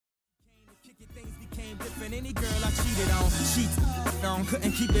And any girl I cheated on,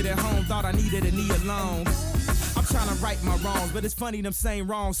 couldn't keep it at home, thought I needed a knee alone. I'm trying to right my wrongs, but it's funny them same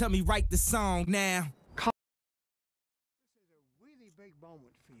wrongs help me write the song now. This is a really big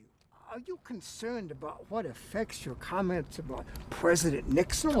moment for you. Are you concerned about what effects your comments about President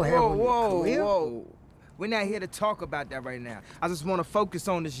Nixon will have on your career? Whoa. We're not here to talk about that right now. I just want to focus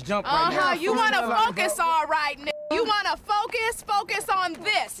on this jump right now. You want to focus, all right, nigga. You want to focus on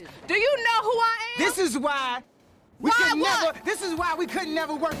this. Do you know who I am? This is why we couldn't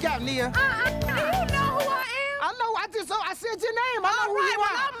never work out, Nia. Do you know who I am? I know, I said your name. I know who you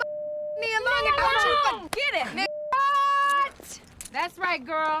are. I'm Nia Long, and don't you forget it, nigga. What? That's right,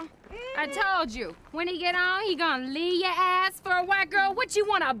 girl. I told you. When he get on, he gonna leave your ass for a white girl. What, you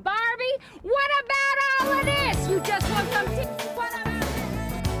want, a Barbie? What about all of this? You just want some what about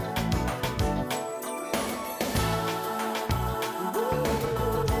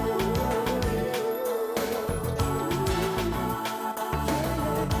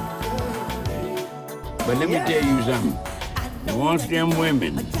But let me tell you something. Once them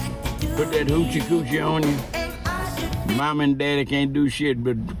women put that hoochie coochie on you, Mom and Daddy can't do shit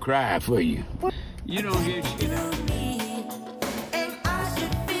but cry for you. You don't hear shit out of me.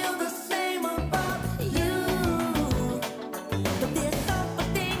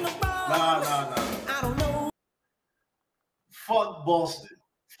 Nah. Fuck Boston.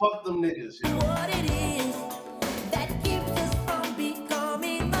 Fuck them niggas, yo.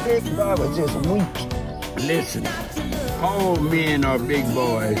 Big Baba just weak. Listen, all men are big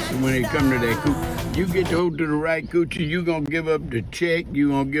boys when it come to that coochie. You get to hold to the right coochie, you gonna give up the check, you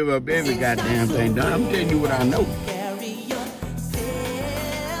gonna give up every goddamn thing. I'm telling you what I know.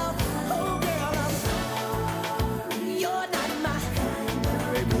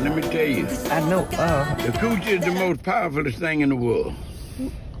 Baby, let me tell you. I know. The coochie is the most powerful thing in the world.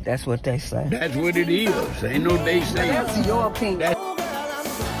 That's what they say. That's what it is. Ain't no they say. That's your opinion.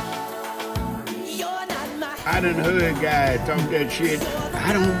 I done heard guys talk that shit.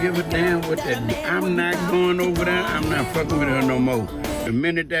 I don't give a damn what that. I'm not going over there. I'm not fucking with her no more. The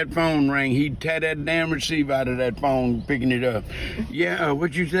minute that phone rang, he'd tear that damn receiver out of that phone, picking it up. Yeah,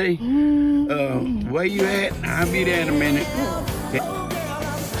 what you say? Where you at? I'll be there in a minute.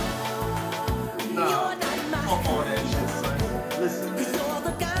 Nah, fuck all that shit, son. Listen, man.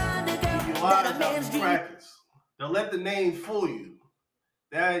 You lies out the crackers. Don't let the name fool you.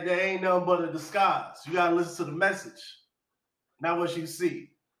 That ain't nothing but a disguise. You gotta listen to the message, not what you see.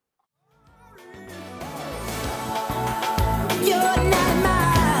 You're not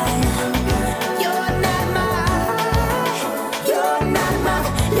mine. You're not mine. You're not mine.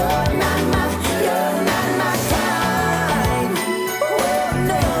 You're not mine. You're not my kind. Oh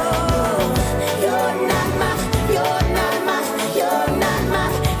no. You're not mine. You're not mine. You're not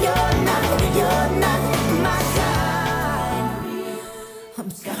mine. You're not my kind. I'm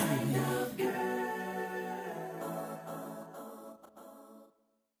sorry.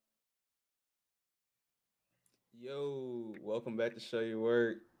 Yo, welcome back to Show Your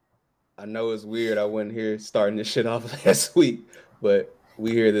Work. I know it's weird. I wasn't here starting this shit off last week, but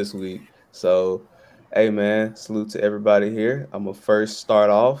we here this week. So, hey man, salute to everybody here. I'm gonna first start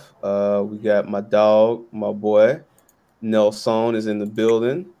off. We got my dog, my boy, Nelson is in the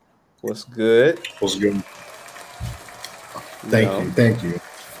building. What's good? What's good? Thank you.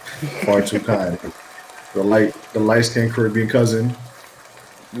 Far too kind. The light skinned Caribbean cousin.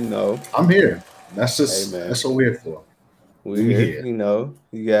 You know, I'm here. That's just Hey, man. that's what we're here for. we here. You know,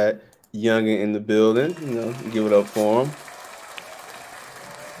 you got Youngin in the building. You know, give it up for him.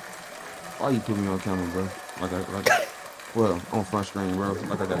 Why you put me on camera, bro? Well, on front screen, bro.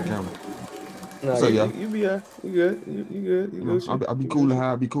 Like I got a camera. No, So, you, yeah. you be you good. You good. You good. I'll be cooler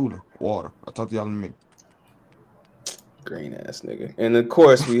how I be cooler. Water. I'll talk to y'all in a minute. Green ass nigga. And of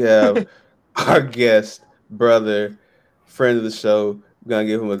course we have our guest, brother, friend of the show. We're gonna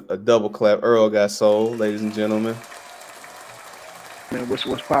give him a double clap. Earl got soul, ladies and gentlemen. Man, what's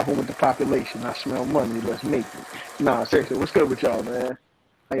popping with the population? I smell money. Let's make it. Nah, seriously, what's good with y'all, man?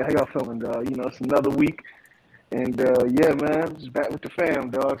 How y'all feeling, dog? You know, it's another week, and yeah, man, just back with the fam,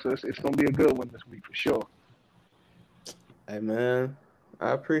 dog. So it's gonna be a good one this week for sure. Hey man,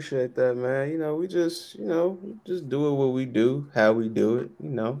 I appreciate that, man. You know, we just do it what we do, how we do it. You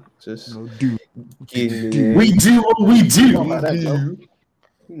know, just getting it in. We do what we do.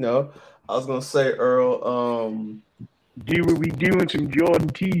 You know, I was gonna say, Earl, do what we do in some Jordan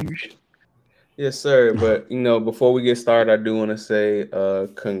Tees. Yes, sir. But you know, before we get started, I do want to say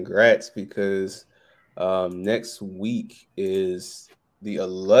congrats because next week is the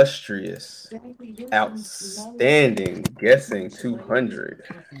illustrious, outstanding Guessing 200.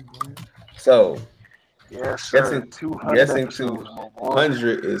 So Yes, sir. Guessing 200 guessing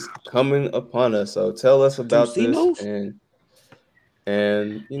 200 is coming upon us. So tell us about this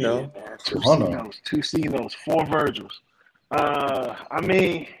and you know, two C-notes, 4 Virgils. I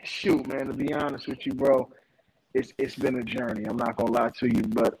mean, shoot, man. To be honest with you, bro, it's been a journey. I'm not gonna lie to you,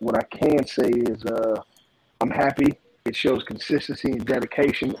 but what I can say is, I'm happy. It shows consistency and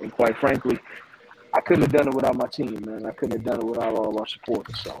dedication, and quite frankly, I couldn't have done it without my team, man. I couldn't have done it without all of our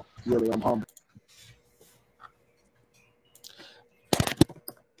supporters. So really, I'm humble.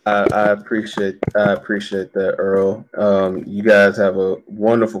 I appreciate that, Earl. You guys have a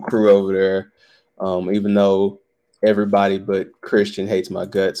wonderful crew over there. Even though everybody but Christian hates my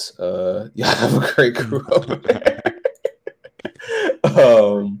guts, y'all have a great crew over there.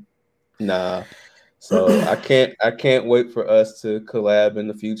 Nah. So I can't wait for us to collab in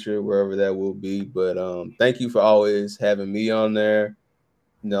the future, wherever that will be. But thank you for always having me on there,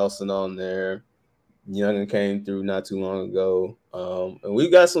 Nelson on there. Youngin came through not too long ago. And we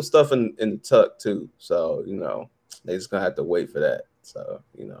got some stuff in the tuck too. So, you know, they just gonna have to wait for that. So,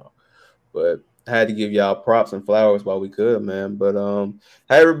 you know, but I had to give y'all props and flowers while we could, man. But how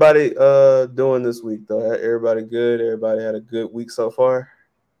everybody doing this week though? Everybody good? Everybody had a good week so far?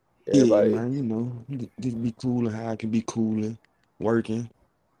 Everybody, yeah, man, you know, just be cooler how I can be cooler, working,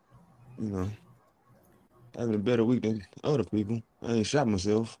 you know, having a better week than other people. I ain't shot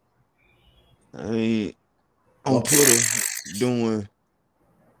myself. I ain't on Twitter doing.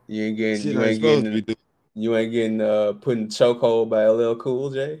 You ain't getting put in chokehold by LL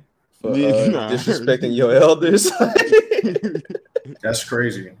Cool J for disrespecting your elders. That's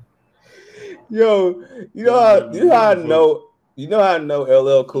crazy. Yo, you know how I know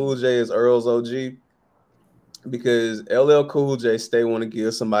LL Cool J is Earl's OG? Because LL Cool J stay want to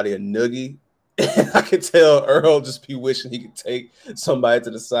give somebody a noogie. I could tell Earl just be wishing he could take somebody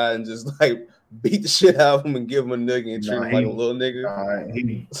to the side and just like beat the shit out of him and give him a noogie and treat him like a little nigga.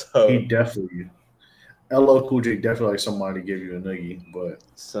 He definitely, LL Cool J definitely like somebody to give you a noogie. But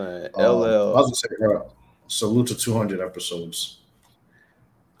son, LL, I was gonna say, salute to 200 episodes.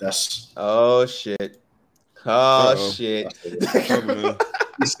 That's shit. Shit.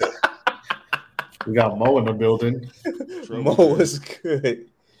 We got Mo in the building. Mo was good.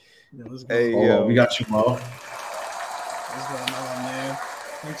 Hey, yo. We got you, Mo. What's going on, man?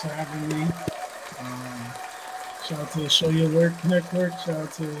 Thanks for having me. Shout out to Show Your Work Network. Shout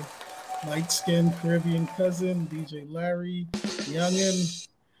out to Light Skin Caribbean Cousin, DJ Larry, Youngin,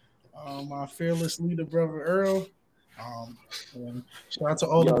 my fearless leader, brother Earl. And shout out to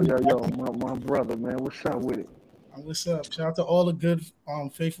all my brother, man. What's up with it? What's up? Shout out to all the good,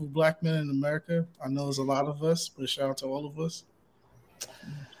 faithful black men in America. I know there's a lot of us, but shout out to all of us.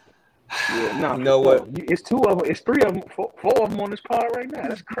 Yeah, no, you know what? It's 2 of them. It's 3 of them. 4 of them on this pod right now.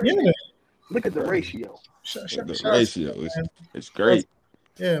 That's crazy. Yeah. Look at the ratio. The ratio it's great.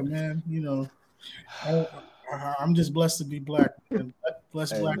 Yeah, man. You know, I'm just blessed to be black.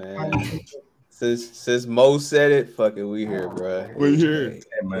 Blessed black. Since Mo said it, fuck it, we here, bro. We here. Hey,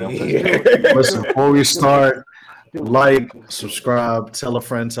 man. Listen, before we start, like, subscribe, tell a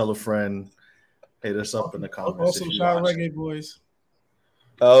friend, hit us up in the comments. Also, shout out Reggae Boys.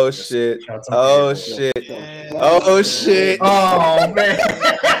 Oh shit! Oh shit! Oh shit! Oh man!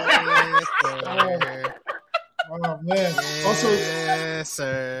 Oh man!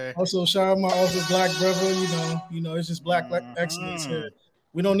 Also, shout out my black brother. You know, it's just black excellence here.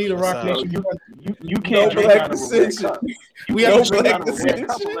 We don't need a Rock Nation. You can't drink out of a red cup. We have to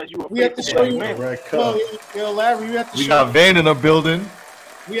show you. Yo, Larry, we have to show you. We got Van in the building.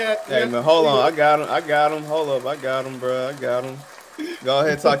 Hey man, hold on. I got him. Hold up. I got him, bro. I got him. Go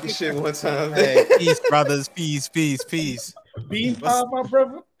ahead, talk your shit one time. Hey, peace, brothers. Peace. Bean pie, my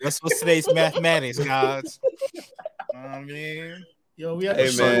brother. What's today's mathematics, guys? Man. Yo, we have to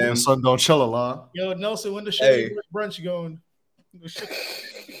show you. The sun don't chill a lot. Yo, Nelson, when the show your work brunch going?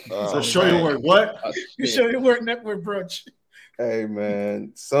 So show your work what? You show your work network brunch. Hey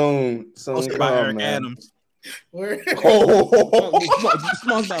man, soon Hosted by Eric Adams. Hosted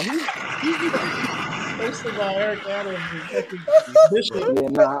by Eric Adams.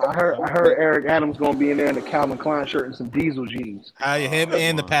 I heard Eric Adams gonna be in there in a Calvin Klein shirt and some diesel jeans. Him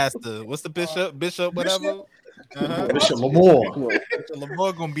and the pastor. What's the bishop? Whatever. Bishop Lamore. Bishop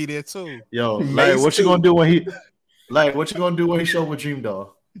Lamore gonna be there too. Yo, like, what you gonna do when he? Like, what you gonna do when he show with Dream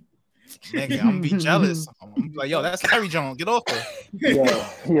Doll? Nigga, I'm gonna be jealous. I'm like, yo, that's Larry Jones. Get off her.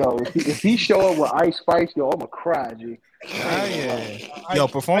 Yo, if he show up with Ice Spice, yo, I'm gonna cry, G. Yeah. Yo,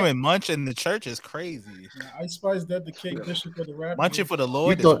 performing Munch in the church is crazy. Ice Spice dead the King Bishop of the rap. Munching for the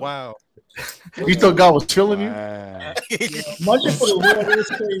Lord is wild. You thought God was killing you? Munching for the Lord is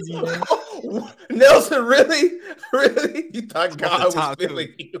crazy, man. Nelson, really? You thought God was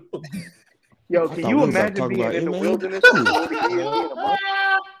feeling you? Yo, can you imagine being in the wilderness for 40 years being a munch?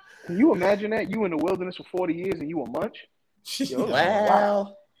 Can you imagine that? You in the wilderness for 40 years and you a munch? Yo,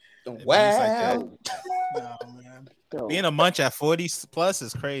 wow. Nah, man. Being a munch at 40 plus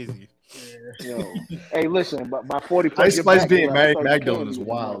is crazy. Yo. Hey, listen, but by 40 plus, Ice Spice being Mary Magdalene is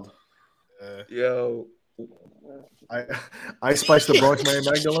wild. Yo. Ice Spice the Bronx Mary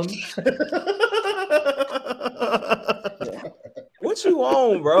Magdalene. What you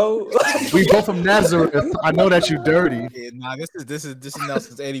on, bro? We both from Nazareth. I know that you dirty. Yeah, nah, this is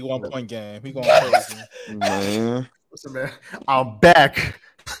Nelson's 81-point game. He going crazy. Man. Listen, man, I'm back.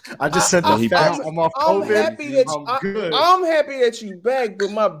 I just sent the facts. I'm off COVID. I'm happy that you back,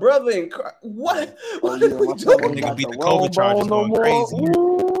 but my brother in what? What are we doing? Nigga beat the COVID charges going crazy. I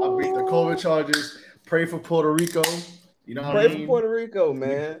beat the COVID charges. Pray for Puerto Rico. You know what I mean? Pray for Puerto Rico,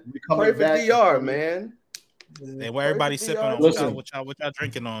 man. We Pray for back. DR, man. Hey, what everybody sipping on? What y'all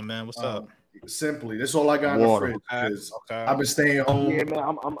drinking on, man? What's up? Simply, that's all I got in the fridge. Okay. I've been staying home. Yeah,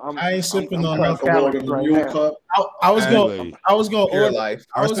 man, I ain't sipping on nothing. I was going to order. Life.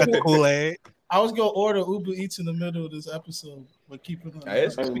 I was the Kool-Aid. I was going to order Uber Eats in the middle of this episode, but keep it on.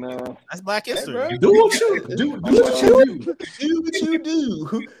 That's Black History. Do what you do. Do what you do. Do what you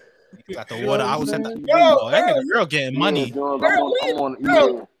do. Got the water. I was at the that nigga girl getting money.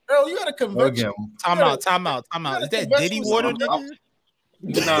 Earl, you got to convert. Time out. Is that Diddy water, nigga?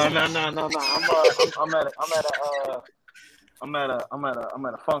 No. I'm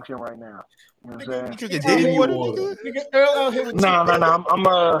at a function right now. You know what I'm saying? You drinking Diddy water, nigga? Earl out here with No.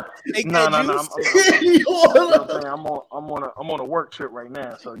 I'm on a work trip right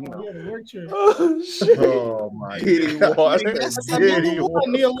now, so you know. Oh my God.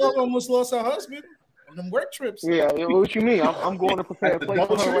 Neil Love almost lost her husband on them work trips. Yeah, what you mean? I'm going to prepare a place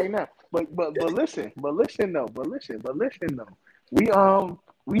for her right now. But listen though.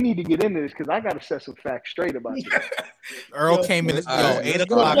 We need to get into this because I got to set some facts straight about this. Earl came in. 8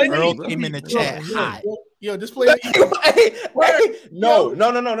 o'clock. Earl came in the chat. Hot. Yo, just play. No.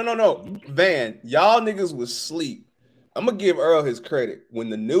 Van, y'all niggas was asleep. I'm gonna give Earl his credit. When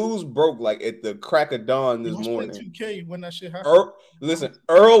the news broke, like at the crack of dawn this morning, 2K when that shit happened.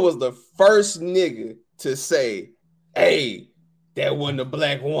 Earl was the first nigga to say, "Hey, that wasn't a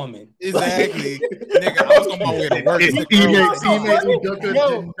black woman." Exactly. Nigga, I was on my way to work.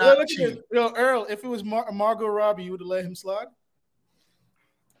 Yo, Earl, if it was Margot Robbie, you would have let him slide?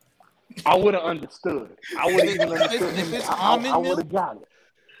 I would have understood. I would have even understood him. I would have got it.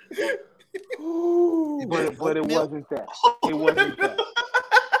 But it wasn't that. It wasn't that.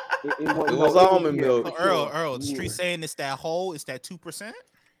 It was almond milk. Earl, the street saying it's that 2%.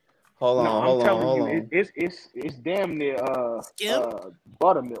 Hold on. It's damn near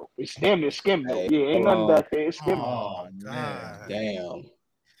buttermilk. It's damn near skim milk. Yeah, ain't nothing back there. It's skim milk. Damn.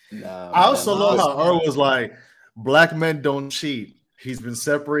 Nah, I also love how Earl was like, "Black men don't cheat." He's been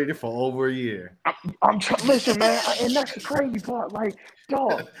separated for over a year. Listen, man, and that's the crazy part. Like,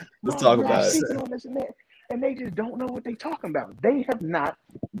 dog, let's talk about it. And they just don't know what they're talking about. They have not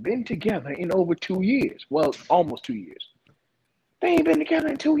been together in over 2 years. Well, almost 2 years. They ain't been together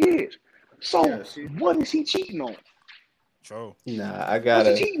in 2 years. So what is he cheating on? True. Nah, I got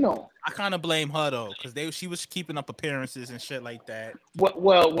it. I kind of blame her though, because she was keeping up appearances and shit like that.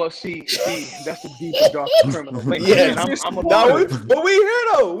 Well, see, that's the deep and dark criminal thing. Yeah, but we here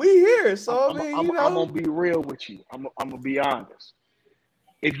though. We here. So I'm gonna be real with you. I'm gonna be honest.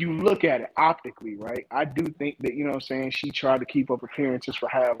 If you look at it optically, right, I do think that, you know what I'm saying, she tried to keep up appearances for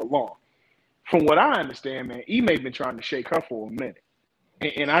however long. From what I understand, man, Ime been trying to shake her for a minute,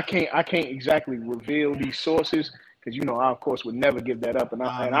 and I can't exactly reveal these sources because, you know, I of course would never give that up, and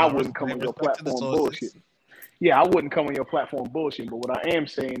I wouldn't come on your platform bullshit. Yeah, I wouldn't come on your platform bullshit. But what I am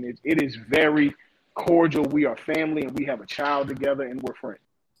saying is, it is very cordial. We are family, and we have a child together, and we're friends.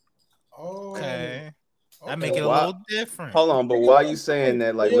 Okay. That make it a little different. Hold on, but why are you saying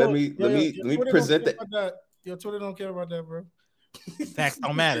that? Like, let me present that. Your Twitter don't care about that, bro. Facts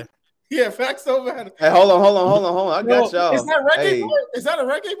don't matter. Yeah, facts don't matter. Hey, hold on. I got y'all. Is that reggae boy? Is that a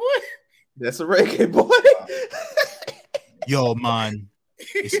reggae boy? That's a reggae boy. Yo, man,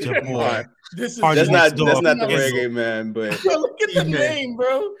 it's your boy. That's not the reggae man, but yo, look at the name,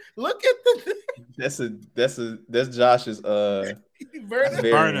 bro. Look at the name. That's Josh's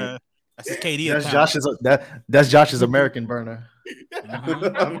burner. That's his KD. That's Josh's American burner.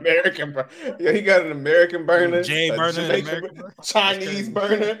 American burner. Yeah, he got an American burner, J burner, American burner. Chinese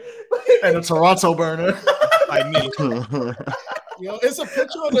burner, and a Toronto burner. Like me. Yo, it's a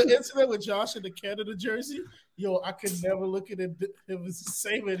picture on the internet with Josh in the Canada jersey. Yo, I could never look at it. It was the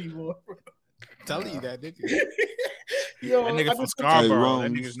same anymore. I'm telling you that, nigga. Yo, that nigga I from just- Scarborough.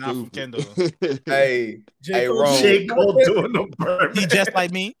 That nigga's not from Kendall. Hey, J. Cole- Rome. J. Cole doing the bird. He just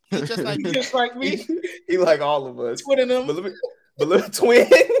like me. He just like me. Just like me. He like all of us. Twin them. But look, twin.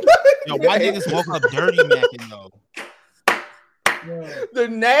 Yo, why niggas woke up dirty macking though? The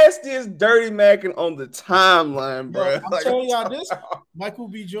nastiest dirty macking on the timeline, bro. Bro, I'm telling y'all this, Michael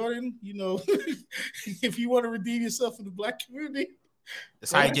B. Jordan, you know, if you want to redeem yourself in the black community,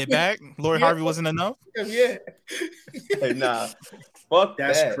 That's how you get back. Lord Harvey wasn't enough. Yeah. Hey, nah. Fuck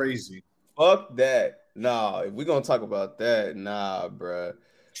That's that. crazy. Fuck that. Nah, if we gonna talk about that, nah, bruh.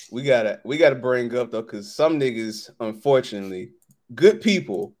 We gotta bring up though, because some niggas, unfortunately, good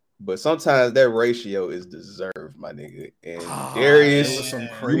people, but sometimes that ratio is deserved, my nigga. And Darius,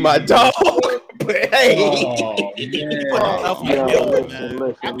 you my dog. But hey,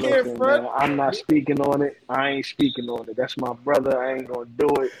 Listen, man. I'm not speaking on it. I ain't speaking on it. That's my brother. I ain't gonna do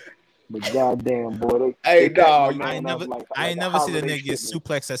it. But goddamn, boy, hey dog, I ain't never seen a nigga get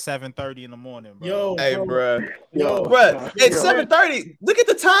suplex at 7:30 in the morning, bro. Yo, hey, bro, Yo, at 7:30. Look at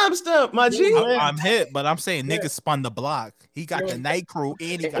the time stamp, my G. I'm hit, but I'm saying niggas spun the block. He got the night crew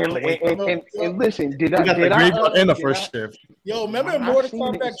and he got the wake up. And listen, did got the graveyard and the first shift. Yo, remember in Mortal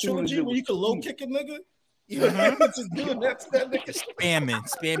Kombat Trilogy where you could low kick a nigga? You know, just doing that to that nigga.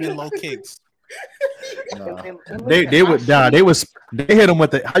 Spamming low kicks. They hit him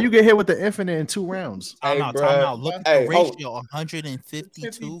with the how you get hit with the infinite in 2 rounds. Time out. Look at the ratio,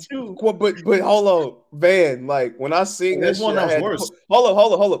 152. But hold on, Van. Like when I seen that shit, I had to,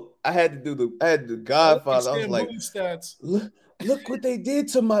 hold up. I had to do the Godfather. I was like, look what they did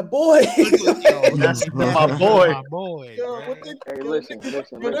to my boy. That's my boy. Yo, what they, Hey, listen.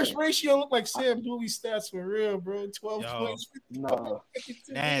 this ratio look like Sam Dooley stats for real, bro. 12 points. Nah.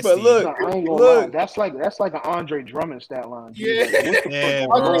 Nasty. But look, I ain't gonna lie. That's like an Andre Drummond stat line. Yeah. Yeah,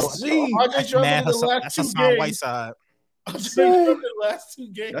 Andre bro. Drummond in the last That's 2 Hassan games. Whiteside. Andre Drummond in the last 2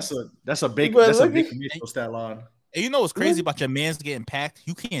 games. That's a big stat line. And you know what's crazy about your man's getting packed?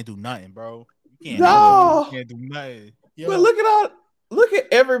 You can't do nothing, bro. You can't do nothing. But look at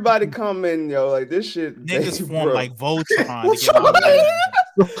everybody coming, yo. Like this shit, Niggas form like Voltron. What's to get wrong? my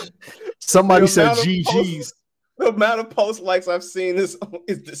man. Somebody The said amount of GG's. The amount of post likes I've seen is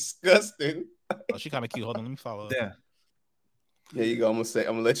disgusting. Oh, she kind of cute. Hold on, let me follow. Yeah. There you go. I'm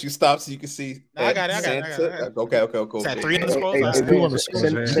gonna let you stop so you can see. No, I got it. Okay, cool. Is that 3 underscores?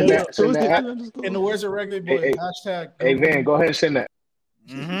 In the words of Regular Boy, hashtag. Hey, Van, go ahead and send that.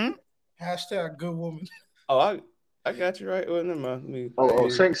 Mm-hmm. Hashtag good woman. Oh, I got you right. Well, never mind. Let me- Oh,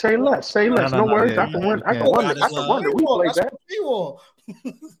 say less. Say less. No worries. I can wonder. We play that.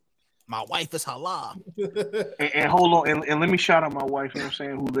 My wife is halal. And hold on, and let me shout out my wife. You know what I'm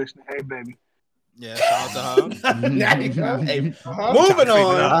saying? Who listening? Hey, baby. Yeah, shout out to her. Hey, moving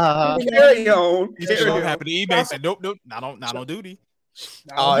on. Carry on. He's so happy to eBay. Said, nope, not on duty.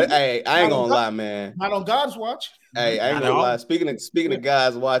 Oh, hey, I ain't gonna lie, man. Not on God's watch. Hey, I ain't gonna lie. Speaking of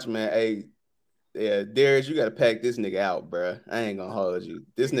guys, watch, man. Hey, yeah, Darius, you gotta pack this nigga out, bro. I ain't gonna hold you.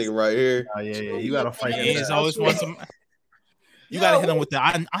 This nigga right here. Oh yeah, you gotta fight. He's always wants some. You gotta hit him with the.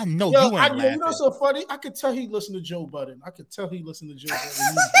 I know Yo, you ain't laughing. you know what's so funny? I could tell he listened to Joe Budden. I could tell he listened to Joe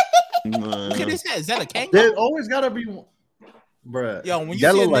Budden. Look at his head. Is that a kangaroo? There always gotta be one, bruh. Yo, when you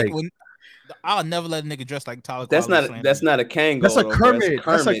Yellow see a like nigga, I'll never let a nigga dress like Tyler. That's Quali not a Kango. that's a Kermit.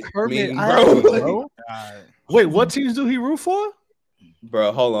 That's a Kermit, mean, Island, bro. bro. Wait, what teams do he root for?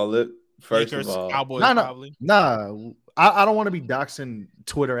 Bro, hold on. Look, first Lakers, of all, Cowboys, Nah, probably. I don't want to be doxing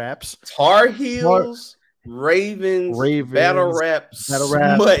Twitter apps. Tar Heels, Ravens, Battle Rap,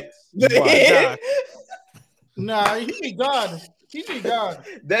 Smut. Nah, he be God. He be God.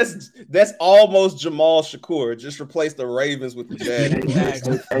 That's almost Jamal Shakur. Just replace the Ravens with the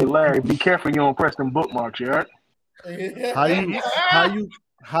Jags. Hey, Larry, be careful you don't press them bookmarks, you heard?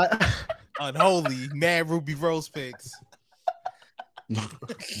 How Unholy, Mad Ruby Rose picks.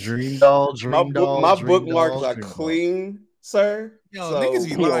 Dream doll. My bookmarks are clean, sir. Yo, niggas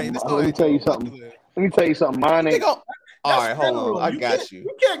be lying. Let me tell you something. Mine ain't. All right, hold on. I got you.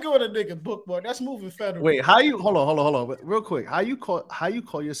 You can't go with a nigga bookmark. That's moving federal. Wait, how you hold on, real quick. How you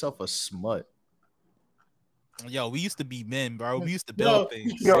call yourself a smut? Yo, we used to be men, bro. We used to build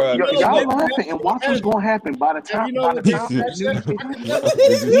things. Y'all laughing and watch what's gonna happen by the time. I'm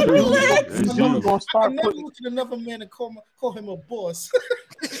gonna start looking at another man and call him a boss.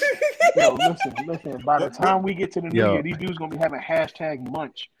 Yo, listen. By the time we get to the new year, these dudes gonna be having hashtag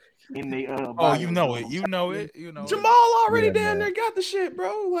munch. in the Oh, you know it. You know it. You know. Jamal already Yeah, down man. there got the shit,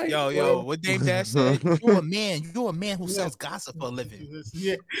 bro. Like, Yo, what Dame Dash said? You're a man. You're a man who sells gossip for a living.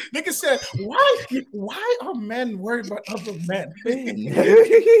 Yeah, nigga said, why are men worried about other men?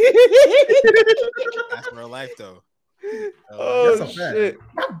 That's real life, though. Oh That's a fact. shit!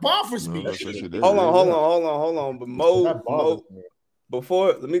 That bothers me. Hold on. But Mo,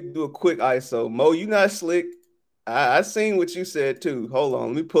 before let me do a quick ISO. Mo, you not slick. I seen what you said too. Hold on,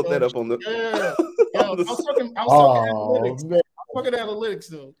 let me put that up on the. Yeah. I was talking analytics. man. I'm talking analytics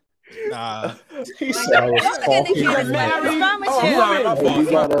though. Nah. He said I was talking.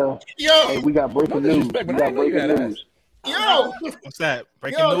 Hey, we got breaking news. We got breaking news. Yo, What's that?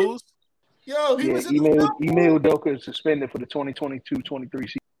 Breaking news? Yo, he was in the Email film. Email Udoka is suspended for the 2022-23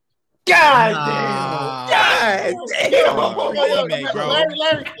 season. God damn!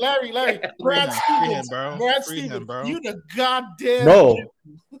 Larry, Larry. Brad Stevens, bro. You the goddamn. No.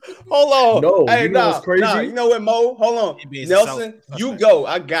 Hold on. No, Hey, you know what's crazy? you know what, Mo? Hold on. Nelson, you go.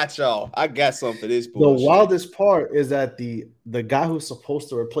 I got y'all. I got something for this bullshit. The wildest part is that the guy who's supposed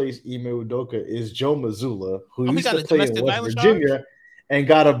to replace Ime Udoka is Joe Mazzulla, who used to play in West Virginia and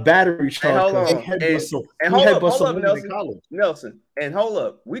got a battery charge because he headbutted someone in college. Nelson, and hold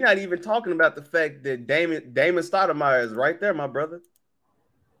up. We're not even talking about the fact that Damon Stoudemire is right there, my brother.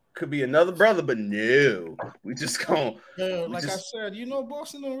 Could be another brother, but no. We just gonna. Yeah, I said,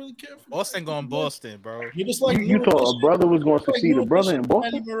 Boston don't really care for Boston going Boston, bro. You just like You thought a brother was going to succeed a brother in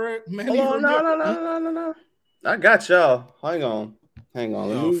Boston? Hold on, no. I got y'all. Hang on. Let me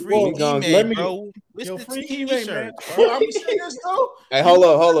bro. Free email, man. Bro, I'm serious though. Hey, hold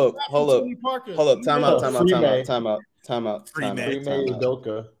up. Time out. Free May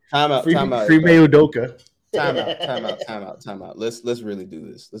Udoka. Time out. Let's really do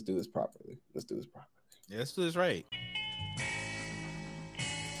this. Let's do this properly. Yeah, let's do this right.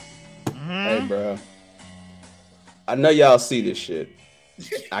 Hey, bro. I know y'all see this shit.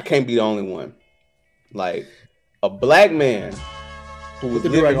 I can't be the only one. Like a black man who was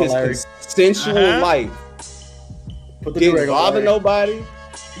living his consensual life, didn't bother nobody,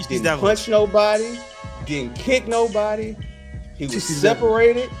 didn't punch nobody, didn't kick nobody. He was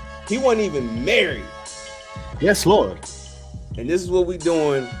separated. He wasn't even married. Yes, Lord. And this is what we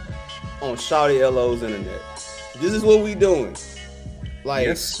doing on Shawty LO's internet. This is what we doing. Like,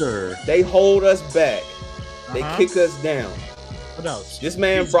 yes, sir. They hold us back. They kick us down. What else? This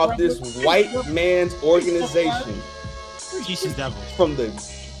man brought this white man's organization from the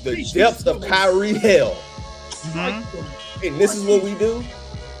depths of Kyrie hell. And this is what we do.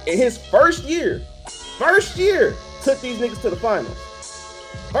 In his first year, took these niggas to the finals.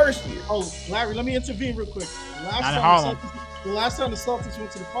 First year. Oh, Larry, let me intervene real quick. The last time the Celtics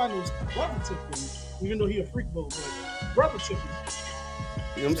went to the finals, brother took them, even though he a freak bowl, but brother took them.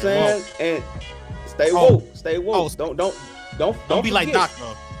 You know what I'm saying? And stay woke. Don't be like Doc,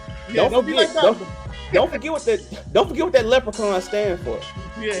 though. Don't be like Doc. Don't forget what that leprechaun stand for.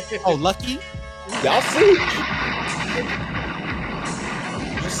 Yeah. Oh, Lucky? Y'all see?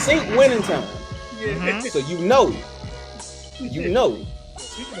 You sink winning time. Yeah. So you know.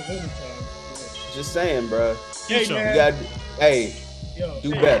 Speaking of winning time. Just saying, bro. Hey, you man. gotta,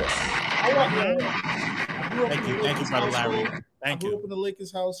 do better. Thank you, brother Larry. I grew up in the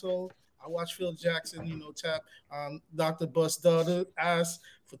Lakers household. I watched Phil Jackson, tap Dr. Bust daughter ass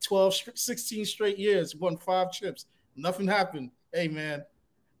for 16 straight years, won 5 chips. Nothing happened. Hey, man,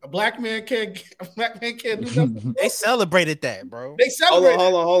 a black man can't do nothing. They celebrated that, bro. They celebrated.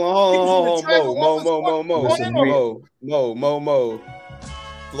 Hold on. Mo.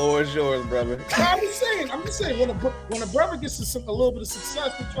 Floor is yours, brother. I'm just saying, when a brother gets a little bit of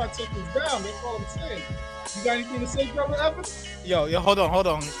success, we try to take him down. That's all I'm saying. You got anything to say, brother Evan? Yo, hold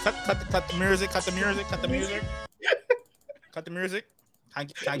on. Cut the music. Cut the music. Can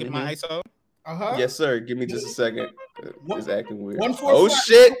I get my ISO? Yes, sir. Give me just a second. It's acting weird. 1-4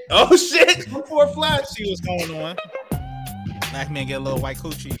 shit. 1-4 flash. See what's going on. Black man get a little white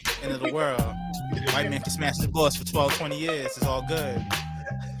coochie. End of the world. White man can smash the boss for 12, 20 years. It's all good.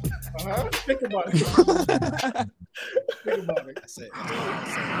 Think about it. That's it.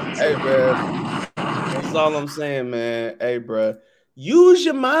 Hey, bro. That's all I'm saying, man. Hey, bro. Use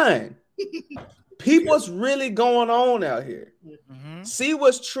your mind. People's really going on out here. See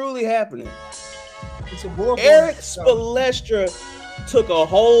what's truly happening. It's a war. Eric Spoelstra took a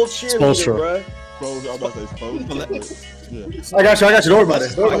whole cheerleader, bro. I'm about to say I got you. Don't worry about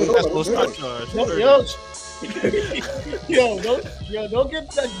it. Don't get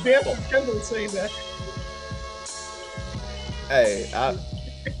that damn Kendall saying that. Hey, shout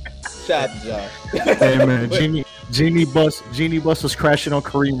out to Josh. Hey man, Genie Bus was crashing on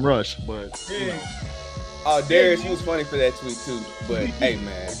Kareem Rush, but oh, Darius, he was funny for that tweet too. But hey,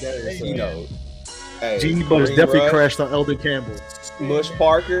 man, you know, hey, Genie Bus Kareem definitely Rush, crashed on Eldon Campbell. Mush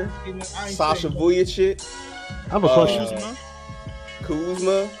Parker, Sasha Vujacic. I have a question.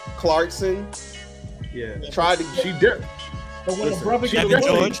 Kuzma, Clarkson. Yeah, tried to. She did. But when a brother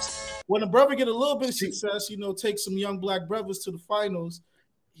get a little bit of success, you know, take some young black brothers to the finals,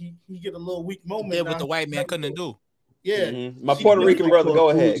 he get a little weak moment. Did what the white man couldn't do. Yeah, My Puerto Rican brother. Go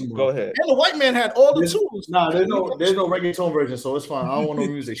ahead. Go ahead. And the white man had all the tools. Nah, there's no reggaeton version, so it's fine. I don't want no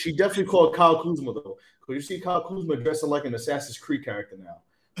music. She definitely called Kyle Kuzma though, because you see Kyle Kuzma dressing like an Assassin's Creed character now.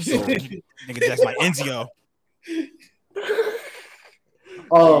 So, Nigga, that's like Enzio.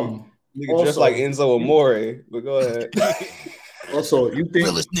 Nigga just like Enzo Amore, but go ahead. Also, you think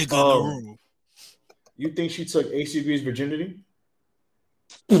realest nigga in the room. You think she took AC Green's virginity?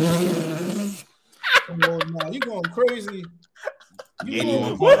 Come on now, you going crazy.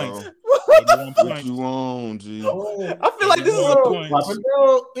 81 points. 81 points. You on, G? I feel like this is a point.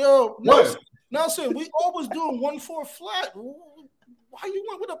 Yo, what? Nelson, we always doing 1-4 flat. Why you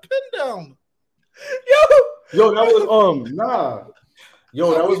went with a pin down? Yo, that was nah.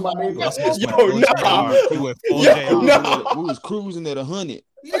 Yo, that was my neighbor. We was cruising at 100.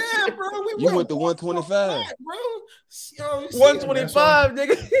 Yeah, bro. You went to 125, bro. Yo, 125,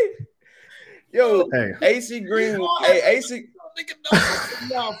 nigga. Yo, hey. AC Green. Hey, AC.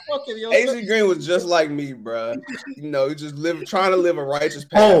 Nah, fuck it, yo. AC Green was just like me, bro. You know, he just trying to live a righteous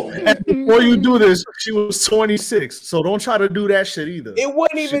path. Oh, and before you do this, she was 26, so don't try to do that shit either. It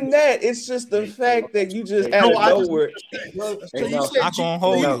wasn't even that. It's just the fact that you just out of nowhere. So you said Not gonna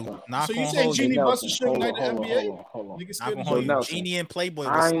hold you. Not So you gonna said hold Genie you. Buster should night the NBA? Not gonna hold you. Genie and Playboy.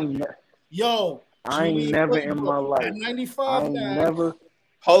 Yo, I ain't never in my life. At 95 I now. never.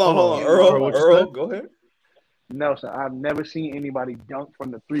 Hold on. Earl, go ahead. Nelson, I've never seen anybody dunk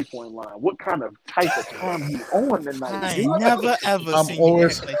from the 3-point line. What kind of type of time you on tonight? I ain't never ever seen you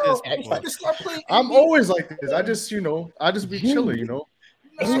act like this before. I'm always like this. I just be chilling, you know.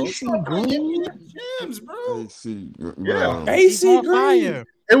 AC Green. Yeah, AC Green.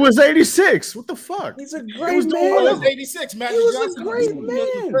 It was 86. What the fuck? He's a It great was man. 86. Magic Johnson. Great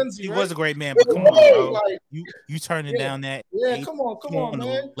He was a great man, but come on, bro. You turning down that? Yeah, come on,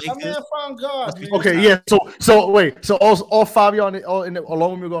 man. My man found God. Man. Okay, yeah. So wait. So all five of y'all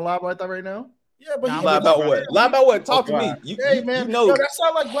along with me gonna lie about that right now? Yeah, but lie about what? Lie about what? Talk to me. Hey, man. You know. Yo, that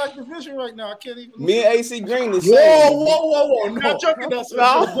sound like Black Division right now. I can't even. Me and AC Green is Whoa. Not joking. Don't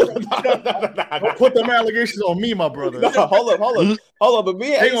put them allegations on me, my brother. No, hold up. But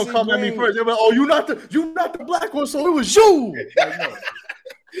me and they AC gonna come Green, at me first. They're like, "Oh, you not the black one, so it was you."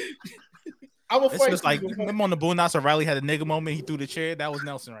 I will This fight. was like remember on the Boondocks, O'Reilly had a nigga moment. He threw the chair. That was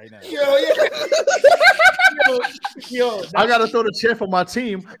Nelson right now. Yo, I gotta throw the chair for my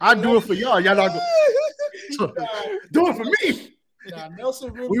team. I do it for y'all. Y'all not do it for me. Nah,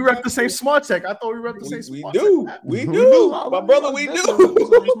 Nelson really We rep the same Smart Tech. I thought we rep the same Smart Tech. We do. My brother, we do.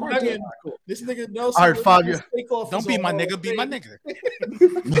 This nigga Nelson. All right, 5 years. Don't be my nigga. Be my nigga.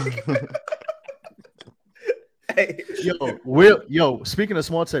 Hey. Yo, speaking of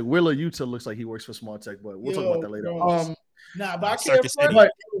Smart Tech, Willa Utah looks like he works for Smart Tech, but we'll talk about that later. Bro. Nah, but I can't front.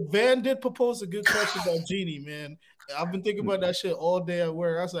 Like, Van did propose a good question about Genie, man. I've been thinking about that shit all day at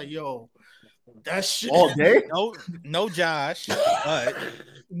work. I was like, yo, that shit all day. No, Josh. But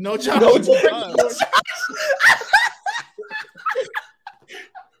no Josh.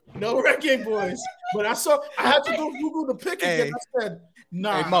 No Reggae Boys. But I had to go Google the pic again. I said,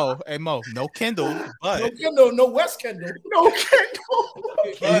 nah. Hey Mo. No Kendall. But no Kendall. No West Kendall. No Kendall.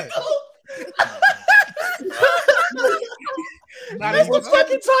 That's the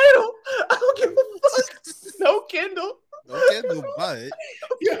fucking title. I don't give a fuck. No Kendall. No Kendall, but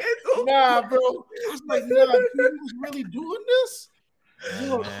nah, bro. I was like, nah, he was really doing this?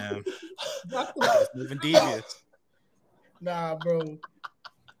 Man. It's moving devious. Nah, bro.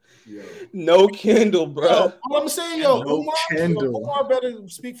 No Kendall, bro. All I'm saying, Umar better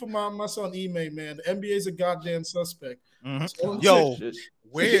speak for my son Ime, man. The NBA is a goddamn suspect. Mm-hmm. Yo,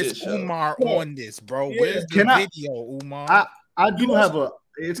 where's Umar on this, bro? Where's the video, Umar? I do have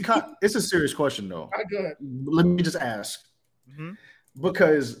it's a serious question though. Let me just ask. Mm-hmm.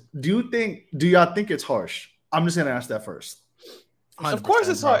 Because do y'all think it's harsh? I'm just gonna ask that first. Of course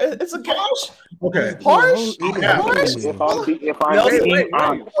it's hard. It's a harsh. Okay. Harsh? If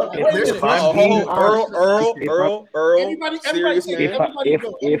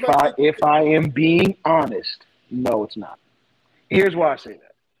I am being honest, no, it's not. Here's why I say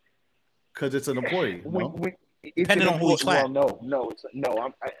that. Because it's an employee. Depending on who you slap.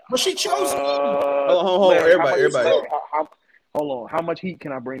 But she chose. Hold on, everybody. Hold on. How much heat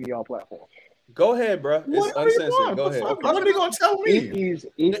can I bring to y'all platform? Go ahead, bro. It's uncensored. Go ahead. What are they gonna tell me?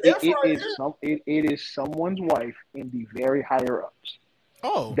 It is someone's wife in the very higher ups.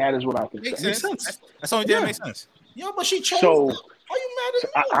 Oh, that is what I can say. Makes sense. That's the only thing that makes sense. Yeah, but she chose. So, Are you mad at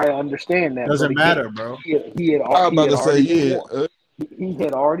me? I understand that. Doesn't matter, bro. He had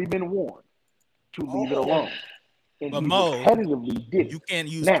already been warned to leave it alone. And but he Mo, repetitively did it. You can't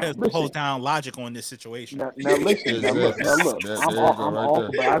use hold down logic on this situation. Now listen. Now look. I'm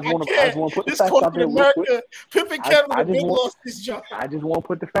off, but I just want to put the facts out there real quick. I just want to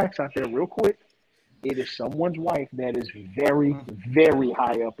put the facts out there real quick. It is someone's wife that is very, very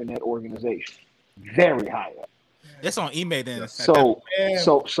high up in that organization. Very high up. It's on email then. So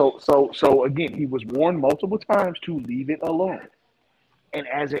again, he was warned multiple times to leave it alone. And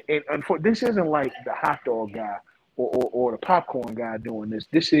this isn't like the hot dog guy or the popcorn guy doing this.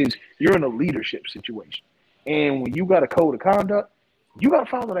 This is, you're in a leadership situation. And when you got a code of conduct, you got to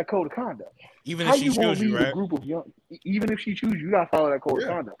follow that code of conduct. Even if she chooses you, right? Even if she chooses you, got to follow that code of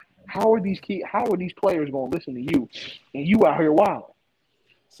conduct. How are these players going to listen to you and you out here wilding?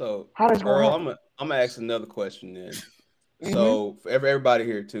 So, how does Earl, I'm gonna ask another question then. So, for everybody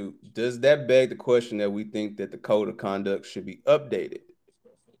here too, does that beg the question that we think that the code of conduct should be updated?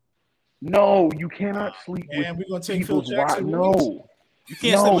 No, you cannot sleep with we're gonna take Phil Jackson. No. You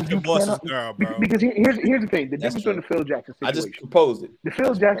can't sleep with your boss's girl, bro. Because here's the thing. The difference in the Phil Jackson situation. I just proposed it. The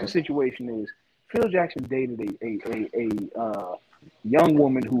Phil Jackson situation is Phil Jackson dated a young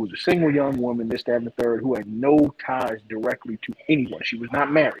woman who was a single young woman, this, that, and the third, who had no ties directly to anyone. She was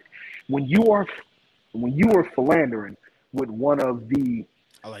not married. When you are philandering with one of the,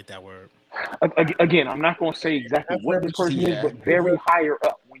 I like that word. Again, I'm not going to say exactly what this person is, but very higher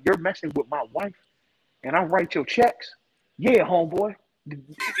up. When you're messing with my wife, and I write your checks, yeah, homeboy,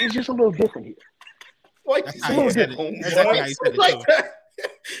 it's just a little different here. Like, that's how you said it. Exactly how you said it too.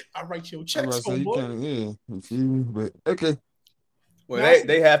 I write your checks, homeboy. But okay. Well,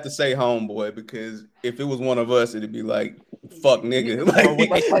 they have to say homeboy, because if it was one of us, it'd be like, fuck nigga.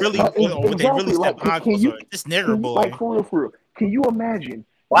 This nigger boy. Like, for real. Can you imagine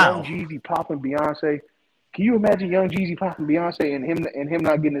Young Jeezy popping Beyonce? Can you imagine Young Jeezy popping Beyonce and him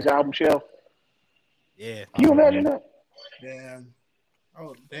not getting his album shelved? Yeah. Can you imagine that? Damn.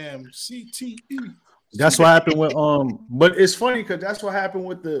 Oh, damn. CTE. That's what happened with but it's funny because that's what happened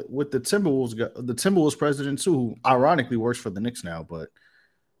with the Timberwolves. The Timberwolves president too, who ironically works for the Knicks now, but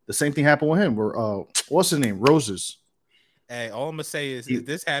the same thing happened with him. Where what's his name? Roses. Hey, all I'm gonna say is if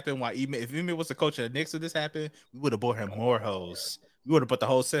this happened, if Ime was the coach of the Knicks, if this happened, we would have bought him more hoes. We would have put the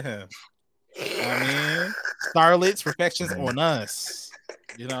hoes to him. You know what I mean, Starlet's perfections on us.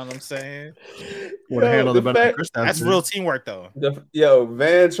 You know what I'm saying? That's real teamwork, though.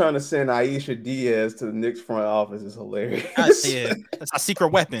 Van trying to send Aisha Diaz to the Knicks front office is hilarious. That's a secret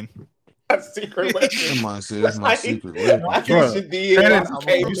weapon. That's a secret weapon. That's my secret weapon. Aisha Diaz.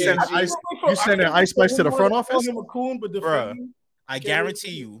 You sending Ice Spice to the front office? Bro, I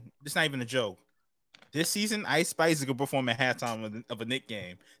guarantee you, it's not even a joke. This season, Ice Spice is gonna perform at halftime of a Knicks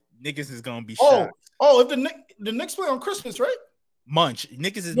game. Niggas is gonna be shocked. If the Knicks play on Christmas, right?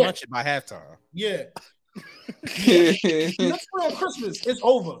 Niggas is munching by halftime. Yeah. Let's play on Christmas. It's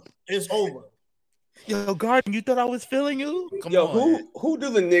over. Yo, Garden, you thought I was feeling you? Come on. Who do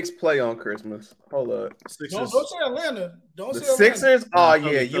the Knicks play on Christmas? Hold up. Don't say Atlanta. Don't say Sixers?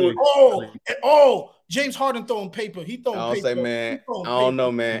 Atlanta. James Harden throwing paper. He throwing paper. I don't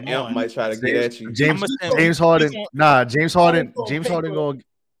know, man. Amp might try to get at you. James Harden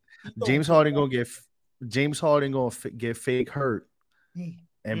gonna get fake hurt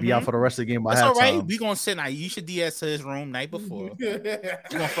and be out for the rest of the game by halftime. That's all right. We gonna send Aisha Diaz to his room night before. We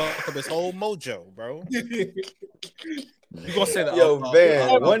gonna fuck up his whole mojo, bro. We gonna send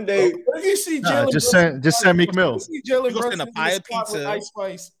Van. One day, just send Meek Mill. We gonna send a pie of pizza. Ice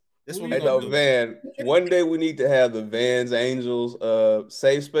Spice. Van. One day we need to have the Vans Angels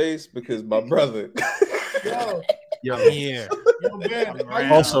safe space, because my brother. Van,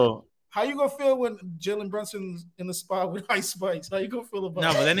 also. How you gonna feel when Jalen Brunson's in the spot with Ice Spice? How you gonna feel about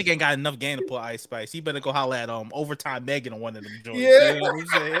that? No, but that nigga ain't got enough game to pull Ice Spice. He better go holler at overtime Megan on one of them joints. Yeah. You know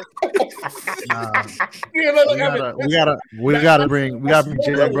we gotta bring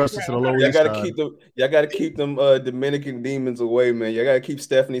Jalen Brunson to the lower east side. Y'all gotta keep them Dominican demons away, man. Y'all gotta keep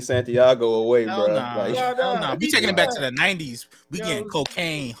Stephanie Santiago away, bro. No. We taking it back to the 90s. We getting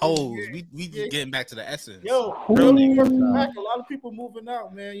cocaine, hoes. We getting back to the essence. A lot of people moving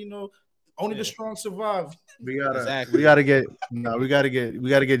out, man. You know, Only the strong survive. We gotta get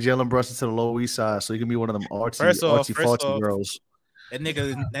Jalen Brunson to the Lower East Side so he can be one of them artsy girls. That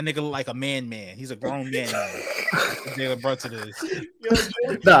nigga look like a man. He's a grown man. Jalen Brunson is.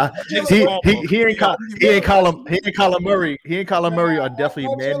 Nah, he ain't Colin Murray. He ain't Colin Murray are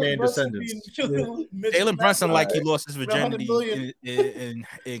definitely man descendants. Jalen Brunson like he lost his virginity in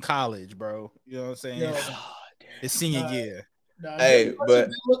college, bro. You know what I'm saying? His senior year. Nah, hey, but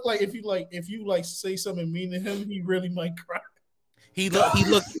look like if you say something mean to him, he really might cry. He look.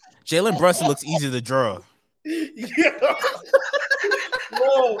 Jalen Brunson looks easy to draw. Yeah.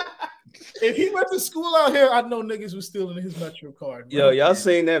 Whoa. If he went to school out here, I know niggas was stealing his Metro card. Bro. Yo, y'all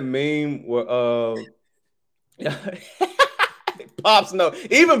seen that meme where Pops knows.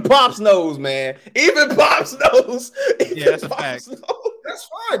 Even Pops knows, man. Even Pops knows. Yeah, that's a fact. That's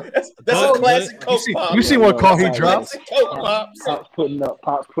fine. That's a classic Coke Pop. You see what call he dropped? Pops putting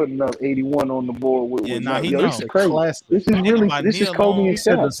up 81 on the board. He knows. This is crazy. This is Kobe and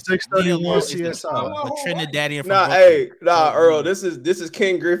Shaq. The 631 CSI. The Trinidadian. Earl. This is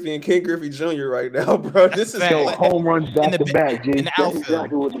King Griffey and King Griffey Jr. right now, bro. This is home runs back to back. In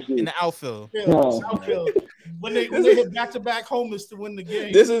the outfield. When they hit back-to-back homers to win the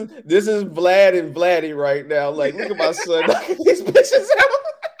game. This is Vlad and Vladdy right now. Like, look at my son. These bitches out.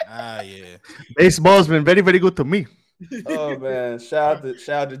 Yeah. Baseball's been very, very good to me. Oh man, shout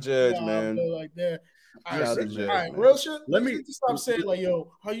out to Judge, man. Like that. All Judge, right, real shit. Let me stop saying like,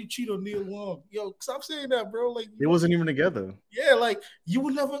 yo, how you cheat on Neil Long? Yo, stop saying that, bro. Like, they wasn't even together. Yeah, like you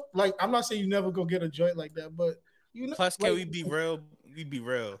would never. Like, I'm not saying you never go get a joint like that, but you know. Plus, can we be real? We be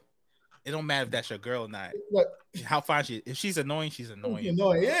real. It don't matter if that's your girl or not. What? How fine she is. If she's annoying, she's annoying.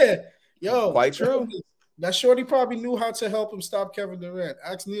 Yeah. Yo. Quite true. That shorty probably knew how to help him stop Kevin Durant.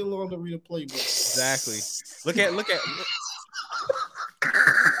 Ask Neil Long to read a playbook. Exactly. Look at.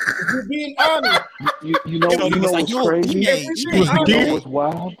 You're being honest. You know what's crazy? What's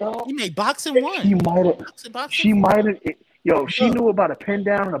wild, though? He made boxing one. She might have. Yo, she knew about a pin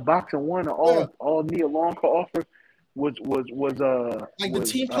down and a boxing one. And all Neil Long could offer was like the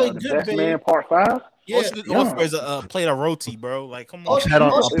team played good, Best Man Part 5. Yeah, offer is a plate of roti, bro. Like, come on. Pat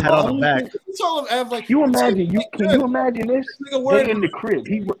on the back. You told him, like, can you imagine this? They in the crib.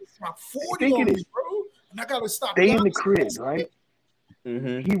 He 40 on this, bro. And I gotta stop. They in the crib, right?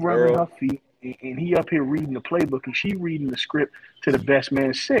 Mm-hmm. He running her feet, and he up here reading the playbook, and she reading the script to the Best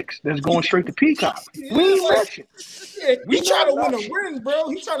Man 6. That's going straight to Peacock. We ain't matching. Yeah, we trying to win a ring, bro.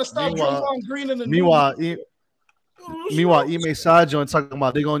 He trying to stop Draymond Green in the Meanwhile, Ime Sajo talking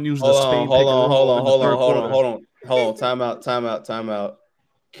about they're gonna use the Spain. Hold on. Time out.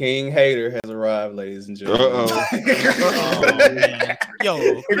 King Hater has arrived, ladies and gentlemen.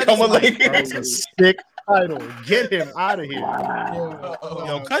 Yo, that's a sick title. Get him out of here.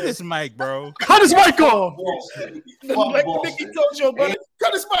 Yo, cut his mic, bro. Cut his mic off. Like Nicky told you, brother.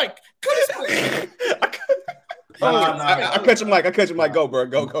 Cut his mic. I cut your mic. Go, bro.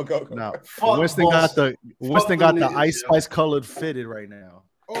 Go. No. Winston got the Ice Spice colored fitted right now.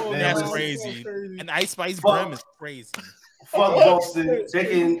 Oh, that's crazy. And Ice Spice brim is crazy. Fuck Boston. They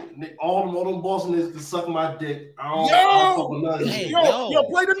can all them Boston is to suck my dick. Yo,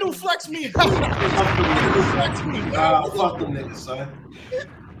 play the new flex meme. Fuck them niggas, son.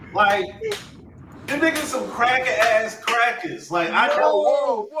 Like, them niggas some cracker ass crackers. Like, I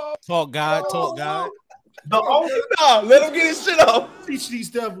know. Talk God. Let him get his shit off. Teach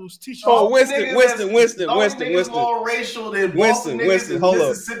these devils. Winston. More racial than Winston. Hold on.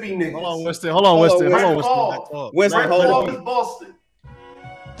 Mississippi niggas. Hold on, Winston. Winston, hold on. Boston.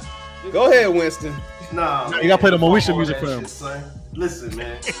 Go ahead, Winston. Nah, you gotta play the Moesha music for him. Listen,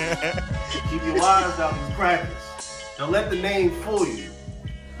 man. Keep your eyes out these crackers. Don't let the name fool you.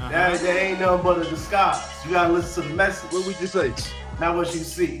 That ain't nothing but a disguise. You gotta listen to the message. What would you say? Not what you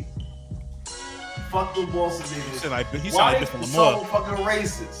see. Fuck them Boston niggas. He's Why they so fucking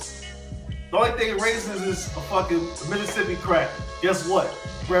racist? The only thing racist is a fucking Mississippi cracker. Guess what?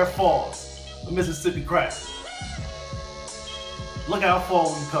 Brett Falls, a Mississippi cracker. Look how far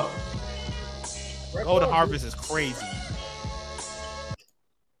we come. Golden Harvest is crazy.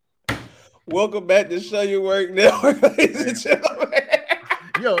 Welcome back to Show Your Work Network, ladies and gentlemen.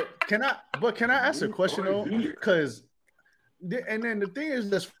 Yo, can I ask a question though? Because and then the thing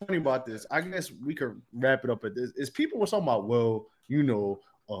is that's funny about this, I guess we could wrap it up at this, is people were talking about, well, y'all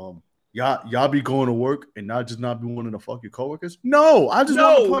be going to work and not be wanting to fuck your coworkers. No, I just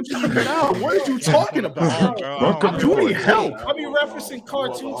want to punch you out. What are you talking about? You need help. I'll be referencing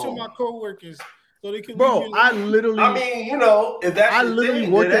cartoons to my coworkers so they can. Bro, I literally. I mean, if that's I literally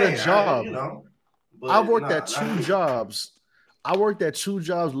worked at a job. I've worked at 2 jobs. I worked at 2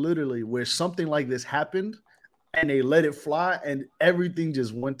 jobs literally where something like this happened and they let it fly and everything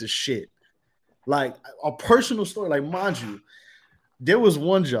just went to shit. Like a personal story, like mind you, there was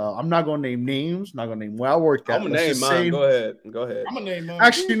one job. I'm not gonna name names, not gonna name where I worked at. I'm gonna name mine. Go ahead. I'm gonna name mine.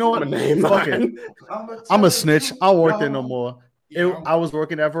 Actually, you know what? Fuck it. I'm a snitch. I won't work there no more. I was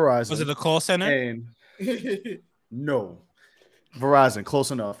working at Verizon. Was it a call center? And no, Verizon,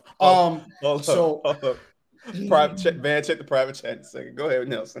 close enough. Hold up. Private chat, man. Check the private chat in a second. Go ahead,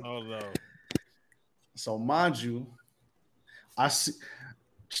 Nelson. Oh no. So mind you, I see.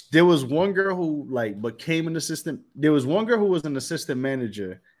 There was one girl who like became an assistant. There was one girl who was an assistant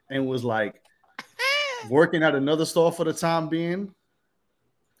manager and was like working at another store for the time being.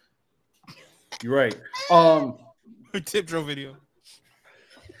 You're right. Tip drill video.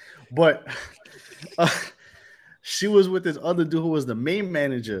 But she was with this other dude who was the main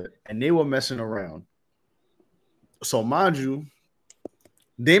manager, and they were messing around. So mind you,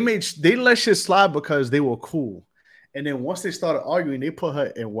 they let shit slide because they were cool. And then once they started arguing, they put her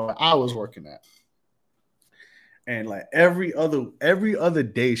in where I was working at. And like every other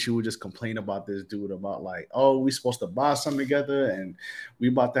day, she would just complain about this dude about like, oh, we supposed to buy something together and we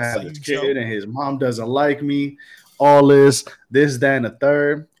about to have this kid and his mom doesn't like me. All this, that, and the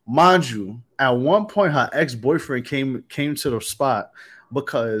third. Mind you, at one point, her ex-boyfriend came to the spot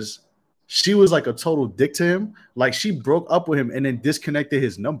because she was like a total dick to him. Like she broke up with him and then disconnected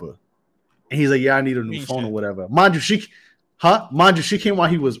his number. And he's like, yeah, I need a new phone or whatever. Mind you, she came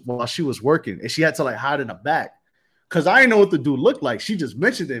while she was working, and she had to like hide in the back. Cause I didn't know what the dude looked like. She just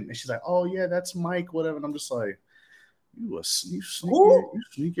mentioned him, and she's like, oh yeah, that's Mike, whatever. And I'm just like, you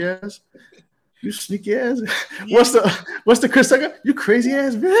sneaky ass. You sneaky ass. What's the Chris Tucker? You crazy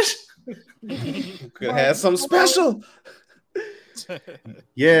ass bitch. Could have something special.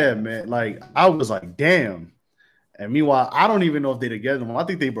 Yeah, man. Like I was like, damn. And meanwhile, I don't even know if they're together. I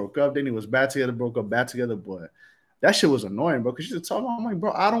think they broke up. Then he was bad together, broke up, bad together. But that shit was annoying, bro. Because she was talking, I'm like,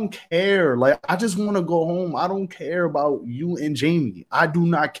 bro, I don't care. Like, I just want to go home. I don't care about you and Jamie. I do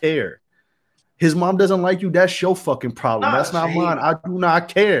not care. His mom doesn't like you. That's your fucking problem. That's not mine. I do not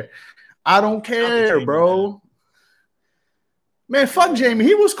care. I don't care, bro. Man, fuck Jamie.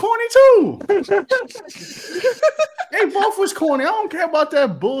 He was corny too. They both was corny. I don't care about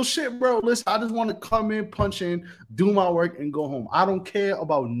that bullshit, bro. Listen, I just want to come in, punch in, do my work, and go home. I don't care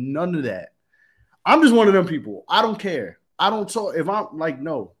about none of that. I'm just one of them people. I don't care. I don't talk. If I'm like,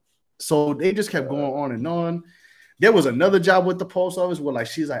 no. So they just kept going on and on. There was another job with the post office where like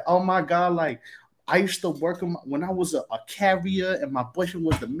she's like, oh my God, like I used to work when I was a carrier and my boyfriend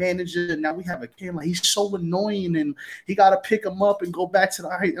was the manager, and now we have a kid. Like he's so annoying, and he got to pick him up and go back to the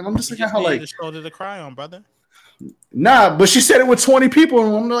height. And I'm just like, how like the shoulder to cry on, brother. Nah, but she said it with 20 people,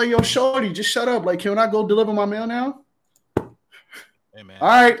 and I'm like, yo, shorty, just shut up. Like, can I go deliver my mail now? Hey man. All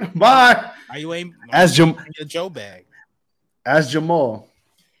right, bye. Are you aiming as your Joe bag? As Jamal,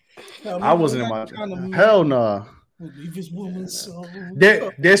 I wasn't in my hell no. Nah.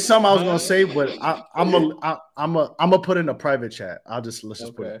 There's some I was gonna say, but I'm gonna put in a private chat. Let's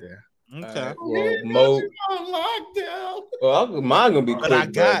just put it there. Okay. Well, Mo, mine gonna be quick. I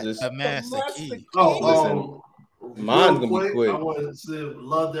got the master key. Mine's gonna be quick. I want to say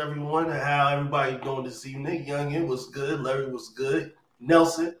love to everyone and how everybody doing this evening. Youngin was good. Larry was good.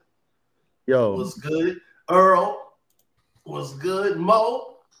 Nelson, was good. Earl was good.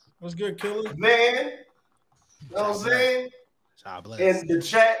 Mo was good. Killer man. You know what I'm saying? And the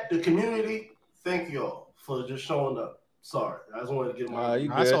chat, the community, thank y'all for just showing up. Sorry, I just wanted to get my.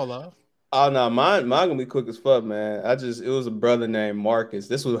 That's all love. Oh no, mine gonna be quick as fuck, man. It was a brother named Marcus.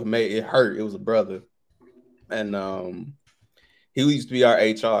 This was made it hurt. It was a brother, and he used to be our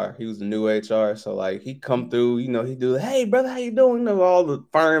HR. He was the new HR. So like he come through, you know, he do, hey brother, how you doing? You know, all the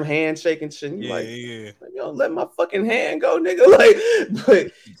firm handshake and shit. And you know, let my fucking hand go, nigga. Like,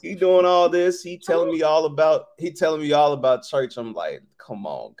 but he doing all this. He telling me all about church. I'm like, come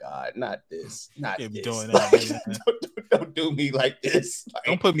on, God, not this. Not this. Doing that, don't do me like this. Like,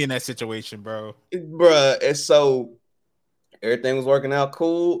 don't put me in that situation, bro. Bruh. And so everything was working out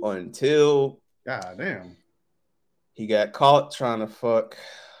cool until God damn. He got caught trying to fuck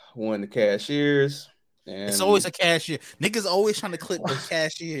one of the cashiers. And it's always a cashier. Niggas always trying to clip the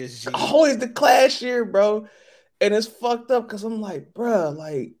cashiers. G. Always the cashier, bro. And it's fucked up because I'm like, bro,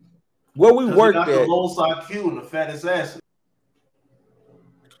 like where we worked at. The lowest IQ and the fattest ass.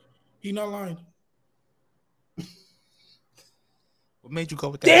 He not lying. What made you go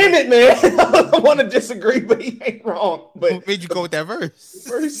with that? Damn it, man! I want to disagree, but he ain't wrong. But what made you go with that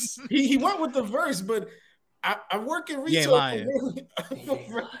verse? He went with the verse, but I work in retail. You ain't lying.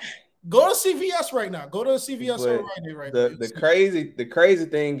 Go to CVS right now. Go to CVS But right now. the crazy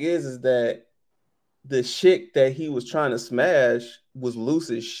thing is that the chick that he was trying to smash was loose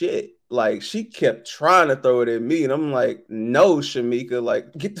as shit. Like, she kept trying to throw it at me, and I'm like, no, Shamika,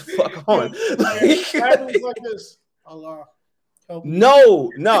 like, get the fuck on. Like this. Allah.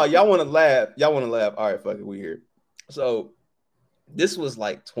 No, y'all want to laugh. All right, fuck it, we here. So this was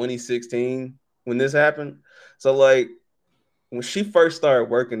like 2016 when this happened. So like when she first started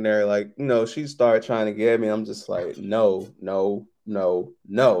working there, like, you know, she started trying to get me. I'm just like, no.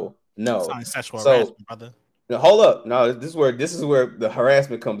 Sexual So harassment, brother. now, hold up. No, this is where the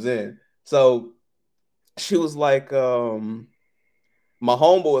harassment comes in. So she was like, my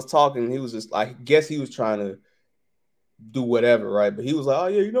homeboy was talking. He was just, I guess he was trying to do whatever, right? But he was like, oh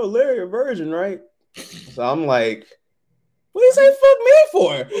yeah, you know, Larry a virgin, right? So I'm like, what you say fuck me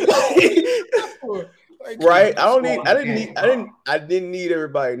for? Right? I didn't need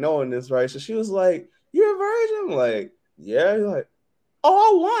everybody knowing this, right? So she was like, you're a virgin? I'm like, yeah. You're like, oh,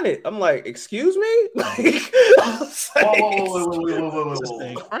 I want it. I'm like, excuse me? Like,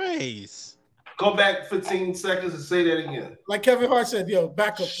 wait. Christ. Go back 15 seconds and say that again. Like Kevin Hart said, yo,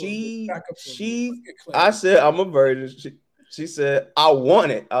 back up. I said, I'm a virgin. She said, I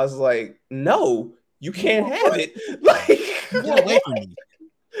want it. I was like, no, you can't have it. Like, get away from me.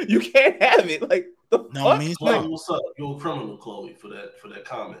 You can't have it. Like, the no fuck? means Chloe, no. what's up? You're a criminal, Chloe, for that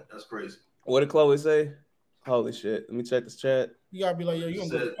comment. That's crazy. What did Chloe say? Holy shit. Let me check this chat. You gotta be like, yo, you gonna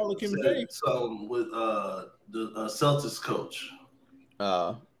go to Pelican Bay? Something with the Celtics coach.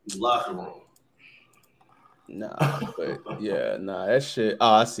 Locker room. Nah, but yeah, that shit.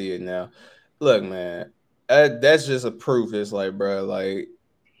 Oh, I see it now. Look, man, that's just a proof. It's like, bro, like,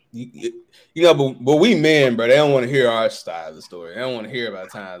 you know, but we men, bro, they don't want to hear our side of the story. They don't want to hear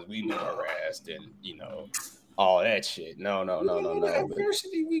about times we've been harassed and, you know, all that shit. No. The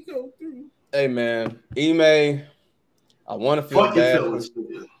adversity we go through. Hey, man, Ime, I want to feel bad.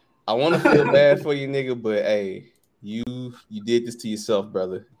 I want to feel bad for you, nigga, but hey, you did this to yourself,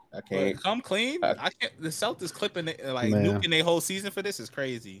 brother. I can't come clean. I can't. The Celtics clipping it, like nuking their whole season for this is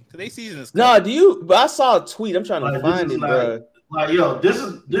crazy. Cause they season is no. But I saw a tweet. I'm trying to find it, bro. Like, yo, this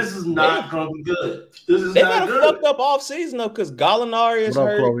is not gonna be good. This is they not got a good. fucked up off season though, because Gallinari is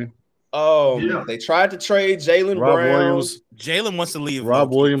hurt. They tried to trade Jaylen Brown. Jaylen wants to leave.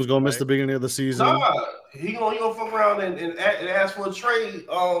 Rob Williams gonna miss the beginning of the season. Nah, he gonna fuck around and ask for a trade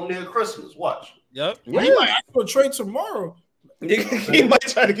near Christmas. Watch. Yep. He might ask for a trade tomorrow. He might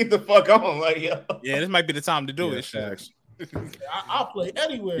try to get the fuck on, like, yo. Yeah, this might be the time to do it. I'll play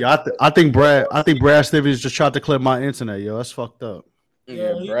anywhere. Yeah, I think Brad Stevens just tried to clip my internet, yo. That's fucked up.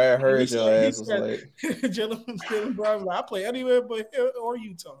 Yeah, Brad heard your ass was like, Jaylen Brown, I play anywhere but here or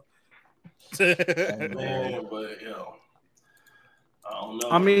Utah. Man, but yo, I don't know.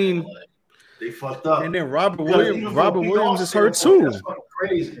 I mean, they fucked up. And then Robert Williams is hurt too. That's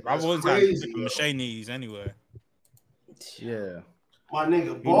crazy. Robert Williams got Mache knees anyway. Yeah, my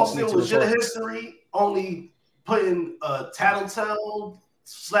nigga, Boston legit history only putting a tattletale,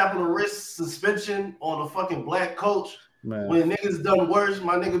 slapping a wrist suspension on a fucking black coach. Man. When niggas done worse,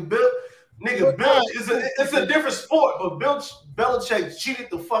 my nigga Bill, it's a different sport, but Belichick cheated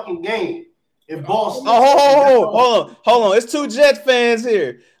the fucking game in Boston. Hold on. It's two Jet fans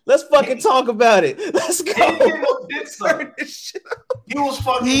here. Let's fucking talk about it. Let's go. He was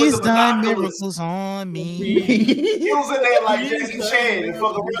fucking He's with the done binoculars. miracles on me. He was in there like Jackie Chan in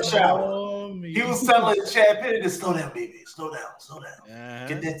fucking Rush Hour. He was telling Chad Pitt to slow down, baby. Slow down.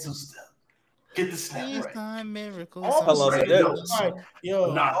 Get that two-step. Get the snap right. Done miracles. All I'm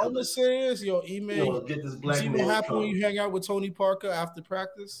saying is, Ime, get this black see what happened when you hang out with Tony Parker after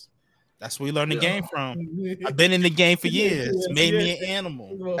practice? That's where we learned the game from. I've been in the game for years. It's made me an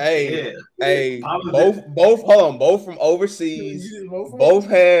animal. Hey, both from overseas. Both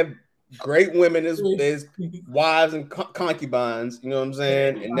have great women as wives and concubines. You know what I'm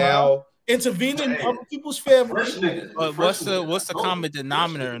saying? And now intervening in other people's families. But what's the common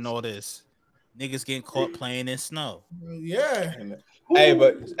denominator in all this? Niggas getting caught playing in snow. Yeah.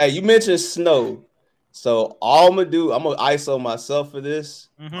 Hey, you mentioned snow. So all I'm gonna ISO myself for this.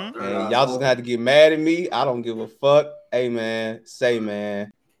 And y'all just gonna have to get mad at me. I don't give a fuck. Hey man,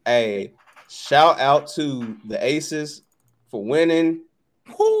 hey, shout out to the Aces for winning.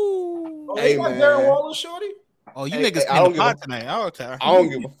 Oh, hey man. Darren Waller, shorty? Oh, you niggas came to pot tonight. Oh, okay. I don't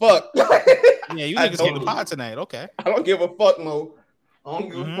give a fuck. Yeah, you niggas came to pot tonight. Okay. I don't give a fuck, Mo. I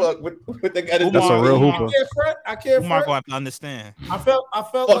don't give a fuck what they got to do. That's a real hooper. I can't Umar gonna have to understand. I felt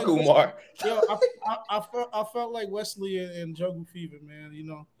fuck like Umar. Yo, I felt like Wesley and Jungle Fever, man. You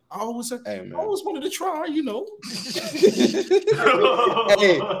know, I always wanted to try, you know.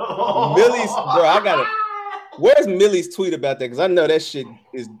 Hey, Millie's, bro, I gotta. Where's Millie's tweet about that? Because I know that shit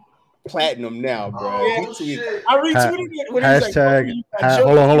is platinum now, bro. I retweeted it when hashtag. he was like,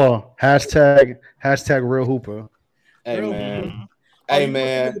 Hold on. Hashtag real hooper. Hey Real man. Oh, Hey you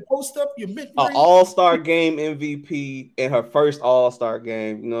man. post up your mid An all-star game MVP in her first all-star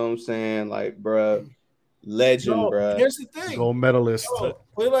game. You know what I'm saying? Like, bro, legend, bro. Here's the thing. Gold medalist.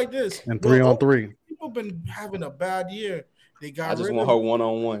 Play like this. And 3-on-3. People been having a bad year. They got I just rid want of, her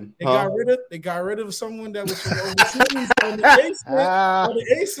one-on-one. They got rid of someone that was from overseas on the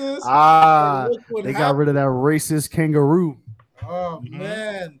Aces. They got rid of that racist kangaroo. Oh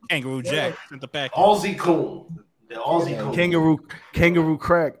man, Kangaroo Jack sent the pack. Aussie coon. The Aussie coon. Kangaroo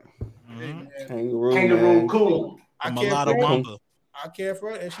crack. Kangaroo coon. I can't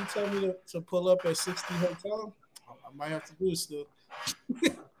front. If she tell me to pull up at 60 Hotel, I might have to do it still.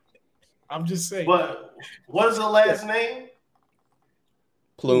 I'm just saying. But what is her last name?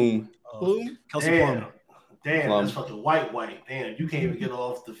 Plume. Plume? Damn, Plum. that's fucking white. Damn, you can't even get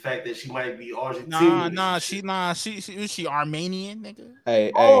off the fact that she might be Argentinian. She Armenian, nigga.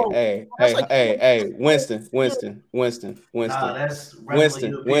 Hey, Winston. That's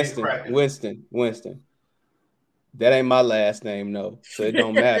Winston. That ain't my last name, no. So it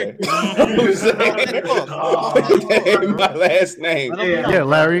don't matter. That ain't my last name. Yeah,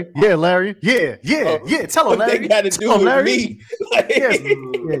 Larry. Yeah. Tell her, Larry. They got to do with me.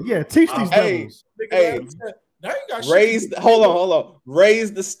 Yeah. Teach these devils. Hey, hold on.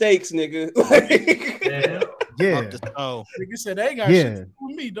 Raise the stakes, nigga. Yeah. Nigga said they ain't got shit to do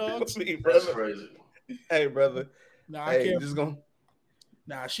with me, dog. That's crazy. Hey, brother. Nah, I can't. Just gonna.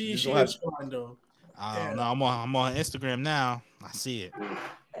 Nah, she is fine though. I don't know. I'm on Instagram now. I see it.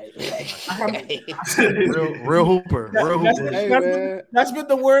 Real hooper. That's been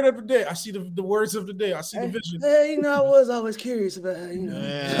the word of the day. I see the words of the day. I see the vision. Hey, you know, I was always curious about, you know.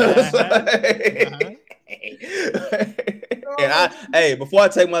 And before I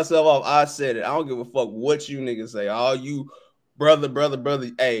take myself off, I said it. I don't give a fuck what you niggas say. All you brother.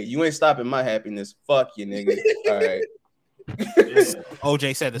 Hey, you ain't stopping my happiness. Fuck you, nigga. All right.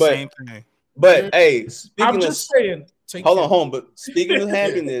 OJ said the same thing. But hey, I'm just saying. Hold on. But speaking of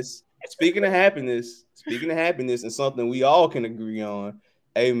happiness, and something we all can agree on.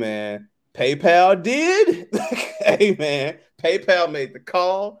 Hey man, PayPal did. Hey man, PayPal made the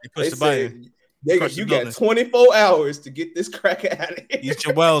call. They said, you got 24 hours to get this cracker out of here. These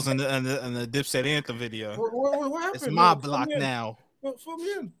Joel's and the Dipset Anthem video. What happened? It's my block now. Fill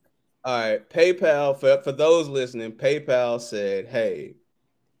me in. All right, PayPal, for those listening, PayPal said, hey,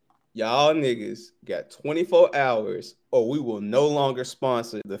 y'all niggas got 24 hours or we will no longer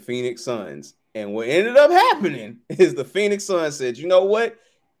sponsor the Phoenix Suns. And what ended up happening is the Phoenix Suns said, you know what?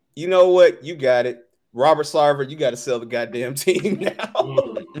 You got it. Robert Sarver, you got to sell the goddamn team now.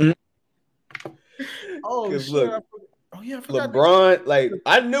 Oh, shit. Look, LeBron, like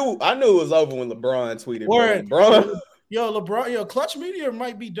I knew it was over when LeBron tweeted. LeBron, Clutch Media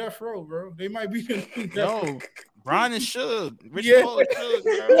might be death row, bro. They might be Bron and Suge.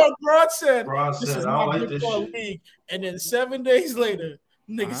 LeBron said, this is I my like good this for a shit. league. And then 7 days later,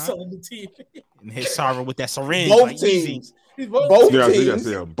 niggas selling the team. And hit Sarver with that syringe. Both teams. Both teams.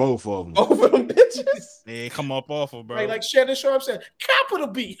 Both of them. Both of them bitches. They come up awful, bro. Like Shannon Sharp said, capital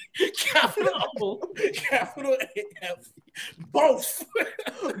B, capital O, capital A, F. Both.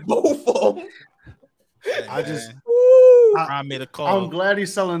 Both of them. I made a call. I'm glad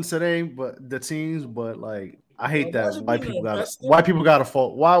he's selling today, but the teams, but like I hate that white people gotta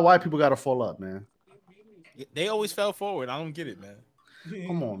fall. Why white people gotta fall up, man? They always fell forward. I don't get it, man.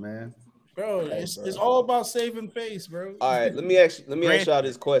 Come on, man. Bro, it's all about saving face, bro. All right, let me ask y'all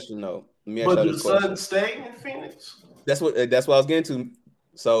this question though. But the Suns staying in Phoenix? That's what I was getting to.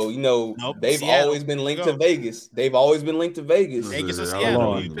 So they've always been linked to Vegas. They've always been linked to Vegas. Vegas or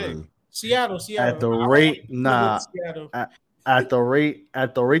Seattle. Seattle. At the rate, At the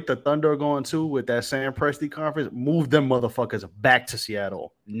rate the Thunder are going to with that Sam Presti conference, move them motherfuckers back to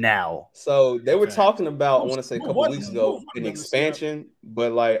Seattle now. So they were talking about, I want to say a couple weeks ago, an expansion,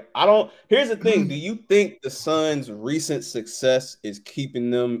 but like here's the thing. Do you think the Suns' recent success is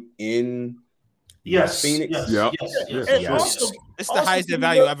keeping them in Phoenix? Yes. It's the highest their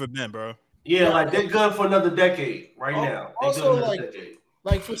value ever been, bro. Yeah, like they're good for another decade right now. Also,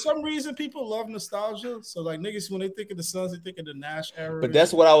 like for some reason, people love nostalgia. So like niggas, when they think of the Suns, they think of the Nash era. But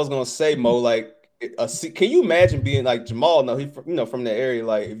that's what I was gonna say, Mo. Like can you imagine being like Jamal? No, he from the area.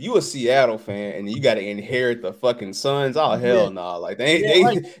 Like if you a Seattle fan and you got to inherit the fucking Suns, oh hell no! Nah. Like they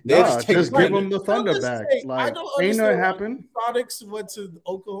just give them the Thunder back. Like ain't nothing happen. Products went to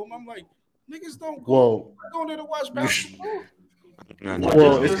Oklahoma. I'm like, niggas don't go. Going there to watch basketball.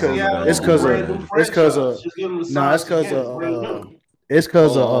 Well, it's because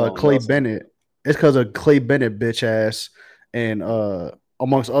of Clay Bennett. It's because of Clay Bennett bitch ass and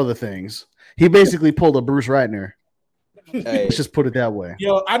amongst other things. He basically pulled a Bruce Ratner. Hey. Let's just put it that way.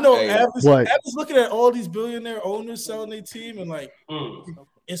 Yo, I know Ab's looking at all these billionaire owners selling their team and like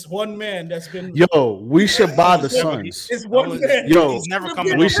it's one man that's been. Yo, we should buy the Suns. It's one man. Yo, he's never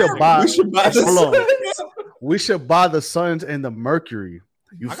coming. We should buy the Suns. We should buy the Suns and the Mercury.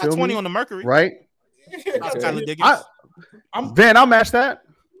 You I feel got 20 me? on the Mercury, right? Van, I'll match that.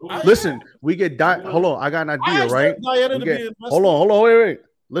 Listen, we get hold on. I got an idea, right? Hold on, wait.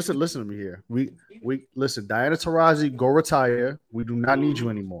 Listen to me here. We listen. Diana Taurasi, go retire. We do not need you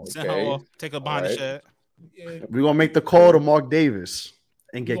anymore. Okay. Take a behind the shed. We're gonna make the call to Mark Davis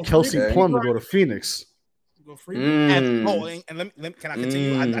and get Kelsey Plum to go to Phoenix. And can I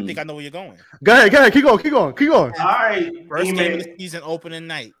continue? I think I know where you're going. Go ahead. Keep going. All right. First game of the season, opening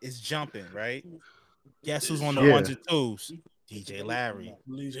night is jumping, right? Guess who's on the ones and twos? DJ Larry.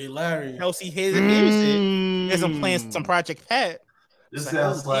 Kelsey Hayes I'm playing some Project Pat. This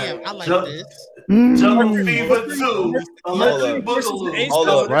sounds like I like this. Mm. Jump Fever 2. Electric Boogaloo. Hold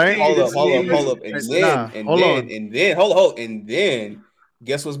up. And then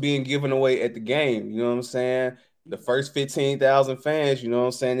guess what's being given away at the game? You know what I'm saying? The first 15,000 fans, you know what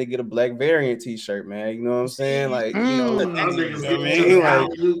I'm saying? They get a Black Variant t-shirt, man. You know what I'm saying? Like, what's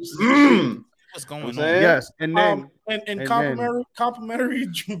going on? Yes, and then and complimentary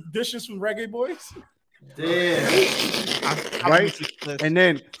dishes from Reggae Boys. Damn. Right? And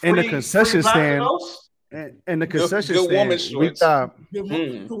then in the concession stand, and the concession stand, we got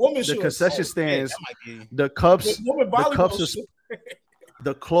the concession stands. The cups,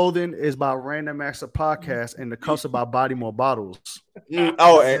 the clothing is by Random Acts of Podcast, and the cups are by Body More Bottles.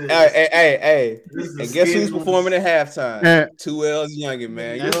 Oh, and guess who's performing at halftime? 2L's Youngin,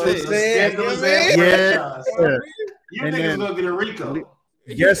 man. You know what I'm saying? Yeah. You niggas gonna get a Rico.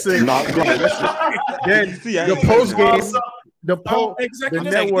 Yes, then the post game, the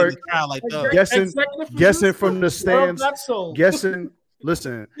network guessing from the stands, guessing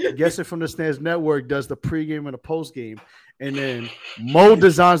from the stands network does the pregame and the post game, and then Mo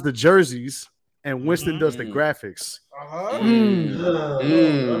designs the jerseys and Winston does the graphics.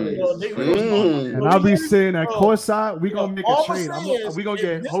 And I'll be saying at courtside, we gonna make a trade. We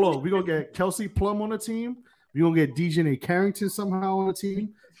gonna get Kelsey Plum on the team. We're going to get DJ Carrington somehow on the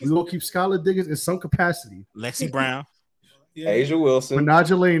team. We're going to keep Skylar Diggins in some capacity. Lexi Brown. Asia Wilson. Bernard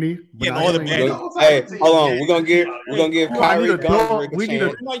Delaney. Hey, hold on. We're going to give Kyrie Gunn we need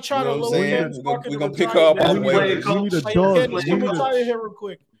a We're going to pick her up on the way.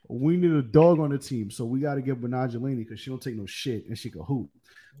 We need a dog on the team. So we got to get Bernard Delaney because she don't take no shit and she can hoop.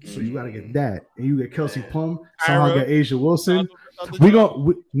 So you got to get that. And you get Kelsey Plum. Somehow get Asia Wilson. We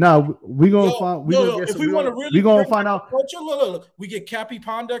gonna find out. Look, we get Cappy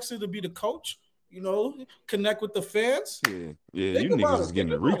Pondexter to be the coach. You know, connect with the fans. Yeah. You niggas is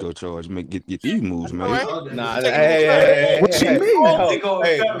getting a Rico charge. Get these moves, man. Nah, what you mean?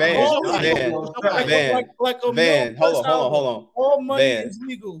 Van, hold on. All money is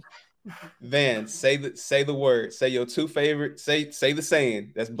legal. Van, say the word. Say your two favorite. Say the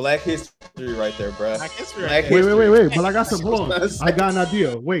saying. That's Black History right there, bro. Black history. Wait. But I got some blown. I got an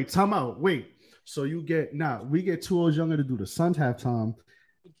idea. Wait, time out. Wait. So we get 2L's Younger to do the Suns halftime,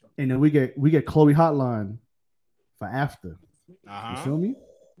 and then we get Chloe Hotline for after. You feel me?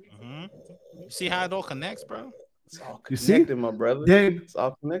 You see how it all connects, bro? It's all connected, my brother. It's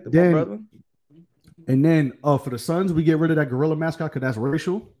all connected, my brother. And then for the Suns, we get rid of that gorilla mascot because that's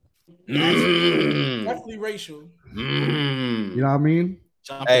racial. Definitely racial. You know what I mean?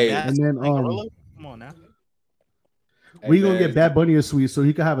 And then come on now. We gonna get Bad Bunny a suite so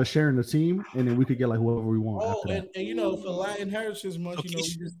he could have a share in the team, and then we could get like whoever we want. Oh, and you know, for Latin Heritage Month, we get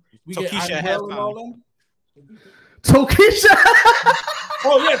Tokisha and all them. Tokisha.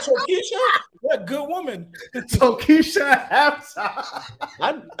 Oh yeah, Tokisha. Yeah, good woman. Tokisha halftime.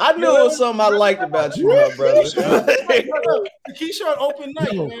 I knew it was something I liked about you, my brother. Tokisha on open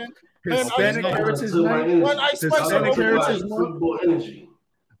night, man. Hispanic Heritage Night. Hispanic Heritage Month.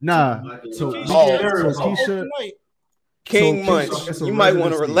 Nah. Tokisha. King Munch. You might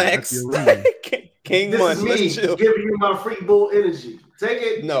want to relax. King Munch. Let's chill. Giving you my freak bull energy. Take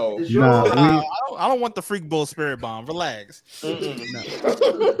it. No. I don't want the freak bull spirit bomb. Relax.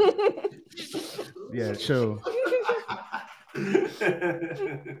 Yeah, chill.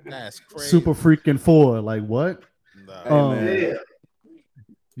 That's crazy. Super freaking 4. Like what? Yeah.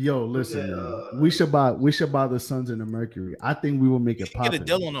 Yo, listen, man. We should buy the Suns and the Mercury. I think we will make it pop. Get a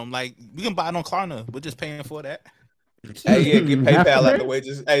deal on them. Like we can buy it on Klarna. We're just paying for that. Hey, yeah, get PayPal out the way.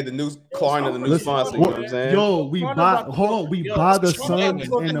 Just the new Klarna, the new sponsor. You know what I'm saying? Yo, we buy the Suns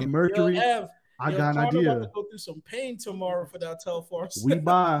and the Mercury. I got an idea. About to go through some pain tomorrow for that Telfar. We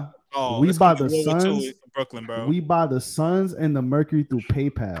buy the Suns, Brooklyn, bro. We buy the Suns and the Mercury through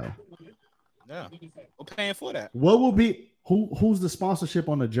PayPal. Yeah, we're paying for that. What will be who's the sponsorship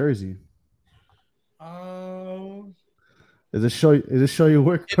on the jersey? Is it show your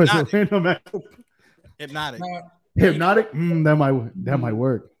work? Or is it random? Hypnotic. Hypnotic? That might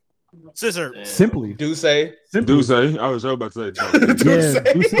work. Scissor. Simply. Duce. I was about to say.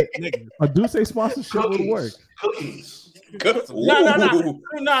 A Duce sponsorship would work. Cookies. No,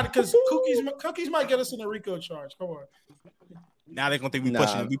 because cookies might get us in a RICO charge. Come on. Now they're gonna think we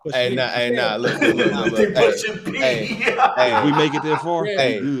pushing. Hey, look. Hey, we make it there far.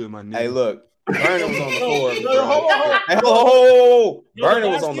 Hey, good, my nigga. Hey, look. Burner was on the 4. Hey, hold. Burner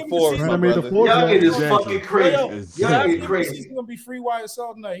was on the 4. Burner made the 4. Y'all get this fucking crazy. Y'all get crazy. It's gonna be free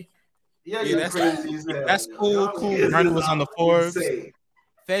YSL night. Yeah, that's crazy. That's cool. Burner was on the 4.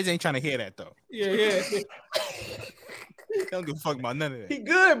 Feds ain't trying to hear that though. Yeah. They don't give a fuck about none of that. He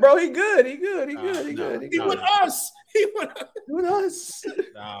good, bro. He good. He with us. He with us.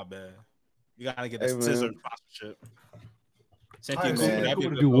 Nah, man. You gotta get this scissor sponsorship.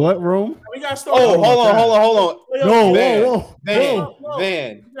 Do what, room? We gotta start. Oh, hold on. Whoa. Van.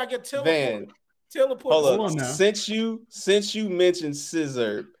 You gotta get Hold up. Since you mentioned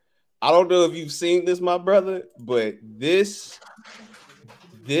scissor, I don't know if you've seen this, my brother, but these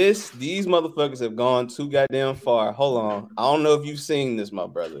motherfuckers have gone too goddamn far. Hold on. I don't know if you've seen this, my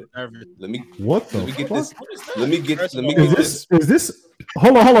brother. Let me get this. Is this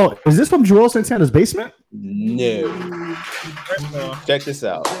hold on. Is this from Joel Santana's basement? No. Check this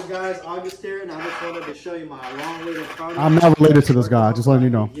out. Hey guys, August here, and I just wanted to show you my long-awaited product. I'm not related to this guy, just letting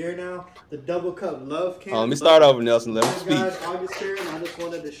you know. Year now, the Double Cup Love Candle. Let me start over, Nelson. Let me speak. Hey guys, August here, and I just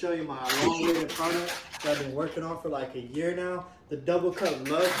wanted to show you my long-awaited product that I've been working on for like a year now. The Double Cup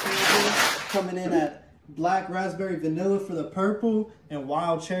Love Candle, coming in at black raspberry vanilla for the purple and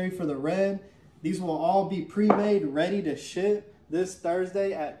wild cherry for the red. These will all be pre-made, ready to ship this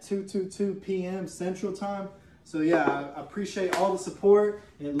Thursday at 2:22 p.m. Central Time. So yeah, I appreciate all the support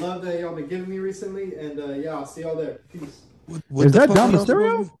and love that y'all been giving me recently. And yeah, I'll see y'all there. Peace. Is that Dom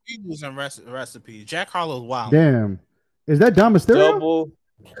Mysterio? Eagles and recipe. Jack Harlow's wild. Damn. Is that Dom Mysterio? Double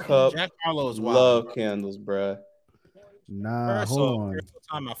Cup Jack Harlow's wild. Love candles, bruh. Nah, hold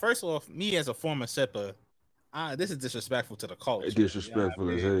on. First off, me as a former sipper, this is disrespectful to the culture. It's disrespectful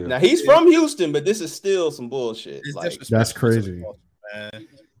as hell. Now he's from Houston, but this is still some bullshit. Like, that's crazy. Culture,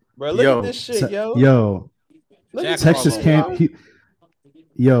 bro, look at this shit, yo. Texas Candle.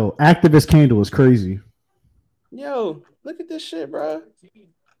 Activist Candle is crazy. Yo, look at this shit, bro.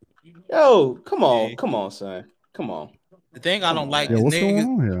 Yo, come on, son. Come on. The thing I don't like is what's going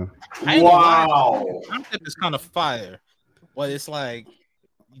on here? Wow. Concept is kind of fire, but it's like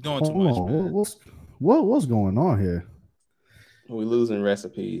you're doing too much. Man. What's going on here? We losing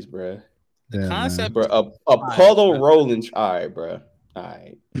recipes, bro. The concept, bro. A puddle rolling. All right, bro. All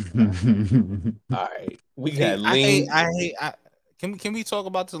right. All right. We got lean. I hate. Can we talk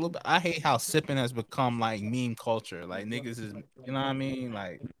about this a little bit? I hate how sipping has become like meme culture. Like niggas is, you know what I mean?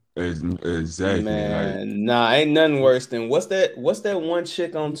 Like exactly. Man, nah, ain't nothing worse than what's that one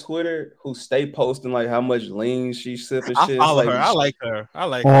chick on Twitter who stay posting like how much lean she sipping shit. I follow her. I like her.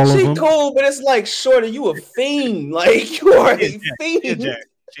 She cool, but it's like shorty, you a fiend. Like you are a fiend.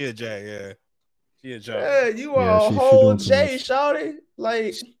 She a J, yeah. She a J. Yeah, you are a whole J, shorty.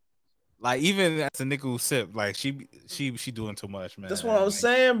 Like even as a nigga who sip, like she doing too much, man. That's what I'm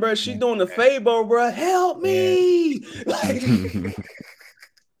saying, bro. She doing the Fabo, bro. Help me. Like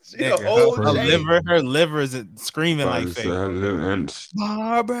Nigga, her liver is screaming like fake.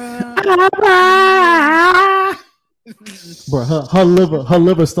 Barbara. Bro, her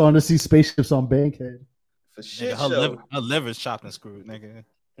liver starting to see spaceships on Bankhead. For shit, her liver's chopped and screwed, nigga.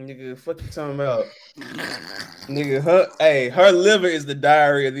 Nigga, fuck you talking about? Nigga, her liver is the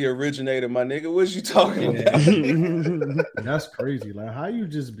diary of the originator, my nigga. What you talking about? That's crazy. Like, how you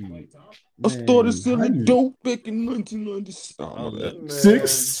just be? I started selling dope back in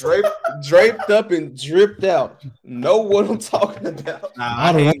 1996. Draped up and dripped out. Know what I'm talking about?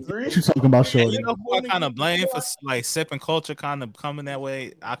 I don't know what you talking about, Shorty. You know who I kind of blame for like sipping culture kind of coming that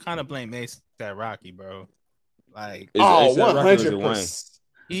way? I kind of blame Mace that Rocky, bro. Like, 100%.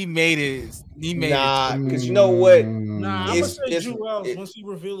 He made it. He made nah, it. because you know what? Nah, I'm gonna say Jewels once he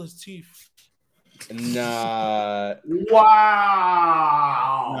reveal his teeth. Nah. Wow.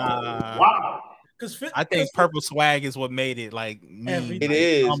 I think purple swag is what made it like me. It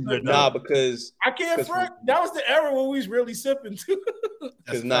is. Nah, because I can't front. That was the era when we was really sipping too.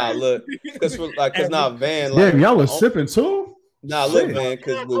 Because look, because Van, Damn, y'all was sipping too. Nah, look, man,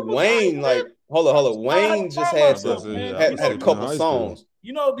 because with Wayne, like, hold on, Wayne just had a couple songs.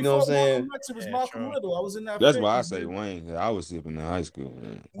 You know, before what I'm saying? Malcolm X, it was Malcolm Little. I was in that. That's why I say Wayne. I was sipping in high school.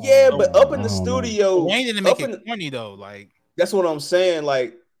 Man. Yeah, but up in the studio, Wayne didn't make it corny though. Like that's what I'm saying.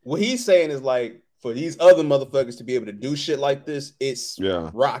 Like what he's saying is like for these other motherfuckers to be able to do shit like this, it's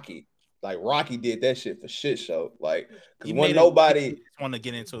Rocky. Like Rocky did that shit for shit show. Like because when nobody want to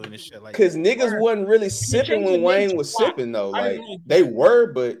get into it and shit like because niggas wasn't really sipping when Wayne was sipping though. Like they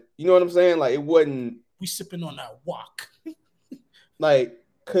were, but you know what I'm saying? Like it wasn't. We sipping on that walk. Like,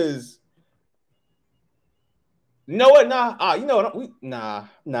 cause you know what? You know what?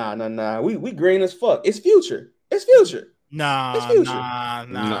 We green as fuck. It's Future. It's Future. Nah. It's Future. I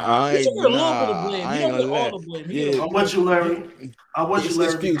ain't gonna let. I want you, Larry.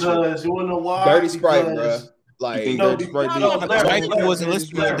 Because you wanna know why? Dirty Sprite, bro. Like, Dirty Sprite. White people wasn't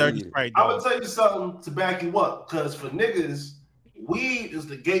listening to Dirty Sprite. I'm gonna tell you something to back you up. Because for niggas, weed is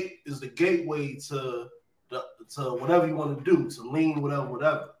the gateway to whatever you want to do, to lean,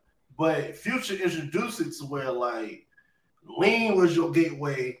 whatever. But Future introduced it to where like lean was your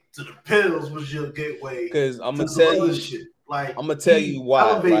gateway, to the pills was your gateway. Because I'm gonna tell you shit. Like I'm gonna tell you why.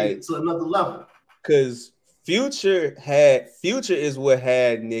 Elevated to another level. Because Future is what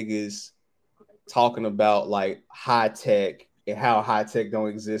had niggas talking about like high tech and how high tech don't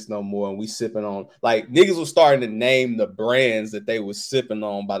exist no more, and we sipping on like niggas was starting to name the brands that they was sipping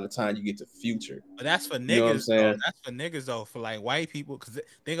on by the time you get to Future. But that's for niggas. You know what I'm saying? That's for niggas though. For like white people, because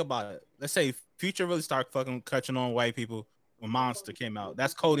think about it. Let's say Future really started fucking catching on white people when Monster came out.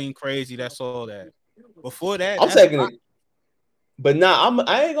 That's Codeine Crazy. That's all that. Before that, I'm taking it. But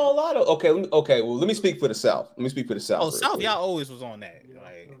I ain't gonna lie to. Okay. Well, let me speak for the South. Oh, South, y'all always was on that.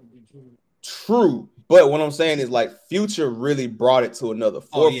 Like, true. But what I'm saying is like Future really brought it to another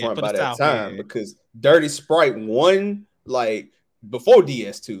forefront by that time because Dirty Sprite won like before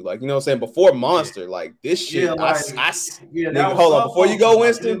DS2, like you know what I'm saying, before Monster, like this shit. Nigga, hold on, before you go,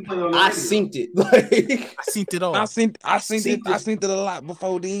 Winston, I synced it. Like I synced it all. I synced it a lot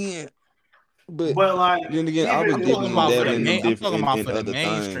before then. But like then again, I was getting that in other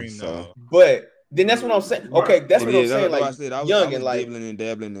things. So. But then that's what I'm saying. Okay, that's what I'm saying. Like I said, I was dibbling and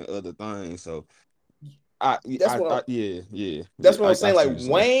dabbling in other things. So. That's what I'm saying. Like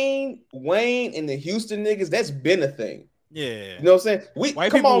Wayne and the Houston niggas, that's been a thing. Yeah, you know what I'm saying.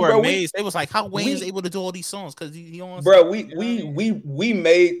 White people were amazed. They was like, "How Wayne's able to do all these songs?" Because he on. Bro, we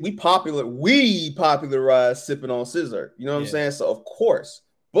popularized sipping on scissor. You know what I'm saying? So of course,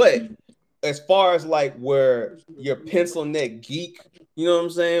 but as far as like where your pencil neck geek, you know what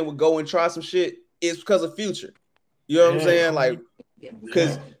I'm saying, would go and try some shit, it's because of Future. You know what I'm saying? Like.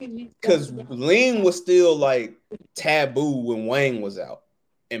 Because lean was still like taboo when Wayne was out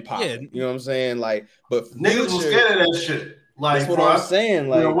and popping. You know what I'm saying? Like, but niggas was scared of that shit. Like, that's what I'm saying.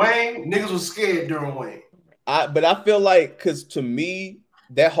 Like Wayne, niggas was scared during Wayne. But I feel like because to me,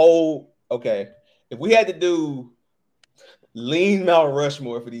 that whole if we had to do lean Mount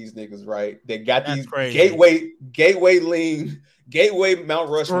Rushmore for these niggas, right? They got these gateway lean, gateway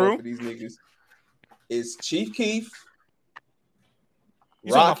Mount Rushmore for these niggas. It's Chief Keef.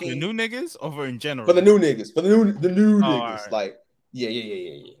 You Rocky, for the new niggas over in general? For the new niggas, niggas. Right. Like,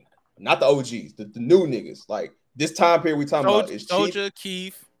 yeah. Not the OGs, the new niggas. Like this time period we talking about is Soulja,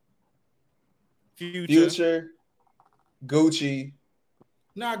 Keef, Future, Gucci.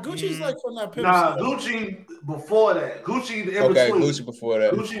 Nah, Gucci's like from that. Gucci before that. Gucci the Gucci before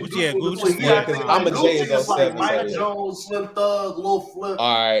that. Gucci. Yeah, because I'm a Jay is like Mike Jones, Slim Thug, Lil Flip.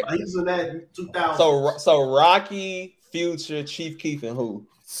 All right, he's in that 2000. So Rocky, Future, Chief Keef, and who?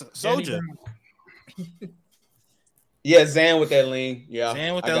 Soulja. Yeah, Zan with that lean. Yeah,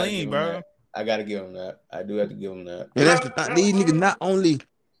 Zan with that lean, bro. I gotta give him that. I do have to give him that. And that's the thing. These niggas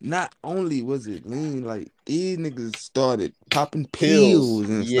not only was it lean, like these niggas started popping pills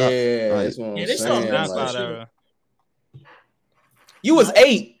and stuff. Yeah, like, that's what I'm saying. Like, you was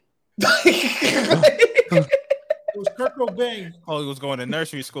 8. It was Kurt Cobain. Oh, he was going to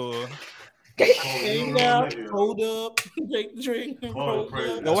nursery school. Hang out, hold up, drink. Yo,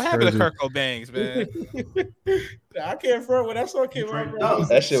 what happened to Kurt Cobain, man? I can't front when that song came out. Bro.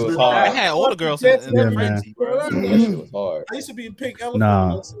 That shit was hard. I had all the girls in the frenzy. That shit was hard. I used to be in Pink Elephant Nah.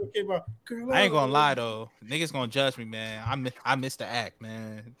 when that song came out. Girl, I ain't gonna lie though, niggas gonna judge me, man. I missed the act,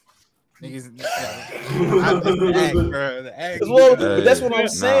 man. Niggas, I missed the act, bro. The act. But that's what I'm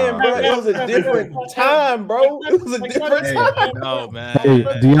saying, bro. It was a different time, bro. It was a different time. No, man. Hey,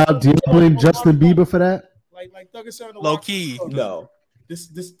 do y'all blame Justin Bieber for that? Like Thug and Son, Low key. No. This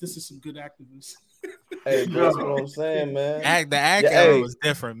is some good activists. Hey, bro, that's what I'm saying, man. The act era was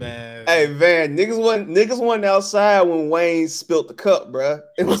different, man. Hey, man, niggas wasn't outside when Wayne spilt the cup, bro.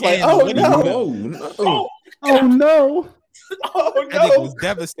 It was like, oh no. Oh no. Oh That nigga was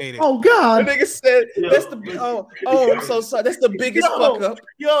devastated. Oh God. The nigga said that's the I'm so sorry. That's the biggest fuck up.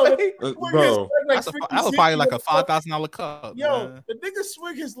 Yo, bro. That was probably like a $5,000 cup. Yo, man. the nigga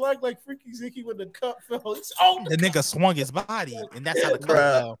swing his leg like Freaky Zicky when the cup fell. It's The nigga swung his body, and that's how the cup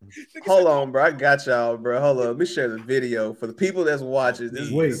Bruh. fell. Hold on, bro. I got y'all, bro. Hold on. Let me share the video for the people that's watching.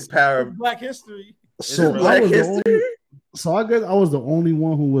 This is power. Black history. So Black I was the history. only, so I guess I was the only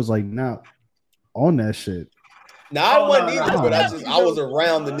one who was like not on that shit. Now I wasn't either, but I was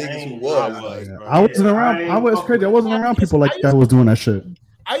around the niggas who was. Like, I wasn't around. I was crazy. I wasn't around people like that who was doing that shit.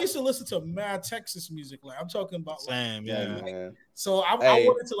 I used to listen to mad Texas music. Like I'm talking about. Same, man. So I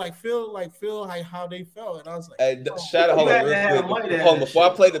wanted to feel like how they felt, and I was like, hey, shout out, hold on, real quick. Hold on, before I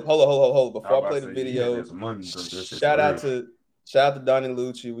play the hold on, before I play the video, shout out to Donnie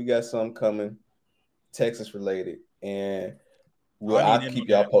Lucci. We got something coming, Texas related, and I'll keep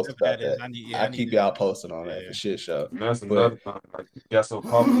y'all posted about that. I'll keep y'all posted on that for shit show. That's another thing. Like, you got so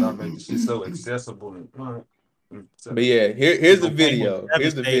popular, I make the shit so accessible. But yeah, here's the video.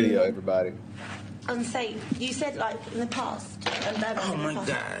 Here's the video, everybody. Unsafe. You said like in the past. Oh my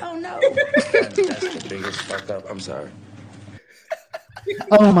God. Oh no. That's the biggest fuck up. I'm sorry.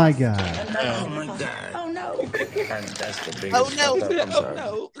 Oh my God. Oh my God. Oh no. And that's the biggest fuck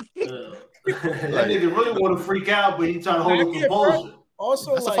up. I'm sorry. That nigga really want to freak out, but he trying to hold up composure.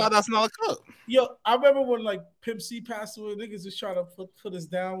 Also, That's a $5,000 cup. Yo, I remember when like Pimp C passed away, niggas was trying to put us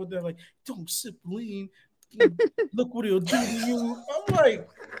down with that, like, don't sip lean. Look what he'll do to you. I'm like,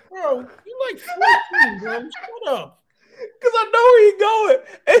 bro, you like 14, bro. Shut up. Cause I know where he going,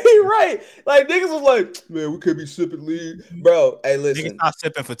 and he right. Like niggas was like, man, we could be sipping lean, bro. Hey, listen, Niggas stopped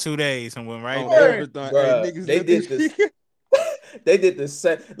sipping for 2 days and went right back. Bruh, they did this. They did the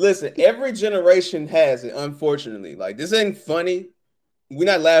same. Listen, every generation has it. Unfortunately, like this ain't funny. We're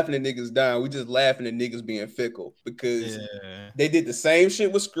not laughing at niggas dying. We just laughing at niggas being fickle because they did the same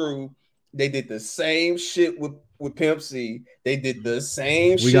shit with Screw. They did the same shit with Pimp C. They did the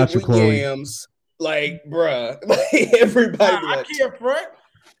same shit with Yams. Like, bruh, like everybody. I can't front.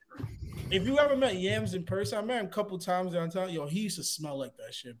 If you ever met Yams in person, I met him a couple times downtown. Yo, he used to smell like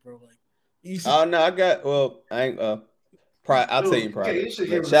that shit, bro. Like, oh no, I ain't. I'll tell you private.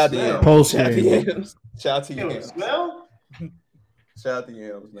 Shout out to Yams. Post Shout out to game. Yams. Shout out to Yams. Smell? Shout out to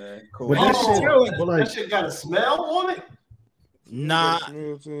Yams, man. Cool. But That shit got a smell on it? Nah. I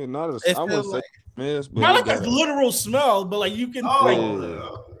wouldn't say smells, but I like a literal smell, but like you can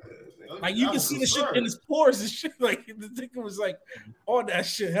like you can see the shit in his pores and shit. Like the nigga was like on that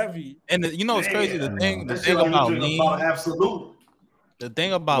shit heavy. And you know what's crazy? The thing about lean, absolute. The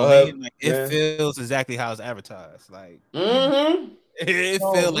thing about lean, like, it feels exactly how it's advertised. Like it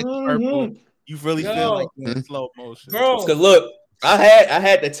feels like purple. You really feel like you're in slow motion, bro. Because look, I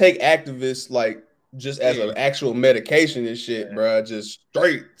had to take Actavis like just as an actual medication and shit, bro. Just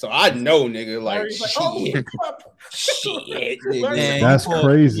straight. So I know, nigga, like shit. Shit, nigga. That's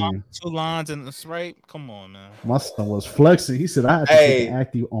crazy. 2 lines in the Sprite. Come on, man. My son was flexing. He said I had to take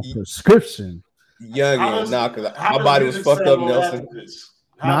Active on prescription. Youngin, because my body was fucked up, Nelson.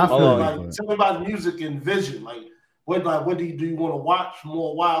 Nah, I feel like, tell me about the music and vision. Like, what do you want to watch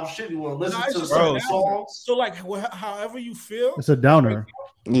more wild shit? You want to listen to certain songs? So, like, however you feel. It's a downer.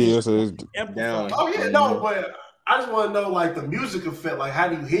 Yeah, so it's down. Oh yeah, no, but I just want to know like the music effect. Like, how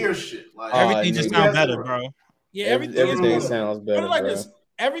do you hear shit? Like everything just sounds better, bro. Yeah, everything sounds better, like bro. this.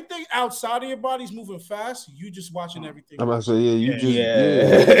 Everything outside of your body's moving fast. You just watching everything. I'm about to say, you just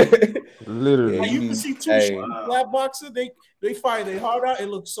literally. Like, you can see two black boxers. They fight their heart out. It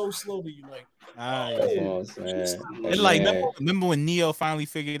looks so slow to you, like. It's like remember when Neo finally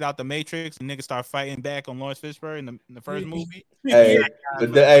figured out the Matrix and niggas start fighting back on Lawrence Fishburne in the first movie? Hey,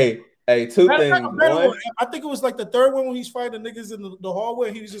 two things. One, I think it was like the third one when he's fighting the niggas in the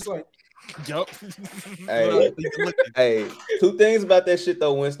hallway. He was just like, yup. Hey, 2 things about that shit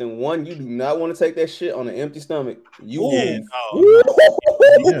though, Winston. One, you do not want to take that shit on an empty stomach. You like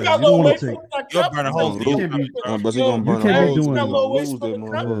You'll burn a hole. But he gonna burn a hole. Lose that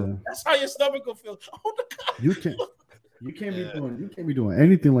motherfucker. That's how your stomach will feel. You can't be doing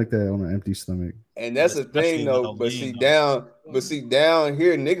anything like that on an empty stomach. And that's the thing though. But see down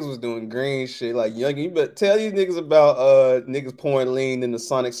here, niggas was doing green shit. Like young, you better tell these niggas about niggas pouring lean in the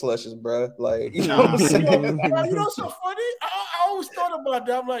Sonic slushes, bro. Like you know what I'm saying? You know what's so funny? I always thought about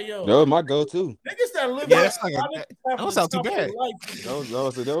that. I'm like, yo, that was my go-to. Niggas that live that don't sound too bad.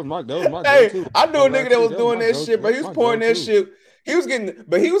 That was my go-to. Hey, I knew a nigga that was doing that shit, but he was pouring that shit. He was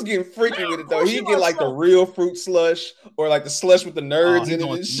getting freaky with it though. He'd get like the real fruit slush or like the slush with the nerds in it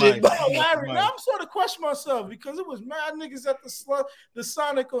and shit. Larry, now I'm sort of questioning myself because it was mad niggas at the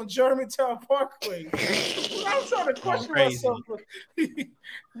Sonic on Germantown Parkway. I'm trying to question myself.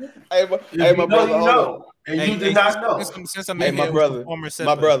 Hey, my brother. And you did not know. Hey, my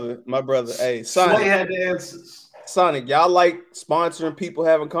brother. Hey, Sonic. They had the answers. Sonic, y'all like sponsoring people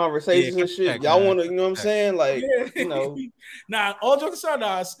having conversations and shit. Y'all want to, you know what I'm saying? Like, you know. Nah, all jokes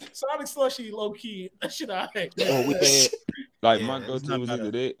aside, Sonic slushy low key. That shit I hate. Like my go-to was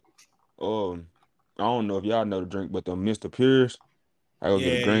either that. I don't know if y'all know the drink, but the Mr. Pierce. I go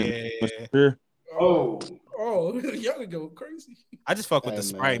get a green Mr. Pierce. Oh, y'all gonna go crazy. I just fuck with the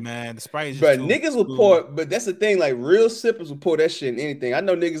Sprite, man. The Sprite is just niggas will pour, but that's the thing, like real sippers will pour that shit in anything. I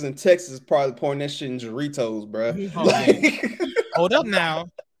know niggas in Texas probably pouring that shit in Doritos, bro. Hold up now.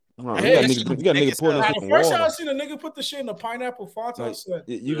 You got niggas pouring this shit in water. First time I seen a nigga put the shit in the pineapple Fanta.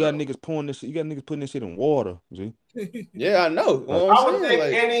 You got niggas pouring this shit. You got niggas putting this shit in water. See? Yeah, I know. I would think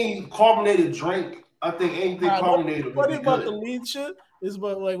any carbonated drink. I think anything carbonated. What about the lead shit? Is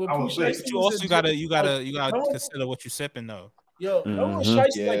but like with you also gotta consider what you're sipping though. Yo, like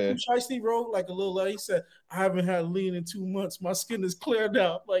Shiesty wrote like a little he said, I haven't had lean in 2 months. My skin is cleared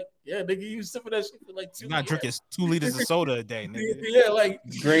out. Like, yeah, nigga, you sipping that shit for like 2 You're not drinking 2 liters of soda a day, nigga. Yeah, like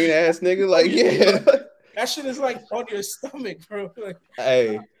green ass nigga, like yeah. That shit is like on your stomach, bro. Like,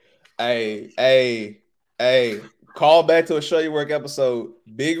 hey. Call back to a Show Your Work episode.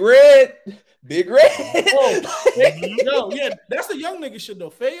 Big Red. Yo, yeah, that's the young nigga shit though.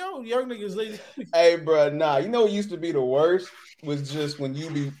 Fayo, young niggas lazy. Hey, bro, nah. You know what used to be the worst was just when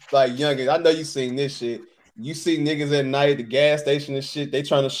you be like youngin'. I know you seen this shit. You see niggas at night at the gas station and shit. They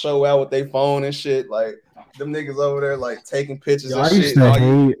trying to show out with their phone and shit. Like them niggas over there like taking pictures and shit.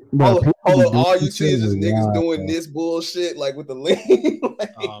 All you see is just niggas doing this bullshit like with the lean.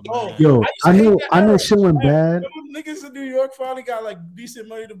 Yo, I know shit went bad. Niggas in New York finally got like decent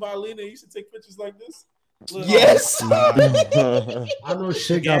money to buy lean. They used to take pictures like this. Yes. I know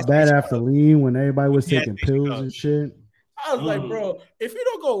shit got bad after lean when everybody was taking pills and shit. I was like, bro, if you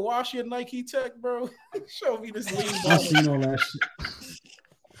don't go wash your Nike Tech, bro, show me this lean. I seen all that shit.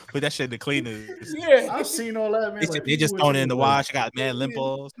 Put that shit in the cleaners. Yeah, I've seen all that, man. They just throwing it in the wash. I got mad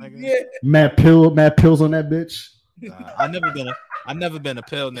limpos, nigga. Yeah. Mad pills on that bitch. I've never been a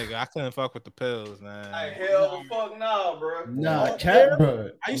pill nigga. I couldn't fuck with the pills, man. Hey, hell fuck nah, bro. Nah, cat, bro.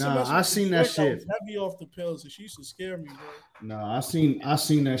 I seen that shit. Heavy off the pills, and she used to scare me, bro. Nah, I seen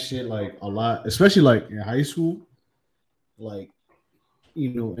that shit like a lot, especially like in high school. Like, you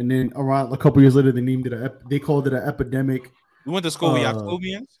know, and then around a couple years later, they called it an epidemic. We went to school with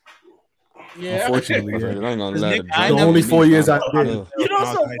Yakubians. Yeah, unfortunately, yeah. I ain't gonna lie. The only 4 years I did. You know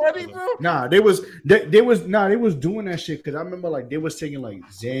what's so funny, bro? Nah, they was doing that shit because I remember like they was taking like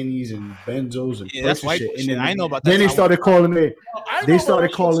Xannies and benzos and that's white shit. shit. And then, I know about that. Then they started calling it. They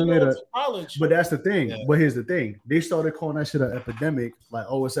started calling it a. College. But that's the thing. Yeah. But here's the thing: they started calling that shit an epidemic. Like,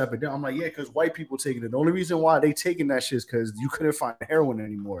 oh, it's epidemic. I'm like, yeah, because white people taking it. The only reason why they taking that shit is because you couldn't find heroin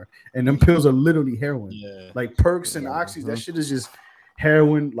anymore, and them pills are literally heroin. Yeah. Like perks and oxys. That shit is just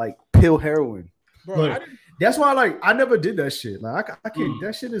heroin, like pill heroin. Bro, that's why, like, I never did that shit. Like, I can't.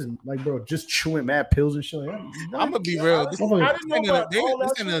 That shit is like, bro, just chewing mad pills and shit. I'm gonna be real. This ain't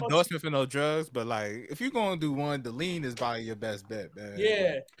an endorsement for no drugs, but like, if you're gonna do one, the lean is probably your best bet, man.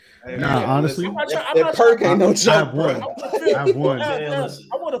 Yeah. Honestly, that perk ain't no joke, bro. I have one. I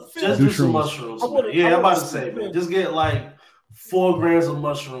want to just do some mushrooms. I'm about to say, man, just get like 4 grams of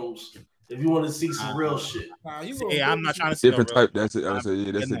mushrooms. If you want to see some real shit, I'm not trying to see different type. That's it. I would say,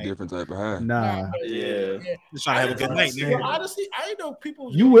 yeah, that's a different type of high. Nah, yeah. Just trying to have a good night. Well, honestly, I didn't know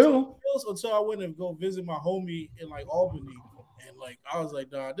people. You will until I went and go visit my homie in like Albany, and like I was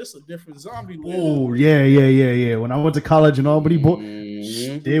like, nah, this is a different zombie. Oh yeah. When I went to college in Albany,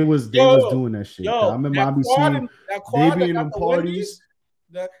 they was doing that shit. I remember I be seeing they be in them parties.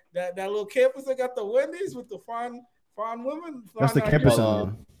 That little campus that got the Wendy's with the fine women. That's the campus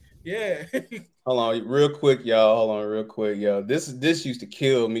on. Yeah. Hold on, real quick, y'all. This used to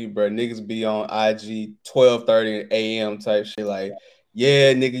kill me, bro. Niggas be on IG 12:30 a.m. type shit. Like,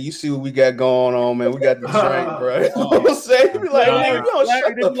 Yeah, nigga, you see what we got going on, man. We got the drink, bro. You know what I'm saying? Be like, nigga, yo,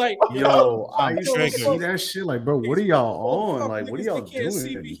 shut the like, yo, I used to see that shit. Like, bro, what are y'all on? Like, what are y'all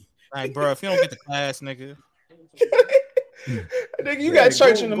doing? Like, bro, if you don't get to class, nigga. Nigga, you got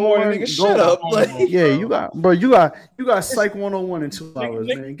church in the morning, nigga. Shut up. Like, yeah, you got Psych 101 in 2 hours,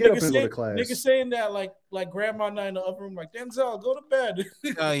 man. Get up and go to class. Nigga saying that like grandma night in the upper room, like Denzel, go to bed.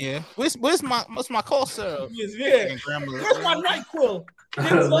 Oh yeah. What's my call syrup? Yeah. Where's my NyQuil?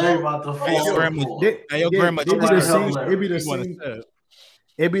 About the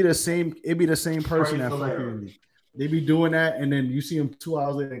It'd be the same person that fucking. They be doing that, and then you see them 2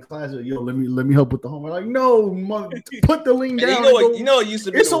 hours later in class. Yo, let me help with the homework. Like, no, mother, put the lean down. You know, it used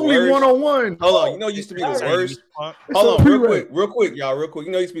to be. It's only 101. Hold on, you know, it used to be the worst. Hold on, real quick, y'all, real quick.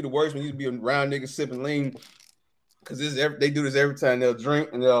 You know, it used to be the worst when you used to be around niggas sipping lean, because they do this every time they'll drink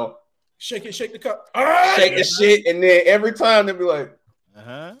and they'll shake the cup, shake the shit, and then every time they'll be like,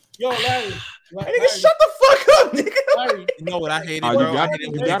 yo, Larry. Nigga, shut the fuck up, nigga. Larry. You know what I hated, bro? I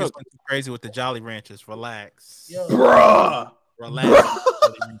hated when niggas went too crazy with the Jolly Ranchers. Relax. Yo, bruh. Relax.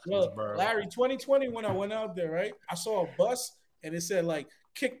 Yo, Larry, 2020, when I went out there, right? I saw a bus and it said like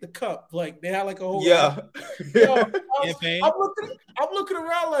kick the cup. Like they had like a whole Yo, I'm looking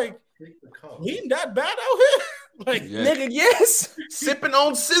around like we ain't that bad out here. Like nigga, yes. Sipping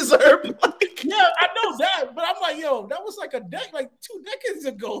on scissor. Yeah, I know that, but I'm like, yo, that was like 2 decades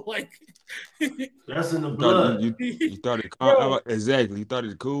ago. Like that's in the blood. You thought it exactly. You thought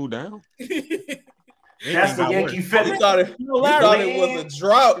it cooled down. That's the Yankee fit. You thought it was a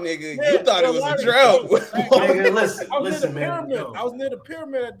drought, nigga. Yeah, you thought it was a drought. Nigga, listen, man. I was near the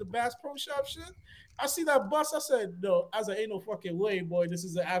pyramid at the Bass Pro Shop shit. I see that bus. I said, no. I said, ain't no fucking way, boy. This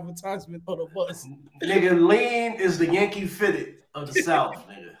is an advertisement on a bus. Nigga, lean is the Yankee fitted of the South,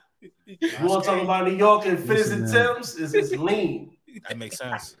 nigga. You want to talk about New York and Fitteds and Timbs? It's lean. That makes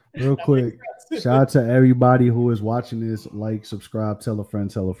sense. Real quick, shout out to everybody who is watching this. Like, subscribe, tell a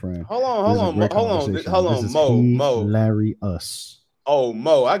friend. Hold on, Mo. Larry, us. Oh,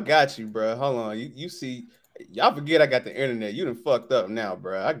 Mo, I got you, bro. Hold on. You see, y'all forget I got the internet. You done fucked up now,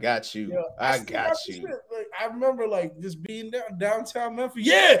 bro. I got you. Yo, I got you. Like, I remember like just being downtown Memphis.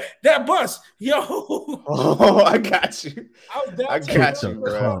 Yeah, that bus. Yo. Oh, I got you. I got you,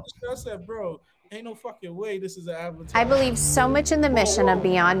 bro. I said, bro, ain't no fucking way this is an advertisement. I believe so much in the mission of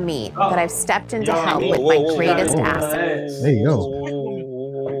Beyond Meat that I've stepped in to help with my greatest asset. Hey, yo.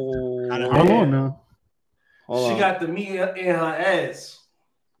 Hold on now. She got the meat in her ass.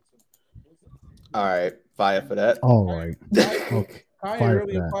 All right. Fire for that. All right. Okay. All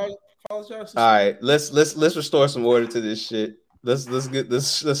right. Let's restore some order to this shit. Let's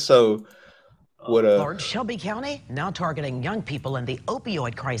show what Large Shelby County now targeting young people in the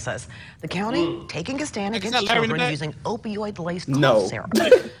opioid crisis. The county taking a stand against children using opioid-laced cough syrup.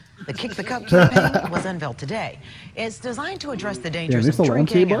 The Kick the Cup campaign was unveiled today. It's designed to address the dangers of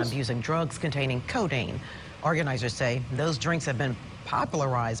drinking and abusing drugs containing codeine. Organizers say those drinks have been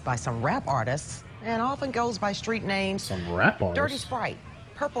popularized by some rap artists and often goes by street names. Some rap artists? Dirty Sprite,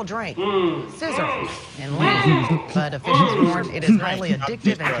 Purple Drink, Scissor, and Lean. But officials warn it is highly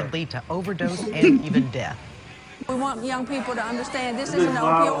addictive and can lead to overdose and even death. We want young people to understand this is an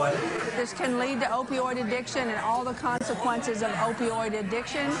opioid. This can lead to opioid addiction and all the consequences of opioid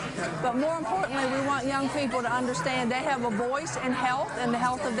addiction. But more importantly, we want young people to understand they have a voice in health and the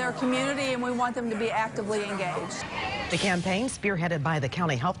health of their community, and we want them to be actively engaged. The campaign, spearheaded by the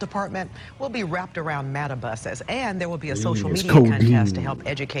county health department, will be wrapped around MATA buses, and there will be a social media contest to help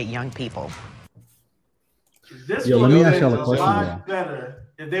educate young people. This let me ask y'all a question. A lot better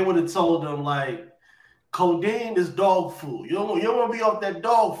if they would have told them like, codeine is dog food. You don't want to be off that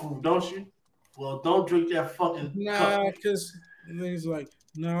dog food, don't you? Well, don't drink that fucking because he's like,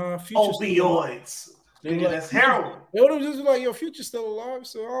 opioids. Nigga, that's heroin. They would have just like, your Future's still alive,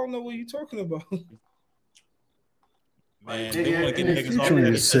 so I don't know what you're talking about. Man, Future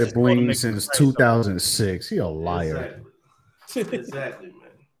ain't sipped lean since 2006. He a liar. Exactly, man.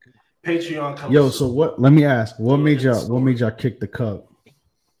 Patreon comes. Yo, so what? Let me ask. What made y'all kick the cup?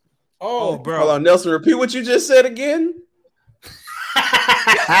 Oh, bro. Hold on, Nelson. Repeat what you just said again.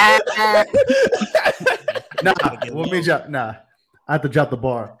 What made y'all? Nah, I have to drop the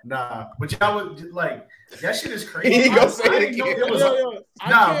bar. Nah, but y'all would like that shit is crazy. He gonna say it again.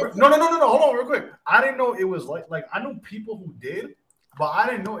 No. Hold on, real quick. I didn't know it was like I knew people who did, but I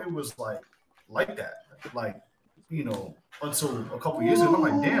didn't know it was like that. Like, you know, until a couple years ago, I'm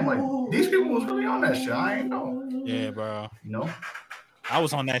like, damn, like these people was really on that shit. I ain't know. Yeah, bro. You know. I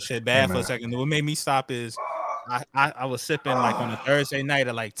was on that shit bad for a second. What made me stop is I was sipping like on a Thursday night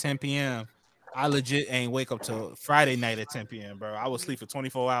at like 10 p.m. I legit ain't wake up till Friday night at 10 p.m., bro. I was sleep for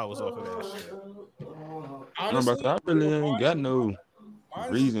 24 hours off of that shit. Honestly, I really ain't got no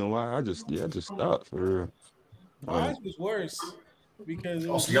reason why. I just stopped for real. Mine was worse because it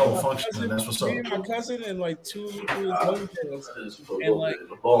was Also, y'all functioning. That's what's up. me and my cousin and like two of his other girls, and like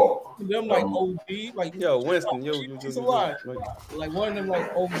them like OD, like yo Winston, it's a lot. Like one of them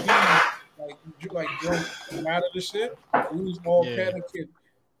like OD, like drunk out of the shit. We was all panicking,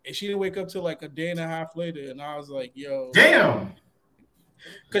 and she didn't wake up till like a day and a half later, and I was like, yo, damn,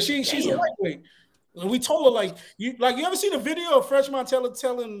 because she's a lightweight. And we told her like you ever seen a video of Fresh Montella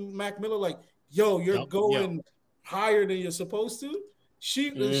telling Mac Miller like, yo, you're going higher than you're supposed to.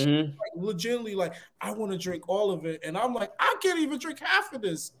 She like legitimately like, I want to drink all of it, and I'm like, I can't even drink half of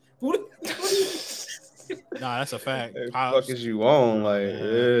this. Nah, that's a fact. What the fuck is you on?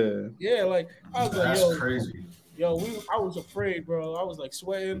 Like, yeah, like I was like, That's yo, crazy. Yo, I was afraid, bro. I was like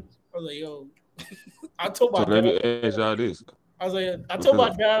sweating. I was like, yo, I told my So let me dad. ask y'all this. I was like, I told my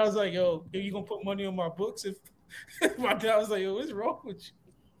dad, I was like, yo, are you gonna put money on my books? If my dad was like, yo, what's wrong with you?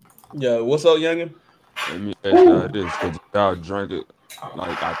 yeah, what's up, youngin? Let me ask y'all this, because y'all drank it.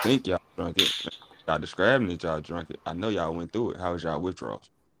 Like, I think y'all drank it. Y'all describing that y'all drank it. I know y'all went through it. How was y'all withdrawals?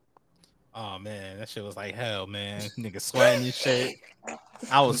 Oh man, that shit was like hell, man. Nigga sweating and shit.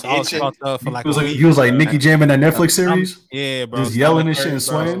 I was fucked up for like. He was like Nicky Jam in that Netflix series. Yeah, bro. Just yelling and shit and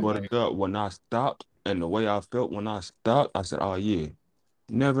swaying. When I stopped and the way I felt when I stopped, I said, "Oh yeah,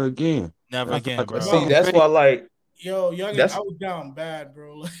 never again, never again, bro." See, that's why, like, yo, young, I was down bad,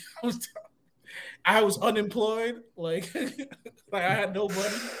 bro. Like, I was unemployed. Like, like I had no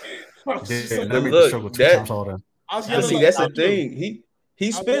money. Look, that's the thing.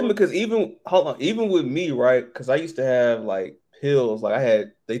 He's spitting because even with me, right? Because I used to have like pills, like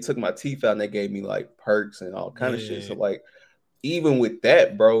they took my teeth out and they gave me like perks and all kind of shit. So like even with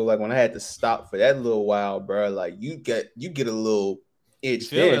that, bro, like when I had to stop for that little while, bro, like you get a little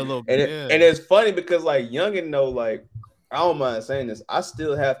itch then. And it's funny because like youngin know, like I don't mind saying this, I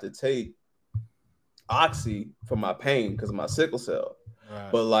still have to take Oxy for my pain because of my sickle cell. Right.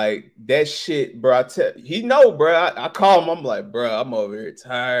 But like that shit, bro, he know, bro. I call him. I'm like, bro, I'm over here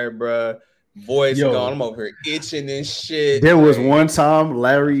tired, bro. Voice gone. I'm over here itching and shit. There was one time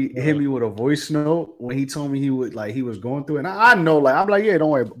Larry hit me with a voice note when he told me he was going through it. And I know, like, I'm like, yeah, don't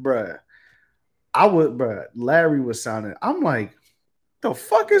worry, bro. Larry was sounding. I'm like, the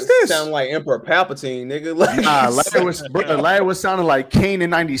fuck is this? Sound like Emperor Palpatine, nigga. Like, nah, Larry was sounding like Kane in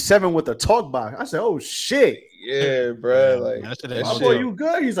 '97 with the talk box. I said, oh shit. Yeah, bro. Like, my boy, you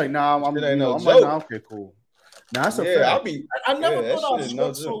good? He's like, nah, I'm like, nah, okay, cool. Nah, that's a fact. I never thought I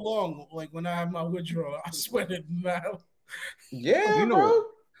sweat so long. Like when I have my withdrawal, I sweated now. Yeah, bro.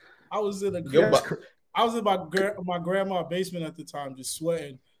 I was in my grandma's basement at the time, just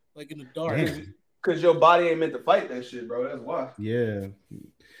sweating like in the dark. Because your body ain't meant to fight that shit, bro. That's why. Yeah.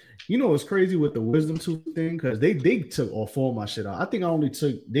 You know what's crazy with the wisdom tooth thing? Because they took all my shit out. I think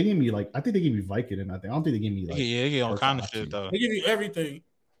they gave me like, I think they gave me Vicodin. I don't think they gave me like. Yeah, they get all kind of shit though. They give you everything.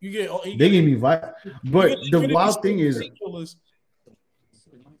 They gave me Vicodin. But the wild thing is, I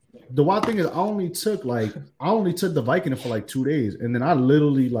only took the Vicodin for like 2 days, and then I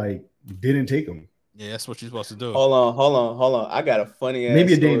literally like didn't take them. Yeah, that's what you're supposed to do. Hold on. I got a funny ass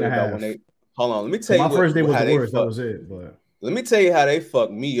maybe a day and a half. Hold on, let me tell you. My first day was the worst. That was it. But let me tell you how they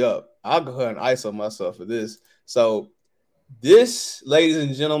fucked me up. I'll go ahead and ISO myself for this. So this, ladies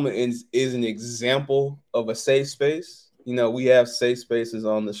and gentlemen, is an example of a safe space. You know, we have safe spaces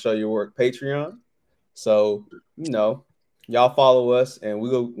on the Show Your Work Patreon. So, you know, y'all follow us and we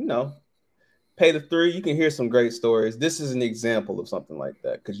go, you know, pay the $3. You can hear some great stories. This is an example of something like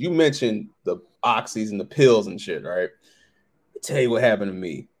that. Because you mentioned the oxys and the pills and shit, right? Let me tell you what happened to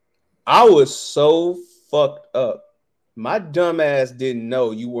me. I was so fucked up. My dumb ass didn't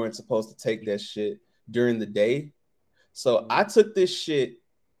know you weren't supposed to take that shit during the day. So I took this shit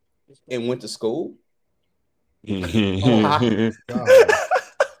and went to school. So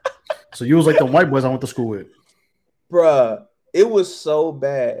you was like the white boys I went to school with. Bruh, it was so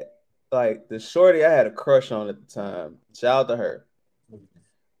bad. Like the shorty I had a crush on at the time. Shout out to her.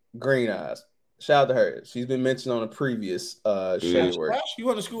 Green Eyes. Shout out to her. She's been mentioned on a previous show. You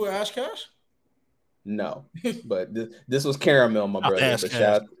went to school with Ash Cash? No, but this was Caramel, my brother. But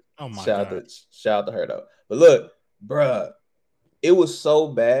shout out to her though. But look, bruh, it was so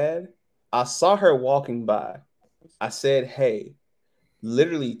bad. I saw her walking by. I said, hey.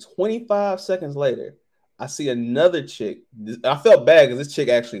 Literally 25 seconds later, I see another chick. I felt bad because this chick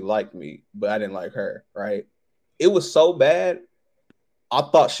actually liked me, but I didn't like her, right? It was so bad, I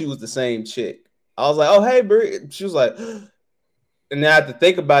thought she was the same chick. I was like, oh, hey, Brie. She was like, And now I have to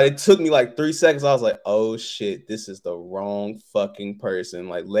think about it. It took me like 3 seconds. I was like, oh shit, this is the wrong fucking person.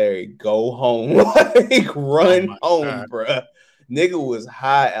 Like, Larry, go home. Like, run home, bruh. Nigga was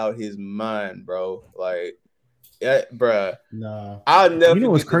high out his mind, bro. Like, yeah, bruh. Nah. I'll never. You know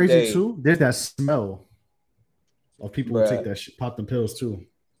what's forget the crazy day. too? There's that smell of people who Bruh. take that shit, pop them pills too.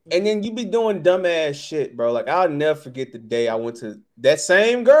 And then you be doing dumbass shit, bro. Like, I'll never forget the day I went to that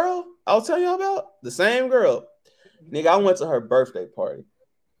same girl I'll tell you about. The same girl. Nigga, I went to her birthday party.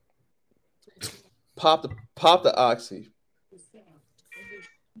 Pop the oxy.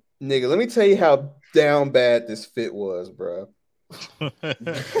 Nigga, let me tell you how down bad this fit was, bro.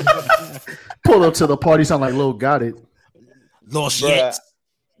 Pull up to the party, sound like Lil Got It. Lil shit.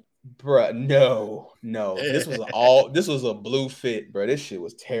 Bruh, no. This was a blue fit, bro. This shit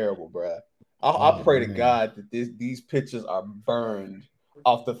was terrible, bro. I pray to God that these pictures are burned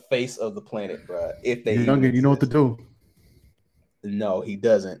off the face of the planet, bro. If they Youngin, you know what to do. No, he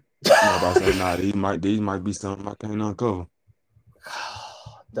doesn't. I'm about to say, nah, these might be something I can't uncover.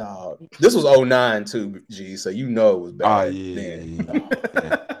 Dog. This was 09 too, G, so you know it was bad. Oh,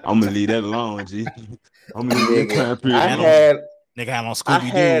 yeah. I'm gonna leave that alone, G. I'm gonna leave that time period. Nigga had on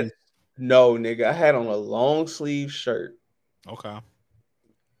Scooby Doo. No, nigga, I had on a long sleeve shirt. Okay.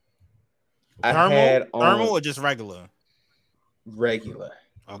 Thermal or just regular? Regular.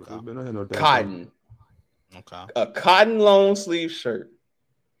 Okay. Cotton. Okay. A cotton long sleeve shirt.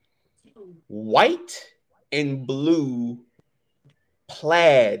 White and blue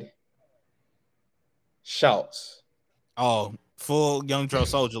plaid shorts. Oh, full Young Dro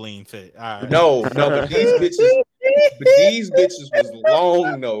Soldier Lean fit. All right. No, but these bitches was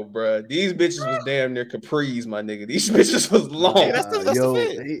long though, bro. These bitches was damn near capris, my nigga. These bitches was long. Yeah, that's the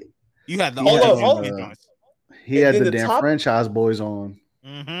fit. You had the He had then the the damn top- franchise boys on.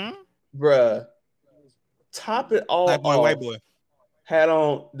 Mm-hmm. Bruh. Top it all Black boy, off. white boy. Had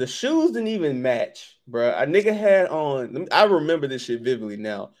on the shoes didn't even match, bruh. A nigga had on. I remember this shit vividly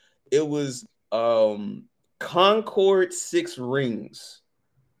now. It was Concord 6 rings.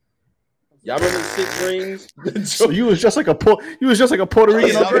 Y'all remember the 6 rings? So you was just like a Puerto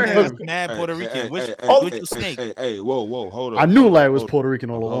Rican. Mad Puerto Rican. Which you snake? Hey, whoa, hold on. I knew Larry was Puerto Rican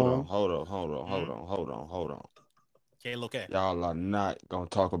all along. Hold on. Can't look at. Y'all are not gonna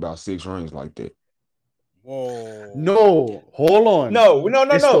talk about 6 rings like that. Whoa. No, hold on. No.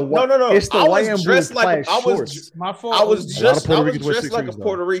 It's the I white was and blue dressed like plaid I was. shorts. My fault. I was dressed like a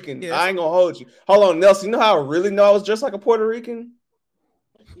Puerto Rican. I ain't gonna hold you. Hold on, Nelson. You know how I really know I was dressed like a Puerto Rican?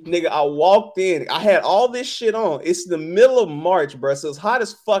 Nigga, I walked in. I had all this shit on. It's the middle of March, bro. So it's hot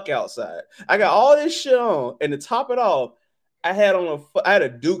as fuck outside. I got all this shit on, and to top it off, I had a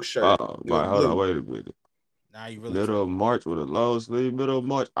Duke shirt. Hold on, wait a minute. Nah, you really middle of March with a long sleeve. Middle of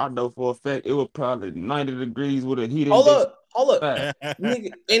March, I know for a fact it was probably 90 degrees with a heat. Hold up.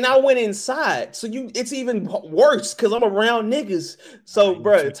 Nigga, and I went inside. So it's even worse because I'm around niggas. So,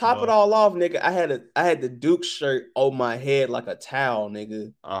 bro, to top it all off, nigga, I had the Duke shirt on my head like a towel,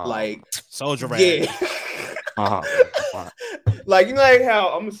 nigga. Like soldier rag. Yeah. Like, you know, like how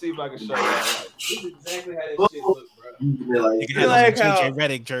I'm gonna see if I can show you. Like, this is exactly how this shit look, bro. You had like JJ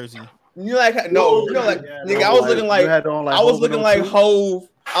Redick jersey. You like nigga, I was looking like I was looking like Hove.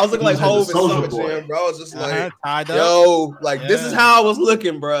 I was looking like Hove and Summer Jam, bro. I was just like, yo, like this is how I was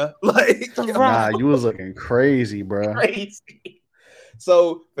looking, bro. Like, nah, you was looking crazy, bro. Crazy.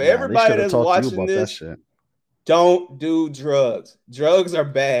 So for everybody that's watching this, don't do drugs. Drugs are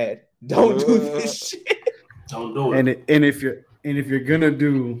bad. Don't do this shit. Don't do it. And if you're gonna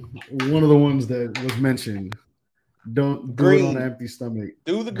do one of the ones that was mentioned, don't do it on an empty stomach.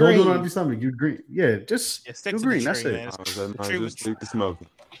 Do the green. Don't do it on an empty stomach. You green. Yeah, just do green. That's it. Just stick to smoking.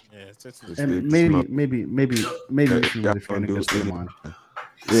 And maybe you should if you're in a good state of mind.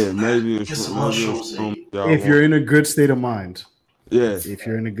 Yeah, maybe if you're in a good state of mind. Yeah. If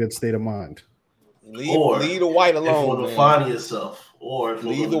you're in a good state of mind. Leave the white alone. To find yourself. Or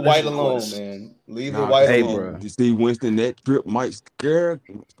leave the white alone, man. Leave the white alone. Bro. You see, Winston, that trip might scare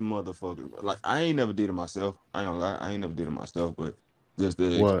the motherfucker. Like, I ain't never did it myself. I ain't gonna lie, I ain't never did it myself, but just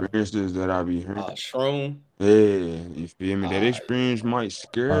the experiences that I be hearing. Shroom. Yeah, you feel me? That experience might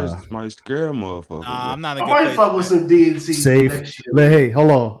scare a motherfucker. I'm not a I good might fuck with some DNC. Safe. Hey, hold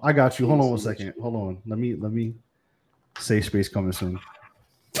on. I got you. Hold on 1 second. Hold on. Let me. Safe space coming soon.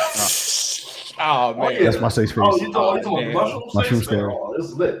 Oh man, that's my safe space. Oh, you talking mushroom scare. Oh, this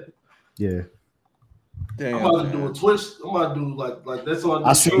is lit. Yeah. Damn, I'm about to do a Twitch. I'm about to do like that's on.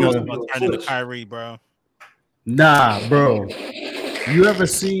 I see turn into Kyrie, bro. Nah, bro. You ever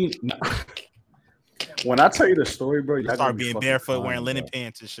seen? When I tell you the story, bro, you start being barefoot, wearing linen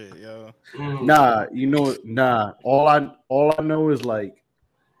pants and shit, yo. Nah. All I know is like,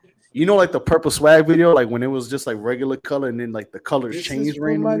 like the Purple Swag video, like when it was just like regular color and then like the colors changed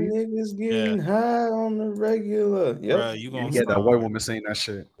randomly. My niggas getting high on the regular. Yep. Bro, you gonna get that white woman saying that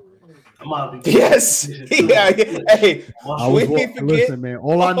shit. Yes. Yeah. Hey, we ain't forget. Listen, man.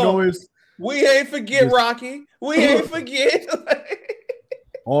 All I know is we ain't forget Rocky. We ain't forget.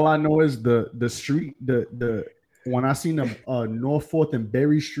 All I know is the street, the when I seen the North 4th and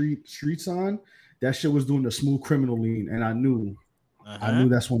Berry Street sign, that shit was doing the Smooth Criminal lean, and I knew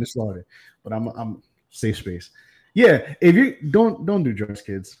that's when it started. But I'm safe space. Yeah, if you don't do drugs,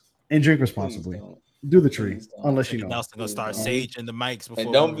 kids, and drink responsibly. Do the tree, unless you know. Nelson gonna start saging the mics before.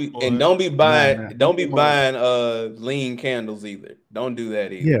 And don't be buying lean candles either. Don't do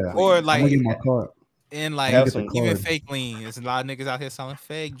that either. Yeah, or like my car. And like even fake lean. There's a lot of niggas out here selling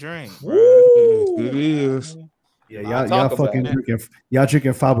fake drink. It is. Yeah, y'all fucking drinking. Y'all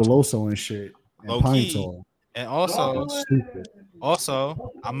drinking Fabuloso and shit. And Pine Sol. And also,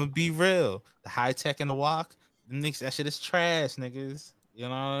 I'm gonna be real. The high tech and the walk, niggas, that shit is trash, niggas. You know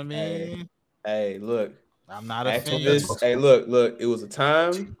what I mean? Hey, look. I'm not a fan. Hey, look. It was a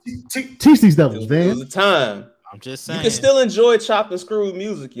time. Teach these devils, man. It was a time. I'm just saying. You can still enjoy chop and screw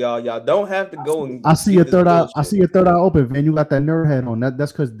music, y'all. Y'all don't have to go and. I see your third eye. I see your third eye open, man. You got that nerd head on.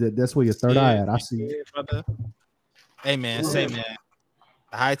 That's because that's where your third eye at. I see. Brother. Hey, man. Say, man.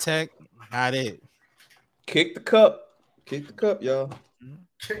 The high tech, not it. Kick the cup. Kick the cup, y'all.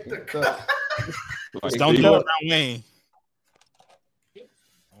 Kick the cup. Just don't do it around Wayne.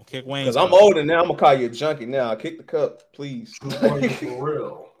 Don't kick Wayne. Because I'm older now. I'm gonna call you a junkie now. Kick the cup, please. For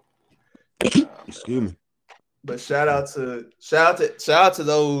real. Excuse me. But shout out to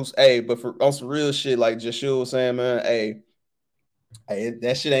those. Hey, but on some real shit, like Joshua was saying, man. Hey,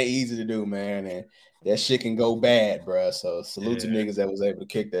 that shit ain't easy to do, man. And that shit can go bad, bro. So salute to niggas that was able to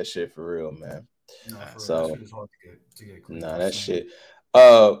kick that shit for real, man. So that shit.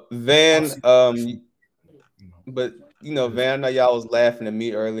 But Van, I know y'all was laughing at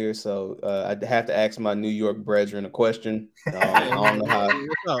me earlier, so I have to ask my New York brethren a question. I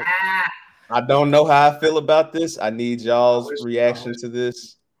don't know how I feel about this. I need y'all's reaction to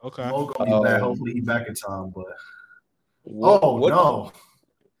this. Okay. Hopefully he's back in time, but no.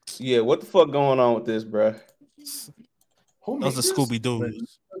 Yeah, what the fuck going on with this, bro? Those are Scooby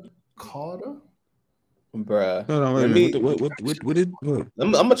Doo's. Carter? Bruh. Hold on, what?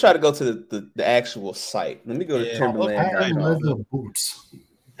 I'm gonna try to go to the actual site. Let me go to Timberland. Leather boots.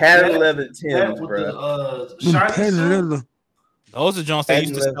 Patent leather Timbs, bro. Patent leather. Those are Jones they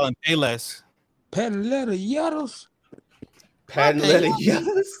used to sell in Payless. Patent leather Yaddles. Patent leather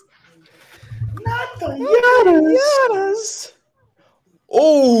Yaddles. Not the Yaddles.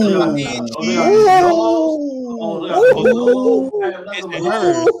 Oh.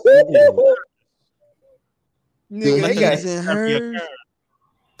 Nigga, they got his and hers.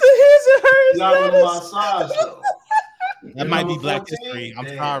 That might be Black History. I'm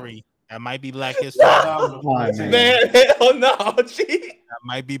sorry. That might be Black History. Man, hell no, G. That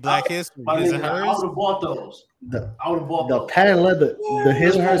might be Black History. His and hers. I would have bought those. The patent leather, the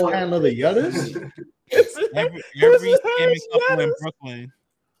his and hers patent leather Yudders. Every scamming couple in Brooklyn,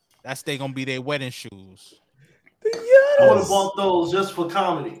 that's they gonna be their wedding shoes. I would have bought those just for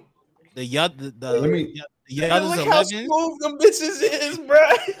comedy. The Yudders look how smooth them bitches is, bro.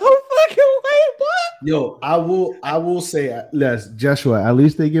 I'm fucking wait, what? Yo, I will say, Les, Joshua, at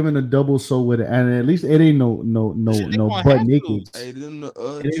least they giving a double sole with it, and at least it ain't no butt naked. Hey, them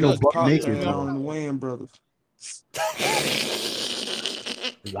it ain't no butt naked. On the Wayne brothers.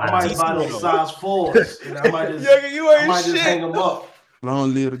 I might buy those size 4s. And I might just hang them up.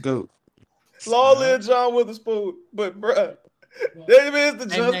 Long live the GOAT. Long live John Witherspoon. But bruh, that is the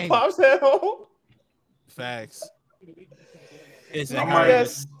Just Pops hat on. Facts.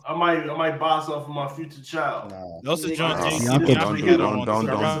 I might buy something for my future child. Those are Jones.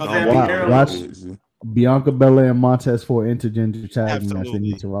 Watch Bianca Belair and Montez for intergender tag match. They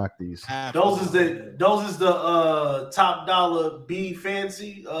need to rock these. Those is the top dollar B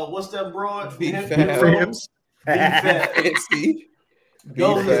fancy. What's that broad? B fancy.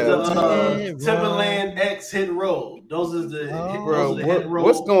 Those is the Timberland X Hit Road. Those is the Hit Road.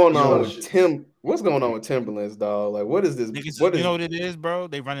 What's going on with Tim? What's going on with Timberlands, dog? Like, what is this? You know what it is, bro?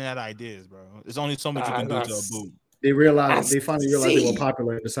 They running out of ideas, bro. There's only so much you can do to a boot. They finally realized they were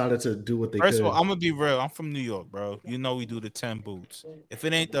popular and decided to do what they could. First of all, I'm gonna be real. I'm from New York, bro. You know we do the 10 boots. If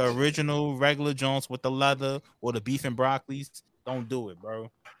it ain't the original regular Jones with the leather or the beef and broccolis, don't do it,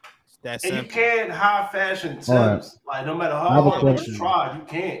 bro. It's that simple. You can't high fashion Timbs. Like no matter how hard you try, you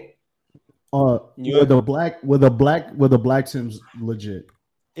can't. With the black Tims legit.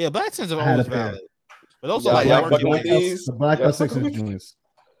 Yeah, black Tims are always valid. But those are the black R6 joints.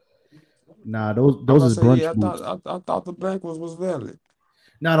 Nah, those is brunch boots. I thought the black ones was valid.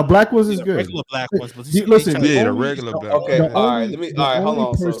 Nah, the black ones is good. Regular black ones, but listen, the regular black. Okay, all right, hold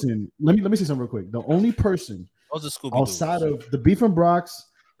on. Let me say something real quick. The only person outside of the Beef and Brox,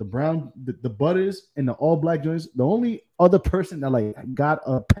 the brown, the Butters, and the all black joints, the only other person that like got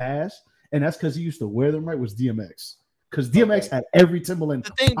a pass, and that's because he used to wear them right, was DMX. Because DMX had every Timberland.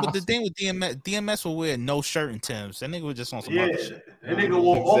 The thing with DMS will wear no shirt and Timbs. That nigga was just on some other shit. That nigga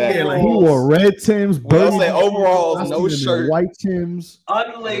wore he wore red Timbs, overalls, no shirt, white Timbs,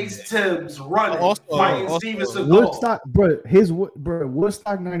 unlaced Timbs, running, fighting Stevenson. Woodstock,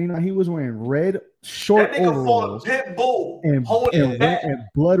 Woodstock '99. He was wearing red short overalls, Pitbull, and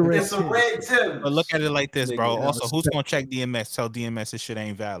blood red. It's a red Timbs. But look at it like this, bro. Also, who's gonna check DMS? Tell DMS this shit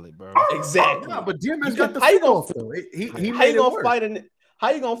ain't valid, bro. Exactly. Nah, but DMS got the how you off gonna though. How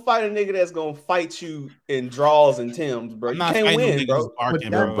you gonna fight a nigga that's gonna fight you in draws and Timbs, bro? You can't win, bro.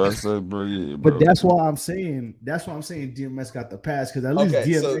 But that's why I'm saying DMS got the pass because at least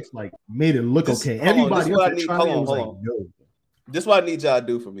DMX like made it look okay. Everybody else hold on. This is what I need y'all to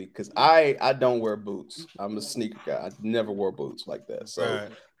do for me because I don't wear boots. I'm a sneaker guy. I never wore boots like that. So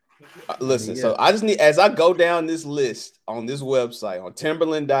listen, so I just need, as I go down this list on this website on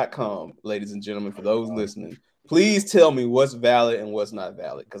Timberland.com, ladies and gentlemen, for those listening, please tell me what's valid and what's not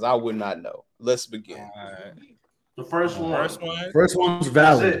valid because I would not know. Let's begin. The first one's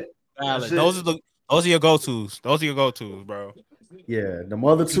valid. Those are your go-tos. Those are your go-tos, bro. Yeah, the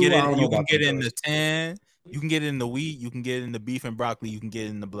other two. You can get in the tan. You can get it in the wheat, you can get it in the beef and broccoli, you can get it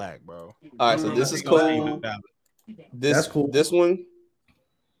in the black, bro. All right, so this is cool. That's cool. This one,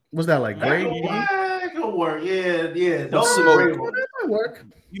 what's that like? Gray? That could work. Yeah. Those work.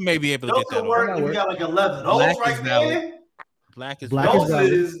 You may be able to get that. Work. You got like a leather. Those right there. Black is those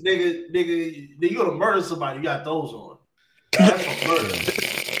is nigga. You gonna murder somebody? You got those on. That's a murder.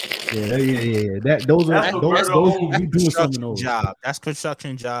 Yeah. Those you doing something over. Job. That's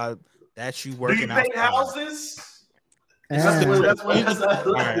construction job. That's you working. Do you paint houses? That's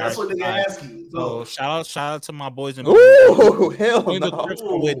what they ask you. So shout out to my boys in hell no. Crips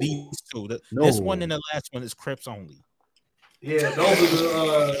with these two. This one and the last one is Crips only. Yeah, those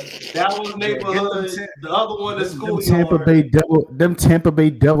are that was neighborhood. The other one is school. Them Tampa Bay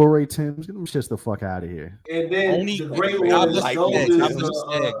Devil Ray Timbs. Get them shits the fuck out of here. And then only the great one.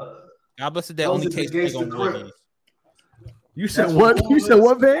 God bless that. Only case they gonna win. You said what? You said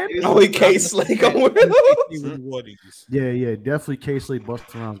what, Van? Only K-Slate gonna wear those. Yeah, definitely K-Slate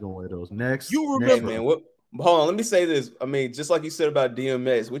Busta Rhymes gonna wear those. Next, you remember, man? Hold on, let me say this. I mean, just like you said about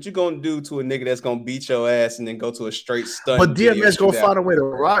DMX, what you gonna do to a nigga that's gonna beat your ass and then go to a straight stunt? But DMX gonna find a way to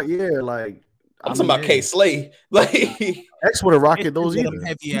rock. Yeah, like I'm talking about K-Slate. Like X would have rocked those either.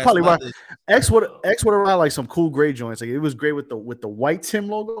 He probably rocked. X would have rocked like some cool gray joints. Like it was great with the white Tim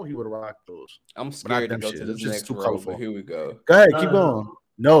logo. He would have rocked those. I'm scared to go to this next row, but here we go. Go ahead, keep going.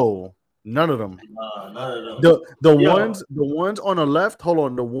 No, none of them. None of them. The ones on the left. Hold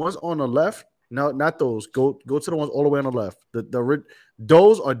on, the ones on the left. No, not those. Go to the ones all the way on the left.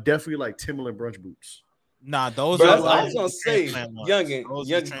 Those are definitely like Timberland brunch boots. Nah, those are. I was gonna say, Youngin,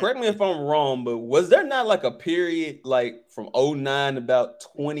 correct me if I'm wrong, but was there not like a period like from 2009 about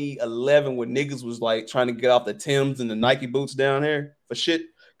 2011 when niggas was like trying to get off the Timbs and the Nike boots down here for shit?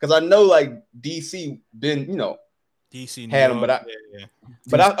 Because I know like DC been, DC had them, but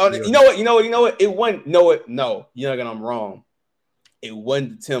you know what? It wasn't. No, Youngin, I'm wrong. It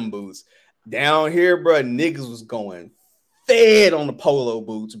wasn't the Tim boots down here, bro. Niggas was going fed on the polo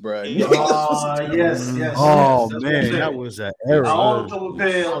boots, bro. Yes. Oh man, that was an error. I'll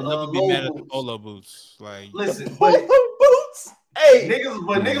never be mad at the polo boots. Like, listen, polo boots. Hey, niggas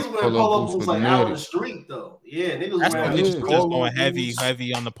wearing polo boots like out on the street though. Yeah, niggas that's wearing just going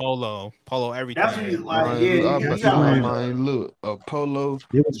heavy on the polo everything. That's what he's like. Look, a polo.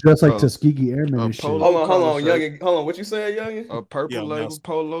 It was just like Tuskegee Airmen and shit. Hold on, Youngin. Hold on, what you said, Youngin? A purple label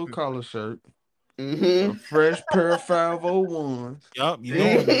polo collar shirt. A fresh pair of 501s. Yup, you know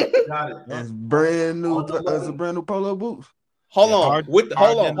it. Got it. It's brand new. It's a brand new polo boots. Hold on, with the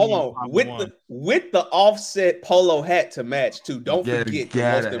offset polo hat to match too. Don't forget the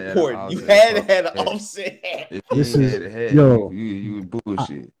most important. You had to have an offset hat. This is you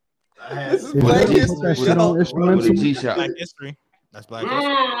bullshit. This is Black History. Black History. That's Black History.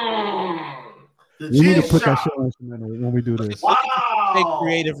 You need to put that shit on instrumental when we do this. Wow. Big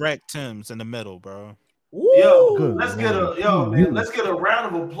creative rec Tims in the middle, bro. Yo, let's get a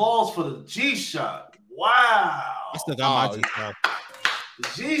round of applause for the G-Shot. Wow. I still got my G-Shot.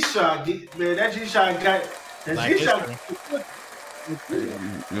 G-Shock, man, that G-Shock got that Like G-Shock. Like I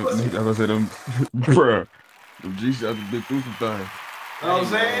said, bruh, them G-Shots have been through some things. You know what I'm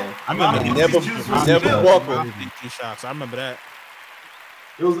saying? I remember never walk with G-Shocks. I remember that.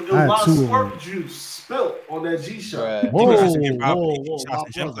 It was a lot of squirt juice spilled on that G-Shock. Whoa.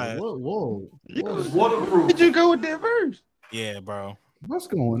 It was waterproof. Did you go with that verse? Yeah, bro. What's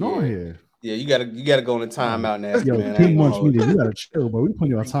going on here? Yeah, you gotta go on a timeout now. Yo, man. King wants me to. You gotta chill, bro. We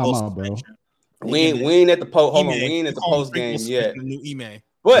putting you on timeout, bro. We ain't at the post. Hold on, we ain't at the post game yet.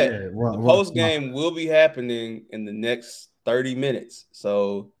 But the post game will be happening in the next 30 minutes.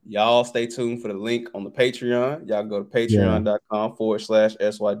 So y'all stay tuned for the link on the Patreon. Y'all go to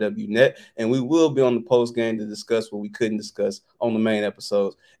patreon.com/SYWnet, and we will be on the post game to discuss what we couldn't discuss on the main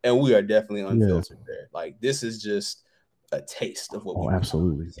episodes. And we are definitely unfiltered there. Like, this is just a taste of what we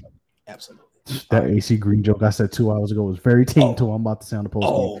absolutely. Absolutely. That AC Green joke I said 2 hours ago was very tame to I'm about to say on the post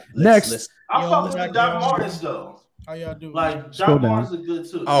game. Next. I fuck with the Doc Martens though. How y'all doing? Like Scroll Doc down. Martens are good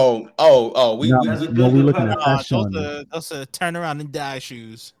too. We looking at fashion. Those are turn around and die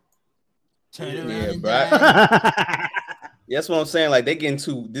shoes. Turn around and bro. die. That's what I'm saying. Like, they getting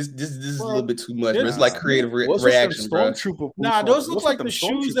too this is a little bit too much. But it's like creative reaction, bro. Nah, those look like the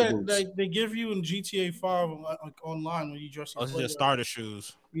shoes that they give you in GTA 5 like online when you dress. Those are just starter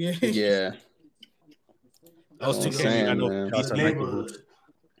shoes. Yeah. Yeah. Those two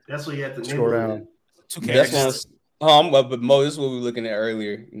That's what you have to scroll down. That's what but Mo, this is what we were looking at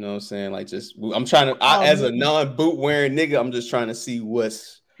earlier. You know what I'm saying? Like, just I'm trying to as a non-boot wearing nigga, I'm just trying to see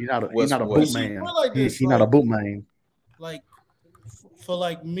what's he's not a boot man. He's not a boot man. Like for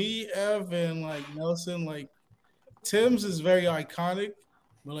like me, Ev, and like Nelson, like Tim's is very iconic,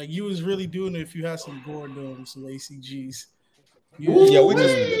 but like you was really doing it if you had some Gordon, some ACGs. Yeah, we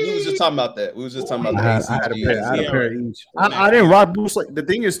was just talking about that. We was just talking about that. I had a pair of each. I didn't rock boots like the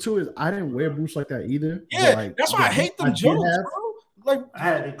thing is too is I didn't wear boots like that either. Yeah, like, that's why I hate them jokes, bro. Like I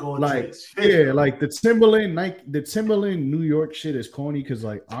had to go like like the Timberland New York shit is corny because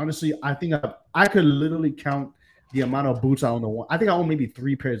like honestly I think I could literally count the amount of boots I own. I think I own maybe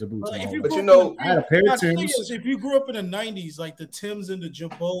 3 pairs of boots. Like, I had a pair of Timbs. If you grew up in the 90s, like the Timbs and the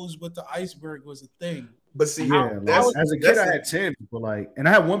Jabos with the iceberg was a thing. But see, as a kid, I had Timbs, but like, and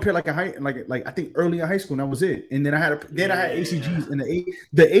I had one pair like I think early in high school, and that was it. And then I had ACGs, and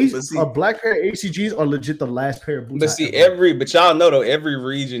a black pair of ACGs are legit the last pair of boots. But see, but y'all know though, every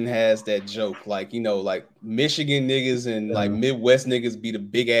region has that joke. Like, you know, like Michigan niggas and like Midwest niggas be the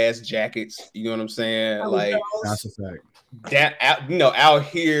big ass jackets. You know what I'm saying? Like, that's a fact. That out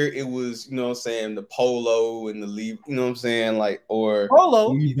here it was, you know what I'm saying, the polo and the you know what I'm saying, like, or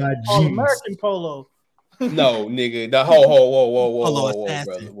polo, American polo. No, nigga. The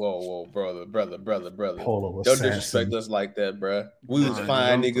whoa, brother. Polo Don't disrespect us like that, bro. We was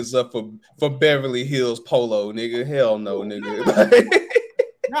fine niggas up for Beverly Hills polo, nigga. Hell no, nigga.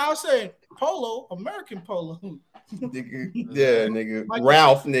 No, I was saying polo, American polo. Nigga. Yeah, nigga.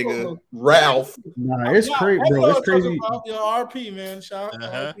 Ralph, nigga. Ralph. Nah, it's crazy, bro. It's crazy. Your RP, man. Shout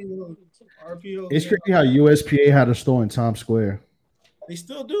out RP. It's crazy how USPA had a store in Times Square. They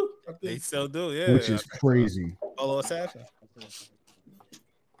still do. They still do, yeah. Which is crazy. Polo Assassin.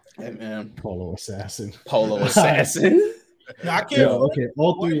 Hey, man. Polo Assassin. Now, I can't. Yo, okay,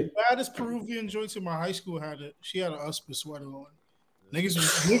 all three. The baddest Peruvian joints in my high school had it. She had an USPA sweater on. Niggas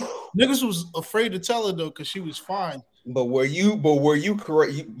was afraid to tell her though because she was fine. But were you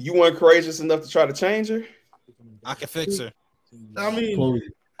you weren't courageous enough to try to change her? I can fix her. I mean, Chloe,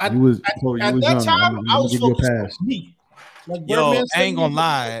 at that young, time, I was focused on me. Like, yo, I ain't gonna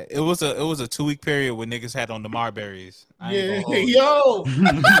lie. It was a 2-week period when niggas had on the Marberries. Yeah, yo.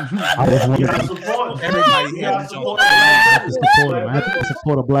 I have to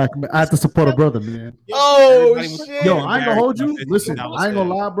support a black man. I have to support a brother, man. Oh shit. Yo, I ain't gonna hold you. Listen, I ain't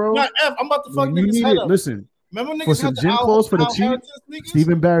gonna lie, bro. Nah, F, I'm about to fuck you niggas need head it. up. Listen. Remember niggas for some gym clothes for the cheap.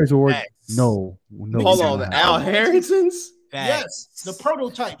 Stephen Barry's will work. No. Hold on, the Al Harringtons. Yes, the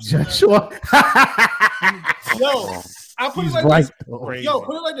prototypes. Joshua. Yo, I put it like right, this. Yo,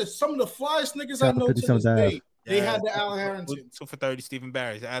 put it like this. Some of the flyest niggas I know to this day, they had the Al Harrington. 2 for $30 Stephen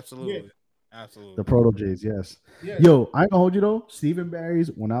Barry's. Absolutely. Yeah. Absolutely. The Proto J's, yes. Yeah. Yo, I ain't gonna hold you though. Stephen Barry's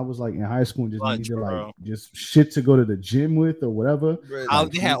when I was like in high school and just needed like just shit to go to the gym with or whatever.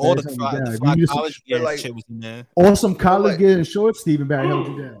 They had all the college gear shit was in there. Awesome college gear and shorts. Stephen Barry held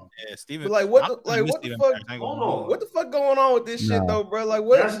you down. Yeah, Stephen. But what the fuck? Hold on. What the fuck going on with this shit though, bro? Like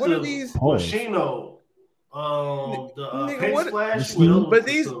what are these? Moschino. The paint splash.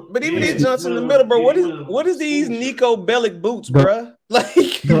 But even these jumps in the middle, bro. What is these Nico Bellic boots, bro?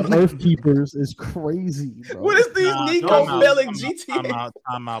 Like the Earth Keepers is crazy, bro. What is these Nico Bellic GT?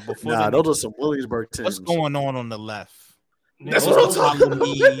 Time out. Before those are some Williamsburg Timbs. What's going on the left? That's what I'm talking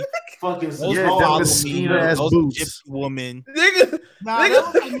about. Fucking ass boots. Gypsy woman. Nigga,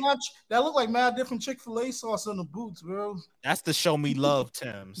 that look like mad different Chick-fil-A sauce on the boots, bro. That's the show me love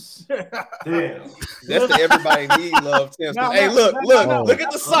Timbs. Damn. That's the everybody need love Timbs. Hey, look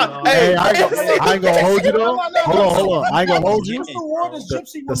at the sock. Hey, I ain't gonna hold you though. Hold on. I ain't gonna hold you.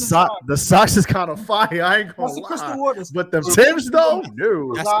 The socks is kind of fire. I ain't gonna lie. But them Timbs though,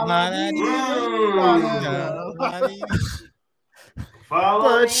 no. That's not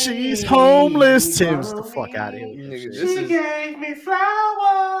But she's homeless. Timbs the fuck out of here. She gave me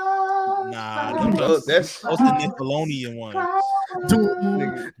flowers. Nah, that's the Nickelodeon one.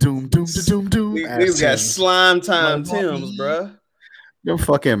 Doom. Niggas got slime time Timbs, bro. Them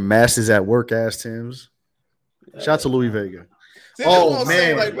fucking masses at work ass Timbs. Shout out to Louis Vega. Oh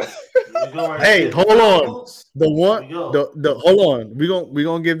man. Hey, hold on. Hold on. We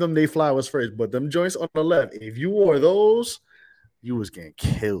gonna give them their flowers first, but them joints on the left. If you wore those, you was getting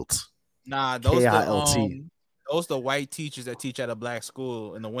killed. Nah, those KILT. those the white teachers that teach at a black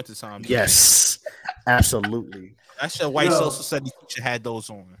school in the wintertime. Yes, absolutely. That's your white social studies teacher had those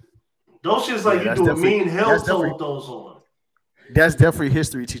on. Those shit's like you do a mean hell to with those on. That's definitely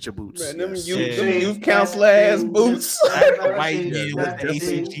history teacher boots. Man, them youth counselor ass boots. White man with the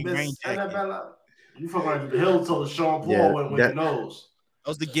ACG rain jacket. You fucking like the hill to Sean Paul with your nose.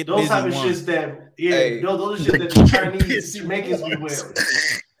 Those the get those busy type of ones. shits that those are shit that the Chinese Jamaicans be wearing.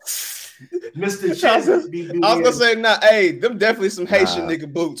 Mr. Chess be I was gonna say, hey, them definitely some Haitian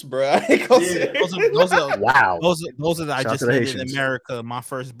nigga boots, bro. I ain't gonna say. Those are wow. Those are I just did in America. My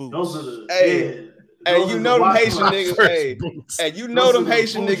first boots. Those are the Hey, you know them Haitian niggas. Hey, you know them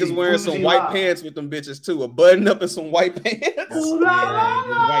Haitian niggas wearing some white pants with them bitches too. A button up and some white pants.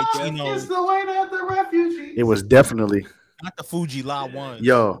 White chinos. It's the way that the refugees. It was definitely not the Fuji La ones.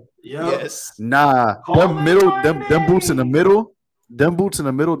 Yo. Yes. Nah. Them boots in the middle. Them boots in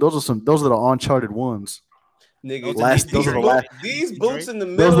the middle. Those are the uncharted ones. Nigga, these boots in the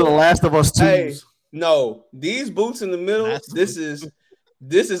middle. Those are the Last of Us 2s. Hey, no, these boots in the middle.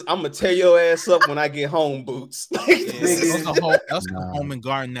 This is I'm gonna tear your ass up when I get home boots. That's the Home and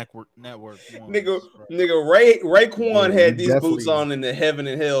Garden Network. Nigga, Raekwon had these boots on in the Heaven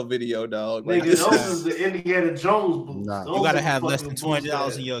and Hell video, dog. Nigga, those is the Indiana Jones boots. Nah. You gotta have less than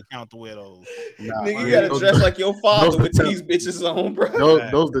 $20 in your account to wear those. Nigga, you gotta dress like your father with these bitches on, bro.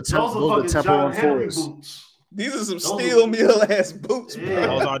 Those the Temple on Forest. These are some steel mill ass boots,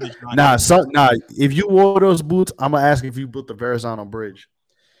 bro. Nah. If you wore those boots, I'm gonna ask if you built the Verrazano Bridge.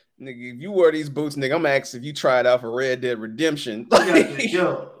 Nigga, if you wear these boots, nigga, I'm gonna ask if you tried out for Red Dead Redemption.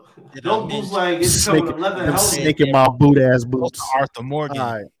 Yo, those boots like it's coming to leather helmet. Snaking my boot ass boots. Arthur Morgan.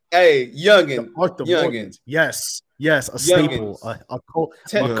 Right. Hey, youngin. Arthur Morgan. Yes, a staple. A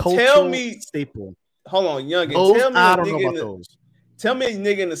cultural tell me staple. Hold on, youngin. Those, I don't know about those. Tell me a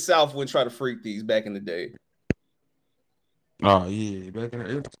nigga in the South wouldn't try to freak these back in the day. Oh yeah, back in the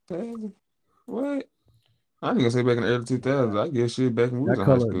early 2000s. What? I ain't gonna say back in the early 2000s. I guess shit back when we was in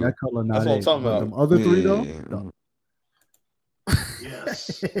high school. That color, that's what I'm talking about. Them other three though. No.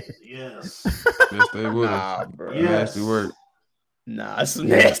 Yes. Yes, they would. Nah, bro. Yes. Nasty work. Nah, it's some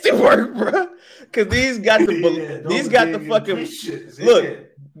nasty work, bro. Cause these got the fucking look.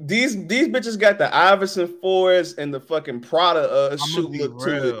 These bitches got the Iverson Forest and the fucking Prada shoe look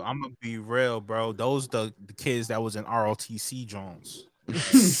to it. I'm gonna be real, bro. Those the kids that was in ROTC Jones.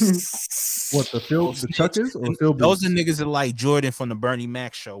 What the Chuckers or Phil? Those are niggas that like Jordan from the Bernie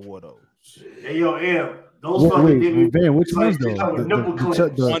Mac show. What those? Hey yo, those fucking Van, which ones though?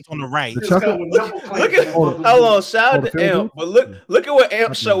 The ones on the right. The Chucker. Look at hold on, shout out to Amp, but look at what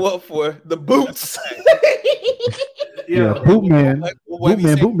Amp show up for. The boots. Yeah, boot man.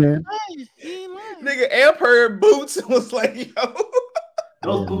 Nigga, Amp heard boots and was like, yo.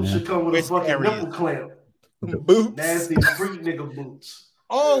 Those boots should come with a fucking nipple clamp. Boots. Nasty freak nigga boots.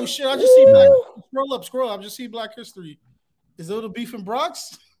 Oh shit, I just see Black scroll up. I just see Black History. Is those the Beef and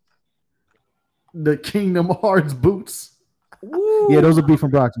Brox? The Kingdom Hearts boots. Woo. Yeah, those are Beef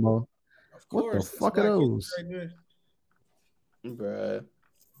and Brox, Mo. Of course. What the fuck are those? Bruh.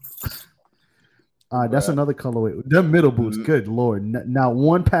 All right, that's another colorway. Them middle boots, good lord. Now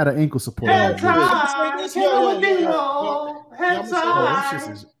one pad of ankle support.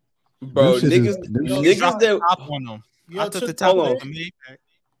 Bro, niggas that top on them. I took the top off the Maybach.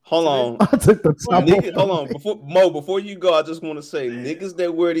 Hold on. I took the top off. Hold on. Before you go, I just want to say, niggas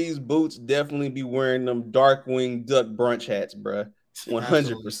that wear these boots definitely be wearing them Darkwing Duck brunch hats, bro.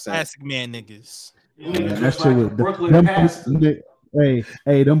 100%. Classic man niggas. Yeah, that shit with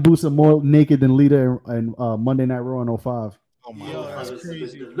Hey, them boots are more naked than Lita and Monday Night Raw in 05. Oh my God, that's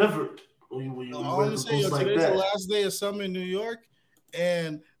crazy. Delivered. I'm gonna say, today's the last day of summer in New York,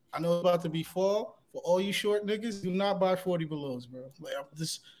 and I know it's about to be fall. For all you short niggas, do not buy 40 belows, bro. Like,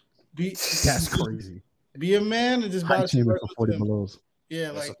 That's crazy. Be a man and just buy for 40 belows.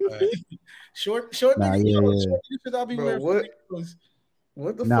 Yeah, like short niggas. Short niggas I'll be wearing.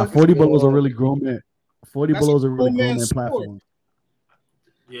 What the fuck? 40 belows are really grown man. 40 belows are really grown man platforms.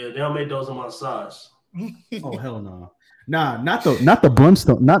 Yeah, they don't make those on my size. Oh hell no. Nah, not the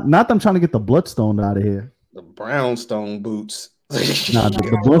Bloodstone. Not them trying to get the Bloodstone out of here. The brownstone boots. Nah,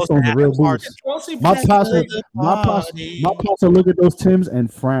 the Bloodstone's are real boots. My pops will look at those Timbs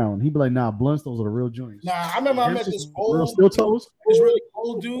and frown. He'd be like, "Nah, Bloodstones are the real joints." Nah, I remember I met this real steel toes. This really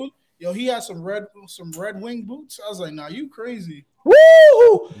old dude. Yo, he had some red wing boots. I was like, "Nah, you crazy."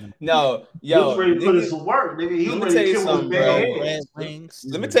 Woo! No, yo, he was ready to put in some work, nigga. Let me tell you something, bro.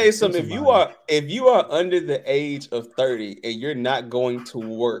 Let me tell you something. If you are under the age of 30 and you're not going to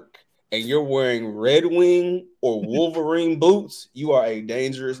work and you're wearing Red Wing or Wolverine boots, you are a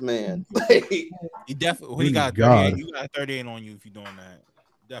dangerous man. You definitely got 38. You got 38 on you if you're doing that.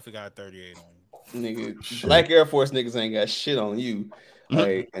 Definitely got 38 on you. Nigga, Black Air Force niggas ain't got shit on you.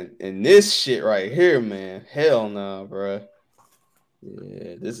 Like, and this shit right here, man. Hell nah, bro.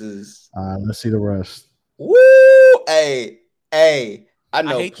 Yeah, this is. Let's see the rest. Woo! Hey, I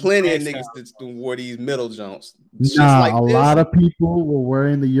know plenty of niggas that wore these middle jumps. Nah, a lot of people were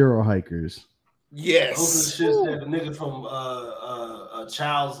wearing the Euro hikers. Yes, those are the shits that the nigga from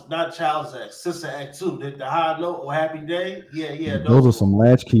Child's Act, Sister Act 2, the High Note or Happy Day. Yeah. Those are some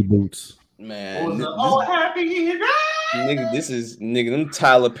latchkey boots. Man, Happy Day. Nigga, them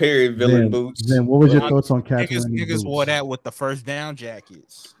Tyler Perry villain boots. Then what was your thoughts on Catherine? Niggas wore that with the first down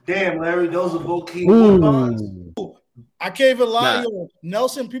jackets. Damn, Larry, those are both key. I can't even lie. Yo,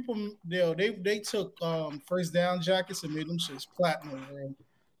 Nelson people, they took first down jackets and made them shits platinum, bro.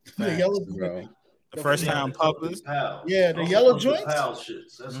 The yellow, bro. The first time puppers. Yeah, the yellow joints. That's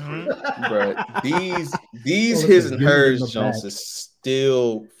crazy. Bro, these his and hers Jones is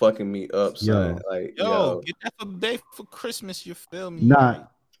still fucking me up, son. Like, yo, get that for day for Christmas. You feel me? Nah,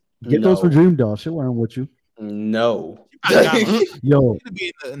 get those for Dream Doll. She'll wear them with you. No. Yo,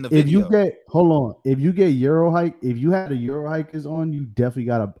 if you get Euro hike, if you had a Euro hikers on, you definitely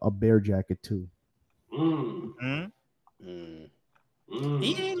got a bear jacket too. He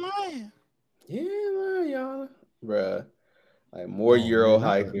ain't lying. Y'all, bruh. Like more Euro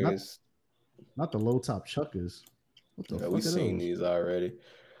hikers. Not the low top chuckers. What the fuck we've seen these already.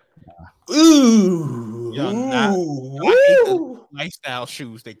 Nah. Ooh, yo, I hate the lifestyle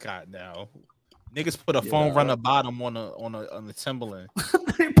shoes they got now. Niggas put a foam runner bottom on the Timberland.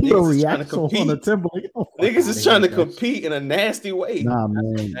 Niggas is trying to compete in a nasty way. Nah,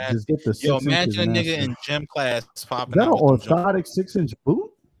 man. Just get the 6 imagine a nigga in gym class popping out. Is that an orthotic 6-inch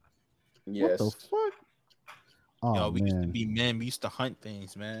boot? Yes. What the fuck? Oh, yo, we used to be men. We used to hunt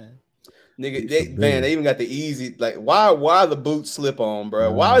things, man. Nigga, they even got the easy. Like, why the boot slip on,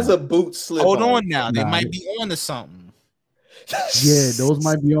 bro? Why is a boot slip on? Hold on now. They might be on to something. Yeah, those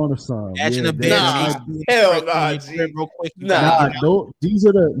might be on the song. Imagine a big hell nah, these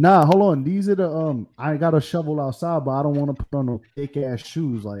are the hold on. These are the I got a shovel outside, but I don't want to put on no thick ass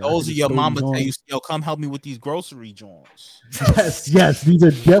shoes. Like those are your mama tell you, yo, come help me with these grocery joints. Yes, these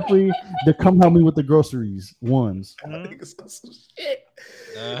are definitely the come help me with the groceries ones. Oh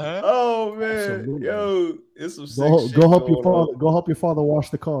man, absolutely. Yo, it's some go help your father. Go help your father wash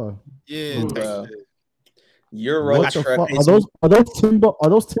the car. Yeah. Euro are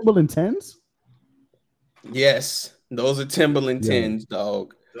those Timberland 10s? Yes, those are Timberland 10s,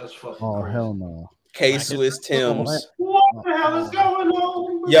 dog. That's fucking crazy. Hell no. K-Swiss Timbs. What the hell is going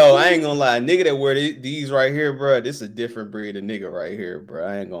on? Yo, I ain't gonna lie, nigga that wear these right here, bro. This is a different breed of nigga right here, bro.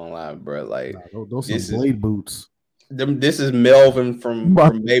 I ain't gonna lie, bro. Like those are blade boots. This is Melvin from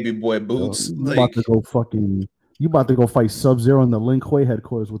Baby Boy Boots. You about to go fight Sub-Zero in the Lin Kuei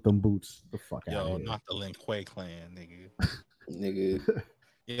headquarters with them boots. The fuck out of here. Not the Lin Kuei clan, nigga.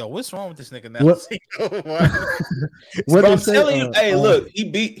 Yo, what's wrong with this nigga now? What I'm telling you, hey, look, he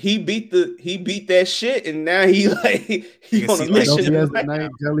beat that shit, and now he on a mission.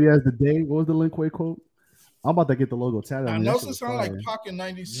 Jelly has the day. What was the Lin Kuei quote? I'm about to get the logo tatted. I know it sound like Pocket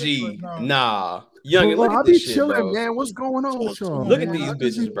 96. Right now. Nah, young. Look at this shit, bro. Man, what's going on with y'all? Look at these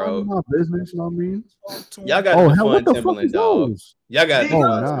bitches, bro. My business, you know what I mean? Y'all got what the fuck is those? Y'all got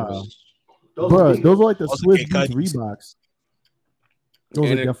bro. Those are like the Swiss Beats Reeboks.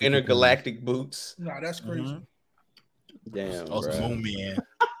 Intergalactic boots. Nah, that's crazy. Damn, bro. Man.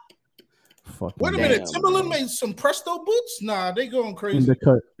 Fucking Wait a minute, Timberland made some Presto boots? Nah, they going crazy.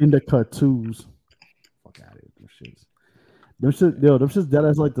 In the cut twos. Fuck out of here, them shit that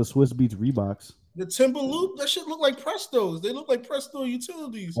is like the Swiss Beats Reeboks. The Timber Loop, that shit look like Prestos. They look like Presto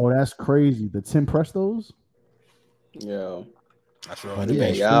utilities. Oh, that's crazy. The Tim Prestos. Yeah, that's right.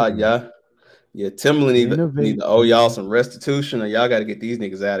 Yeah. Timberland need to owe y'all some restitution, or y'all got to get these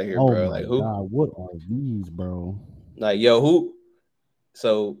niggas out of here, bro. Like who? God, what are these, bro? Like who?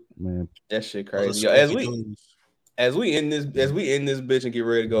 So man, that shit crazy. Yo, as we end this bitch and get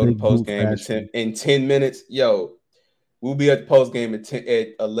ready to go to post game in 10 minutes, yo, we'll be at the post game at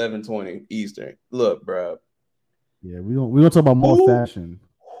 11:20 Eastern. Look, bro. Yeah, we gonna talk about more fashion.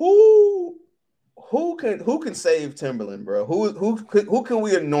 Who can save Timberland, bro? Who can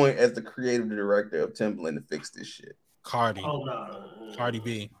we anoint as the creative director of Timberland to fix this shit? Cardi. Oh no. Cardi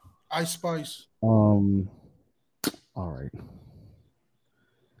B. Ice Spice. All right.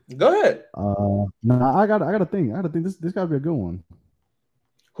 Go ahead. I gotta think. This gotta be a good one.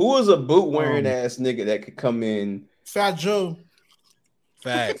 Who is a boot wearing ass nigga that could come in? Fat Joe.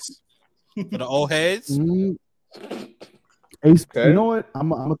 Facts. For the old heads. Ace, okay. You know what?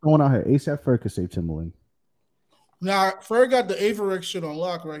 I'm throwing out here. ASAP Ferg could save Timberland. Nah, Ferg got the Averex shit on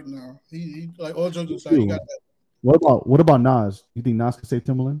lock right now. He like all jokes aside, he got that. What about Nas? You think Nas could save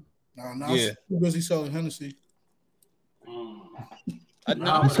Timberland? Nah, Nas too busy selling Hennessy. He's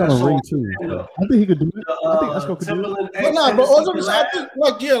got a ring too. I think he could do it. I think Esco could do it. But all jokes aside, I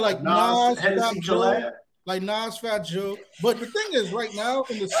think like Nas, Fat Joe, like Nas, Fat Joe. But the thing is, right now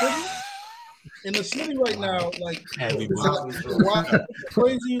in the city right now, like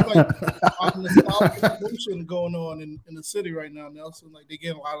crazy, like nostalgic emotion going on in the city right now, Nelson. Like they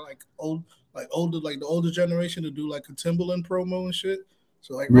get a lot of the older generation to do like a Timberland promo and shit.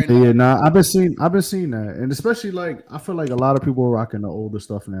 So like I've been seeing that, and especially like I feel like a lot of people are rocking the older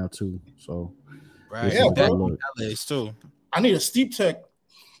stuff now too. So right, too. I need a Steep Tech.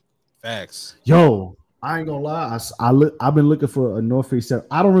 Facts. Yo, I ain't gonna lie. I've been looking for a North Face 7.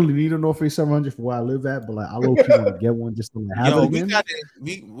 I don't really need a North Face 700 for where I live at, but like I low-key want to get one just to have it again.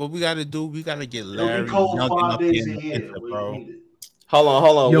 What we gotta do? We gotta get Larry Youngin up in bro. Hold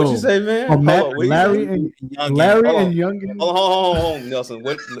on. What you say, man? Larry and Youngin. Hold on, Nelson.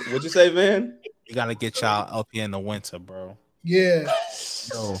 What you say, man? You gotta get y'all up here in the winter, bro. Yeah.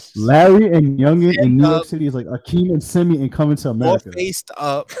 Yo, Larry and Youngin in New York City is like Akeem and Simi and Coming to America. More faced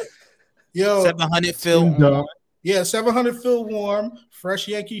up. Yo, 700 feel warm. Yeah, 700 feel warm. Fresh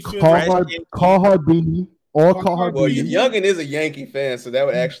Yankee feel. Carhartt beanie. All Carhartt. Well, Youngin is a Yankee fan, so that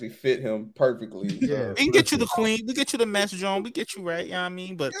would actually fit him perfectly. Yeah, we can get you the Queen. We get you the Mess Jones. We get you right. You know what I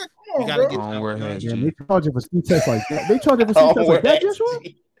mean? But you gotta get they charge you for ski tests like that. They charge you for ski tests like that, Joshua?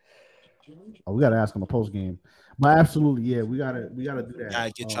 Oh, we gotta ask on the post game. But absolutely, yeah, we gotta do that.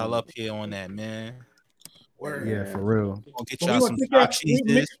 Gotta get y'all up here on that, man. Yeah, for real. We'll get y'all some hot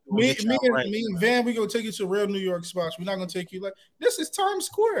cheeses. Me and Van, we gonna take you to real New York spots. We're not gonna take you like this is Times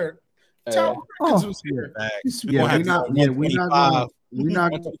Square. We're not with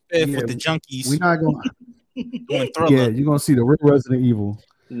the junkies. We're not going. Yeah, you're gonna see the real Resident Evil.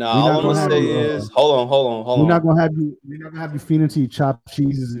 No, all I'm gonna say is, hold on. We're not gonna have you feeding to you chopped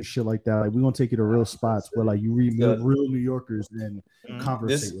cheeses and shit like that. Like we're gonna take you to real spots where like you read real New Yorkers and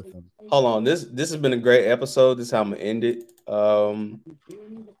conversate with them. Hold on, this has been a great episode. This is how I'm gonna end it.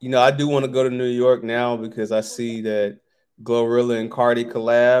 I do want to go to New York now because I see that Glorilla and Cardi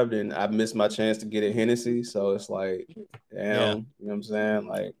collabed, and I missed my chance to get a Hennessy. So it's like, damn, you know what I'm saying?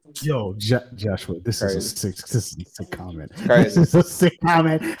 Like, yo, Joshua, this is a sick comment. Crazy. This is a sick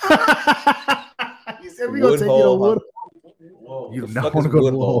comment. You said we're gonna take you to Wood. You do not want to go to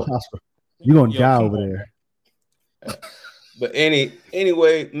Woodhull Hospital. You're gonna die over there. But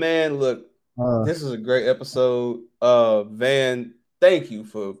anyway, man, look, this is a great episode. Van, thank you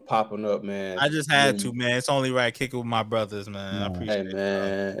for popping up, man. I just had to, man. It's only right. Kick it with my brothers, man. I appreciate it.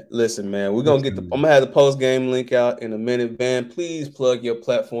 Man. Listen, man. We're gonna I'm gonna have the post game link out in a minute. Van, please plug your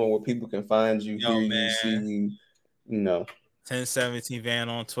platform where people can find you, hear you, see you. 1017 Van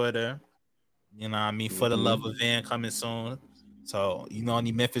on Twitter. You know what I mean? For the love of Van coming soon. So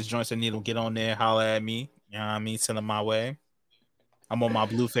any Memphis joints that need to get on there, holler at me. You know what I mean? Send them my way. I'm on my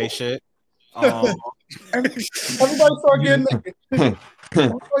Blueface shit. Everybody start getting naked.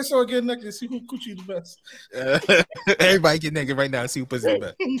 Everybody start getting naked and see who coochie the best. Everybody get naked right now and see who pussy the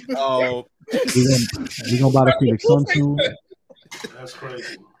best. We're gonna buy the Phoenix Sun too. That's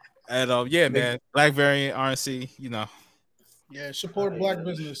crazy. And yeah, man, Black Variant RNC, Yeah, support black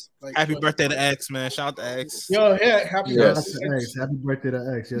business. Like, happy birthday to X, man. Shout out to X. Yo, yeah, happy birthday to X. Happy birthday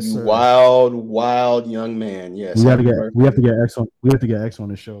to X. Yes, sir. Wild young man. Yes. We have to get X on. We have to get X on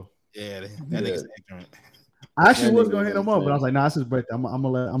the show. Yeah, that nigga's ignorant. I actually was gonna hit him up, but I was like, nah, it's his birthday. I'm gonna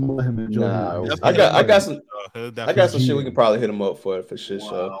let him enjoy it. I got some shit we can probably hit him up for shit.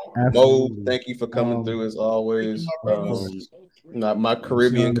 So Mo, thank you for coming through as always. Not my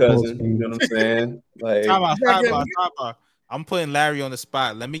Caribbean cousin, you know what I'm saying? Like, Time out. I'm putting Larry on the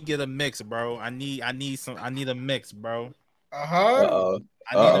spot. Let me get a mix, bro. I need a mix, bro. I need a mix,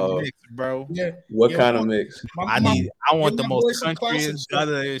 bro. Yeah. What kind of mix? I want the most countryest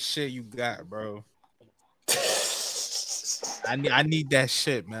other shit you got, bro. I need that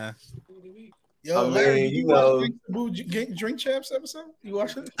shit, man. Yo, Larry, you watch Drink Champs episode? You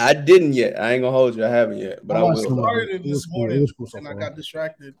watch it? I didn't yet. I ain't gonna hold you. I haven't yet, but I will. I started it this morning, and I got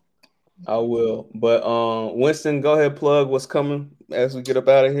distracted. I will. But Winston, go ahead, plug what's coming as we get up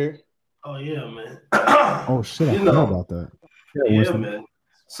out of here. Oh yeah, man. Oh shit, I forgot about that. Yeah, man.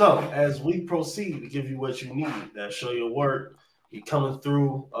 So as we proceed to give you what you need, that Show Your Work, you're coming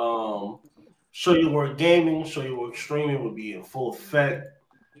through. Show Your Work gaming, Show Your Work streaming will be in full effect.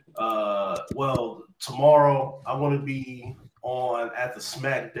 Well, tomorrow I want to be on at the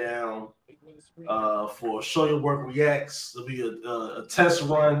SmackDown for Show Your Work Reacts. There'll be a test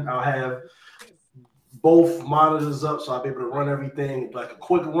run. I'll have both monitors up so I'll be able to run everything like a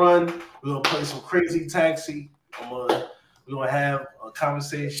quick run. We're gonna play some Crazy Taxi. We're gonna have a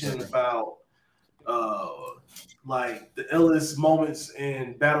conversation about like the illest moments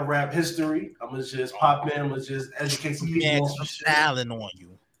in battle rap history. I'm gonna just pop in. I'm gonna just educate some people on some shit. Styling on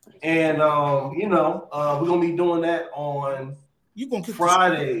you. And we're gonna be doing that on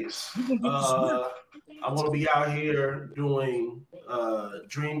Fridays. I'm gonna be out here doing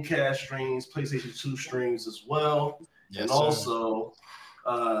Dreamcast streams, PlayStation 2 streams as well, and also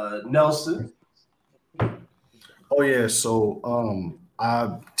Nelson. Oh yeah, so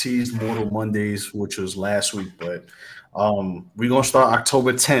I teased Mortal Mondays, which was last week, but we're gonna start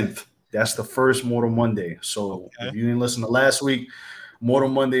October 10th. That's the first Mortal Monday. So if you didn't listen to last week, Mortal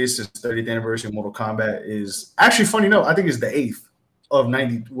Mondays, since 30th anniversary of Mortal Kombat, is actually funny enough. I think it's the 8th of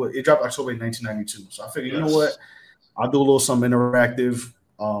 90. It dropped October 1992. So I figured, you know what? I'll do a little something interactive.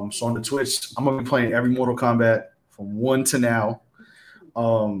 So on the Twitch, I'm gonna be playing every Mortal Kombat from 1 to now.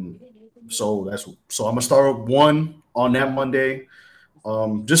 So I'm gonna start with 1 on that Monday.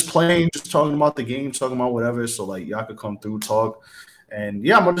 Just playing, just talking about the game, talking about whatever. So like y'all could come through, talk. And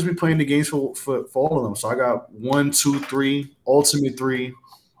yeah, I'm gonna just be playing the games for all of them. So I got 1, 2, 3, Ultimate 3,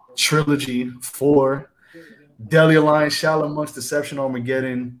 Trilogy 4, Deadly Alliance, Shadow Monks, Deception,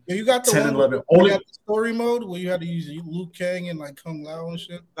 Armageddon. Yeah, you got the 10 one, and 11. you got the story mode where you had to use Liu Kang and like Kung Lao and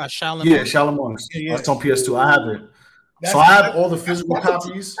shit. Shadow Monks. Yeah. That's on PS2. I have it. So I have all the physical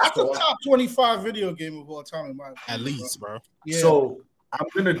copies. That's the top 25 video game of all time in my opinion. At least, bro. Yeah. So I'm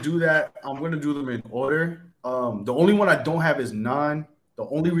gonna do that. I'm gonna do them in order. The only one I don't have is 9. The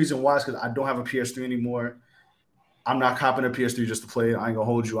only reason why is because I don't have a PS3 anymore. I'm not copping a PS3 just to play it. I ain't gonna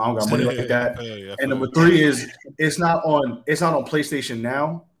hold you. I don't got money like that. And number 3 is it's not on PlayStation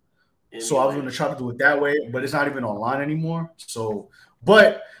now. So I was gonna try to do it that way, but it's not even online anymore. So,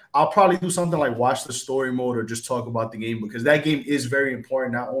 but I'll probably do something like watch the story mode or just talk about the game because that game is very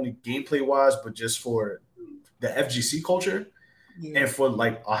important, not only gameplay wise, but just for the FGC culture. And for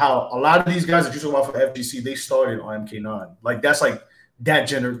like how a lot of these guys that you talk about for FGC, they started on MK9. Like that's like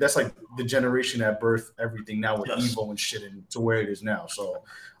that's like the generation that birthed everything now with Evo and shit and to where it is now. So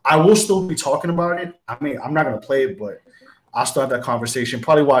I will still be talking about it. I mean, I'm not gonna play it, but I'll start that conversation.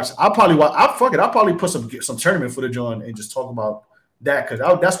 I'll probably put some tournament footage on and just talk about that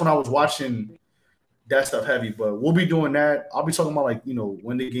because that's when I was watching that stuff heavy. But we'll be doing that. I'll be talking about like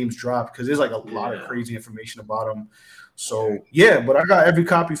when the games drop because there's like a lot of crazy information about them. So yeah, but I got every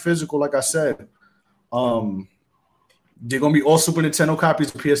copy physical, like I said. They're gonna be all Super Nintendo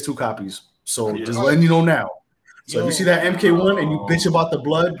copies and PS2 copies. So just letting you know now. So if you see that MK1 and you bitch about the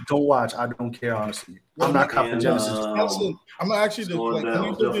blood, don't watch. I don't care, honestly. I'm not copping Genesis. I'm actually when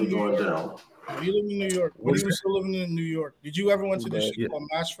you live in New York, when you were still living in New York, did you ever went to this shit called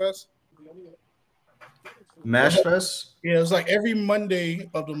Mash Fest? Mash Fest? Yeah, it was like every Monday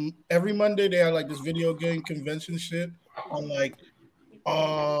they had like this video game convention shit on like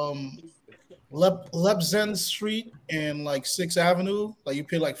Lebzen Street and like 6th Avenue. Like you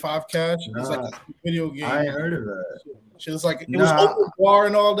pay like $5 cash. It's like a video game. I ain't heard of that. Shit was like it was open bar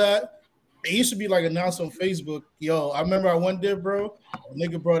and all that. It used to be like announced on Facebook. Yo, I remember I went there, bro. A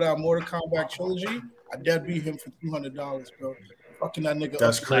nigga brought out Mortal Kombat Trilogy. I dead beat him for $200, bro. Fucking that nigga.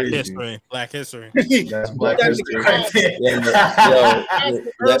 That's crazy. Black history. That's Black history. That's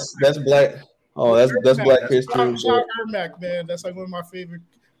black. Oh, that's Black history. Shout out Ermac, man. That's like one of my favorite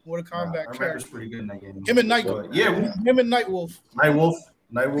Mortal Kombat characters. Pretty good in that game. Him and Nightwolf. Yeah, him and Nightwolf.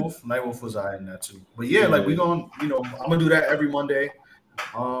 Nightwolf was in that too. But yeah, like we gonna, I'm gonna do that every Monday.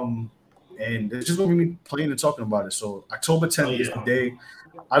 And it's just gonna be me playing and talking about it. So October 10th is the day.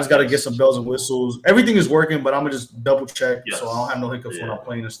 I just gotta get some bells and whistles. Everything is working, but I'm gonna just double check so I don't have no hiccups when I'm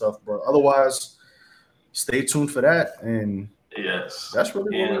playing and stuff. But otherwise, stay tuned for that. And that's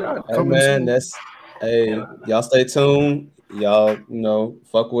really what we got. Hey, man, y'all stay tuned. Y'all,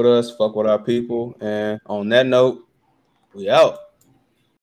 fuck with us, fuck with our people. And on that note, we out.